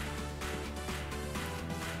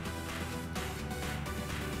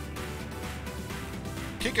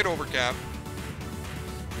 Kick it over, Cap.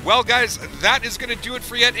 Well, guys, that is going to do it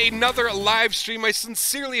for yet another live stream. I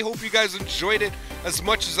sincerely hope you guys enjoyed it as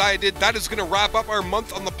much as I did. That is going to wrap up our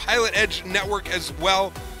month on the PilotEdge network as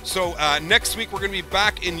well. So next week, we're going to be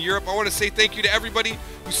back in Europe. I want to say thank you to everybody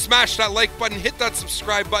who smashed that like button, hit that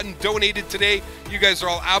subscribe button, donated today. You guys are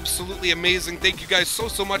all absolutely amazing. Thank you guys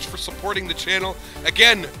so much for supporting the channel.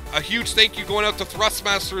 Again, a huge thank you going out to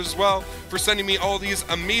Thrustmaster as well for sending me all these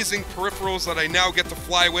amazing peripherals that I now get to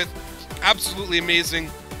fly with. Absolutely amazing.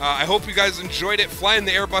 I hope you guys enjoyed it, flying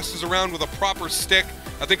the Airbuses around with a proper stick.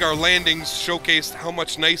 I think our landings showcased how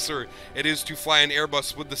much nicer it is to fly an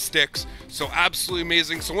Airbus with the sticks. So absolutely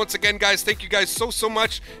amazing. So once again, guys, thank you guys so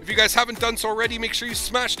much. If you guys haven't done so already, make sure you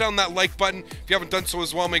smash down that like button. If you haven't done so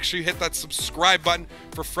as well, make sure you hit that subscribe button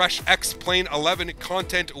for fresh X-Plane 11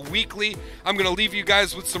 content weekly. I'm going to leave you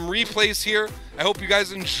guys with some replays here. I hope you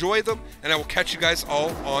guys enjoy them, and I will catch you guys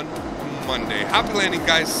all on Monday. Happy landing,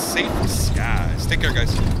 guys. Safe skies. Take care,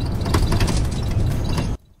 guys.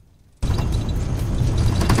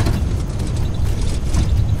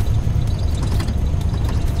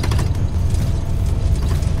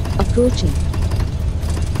 Approaching.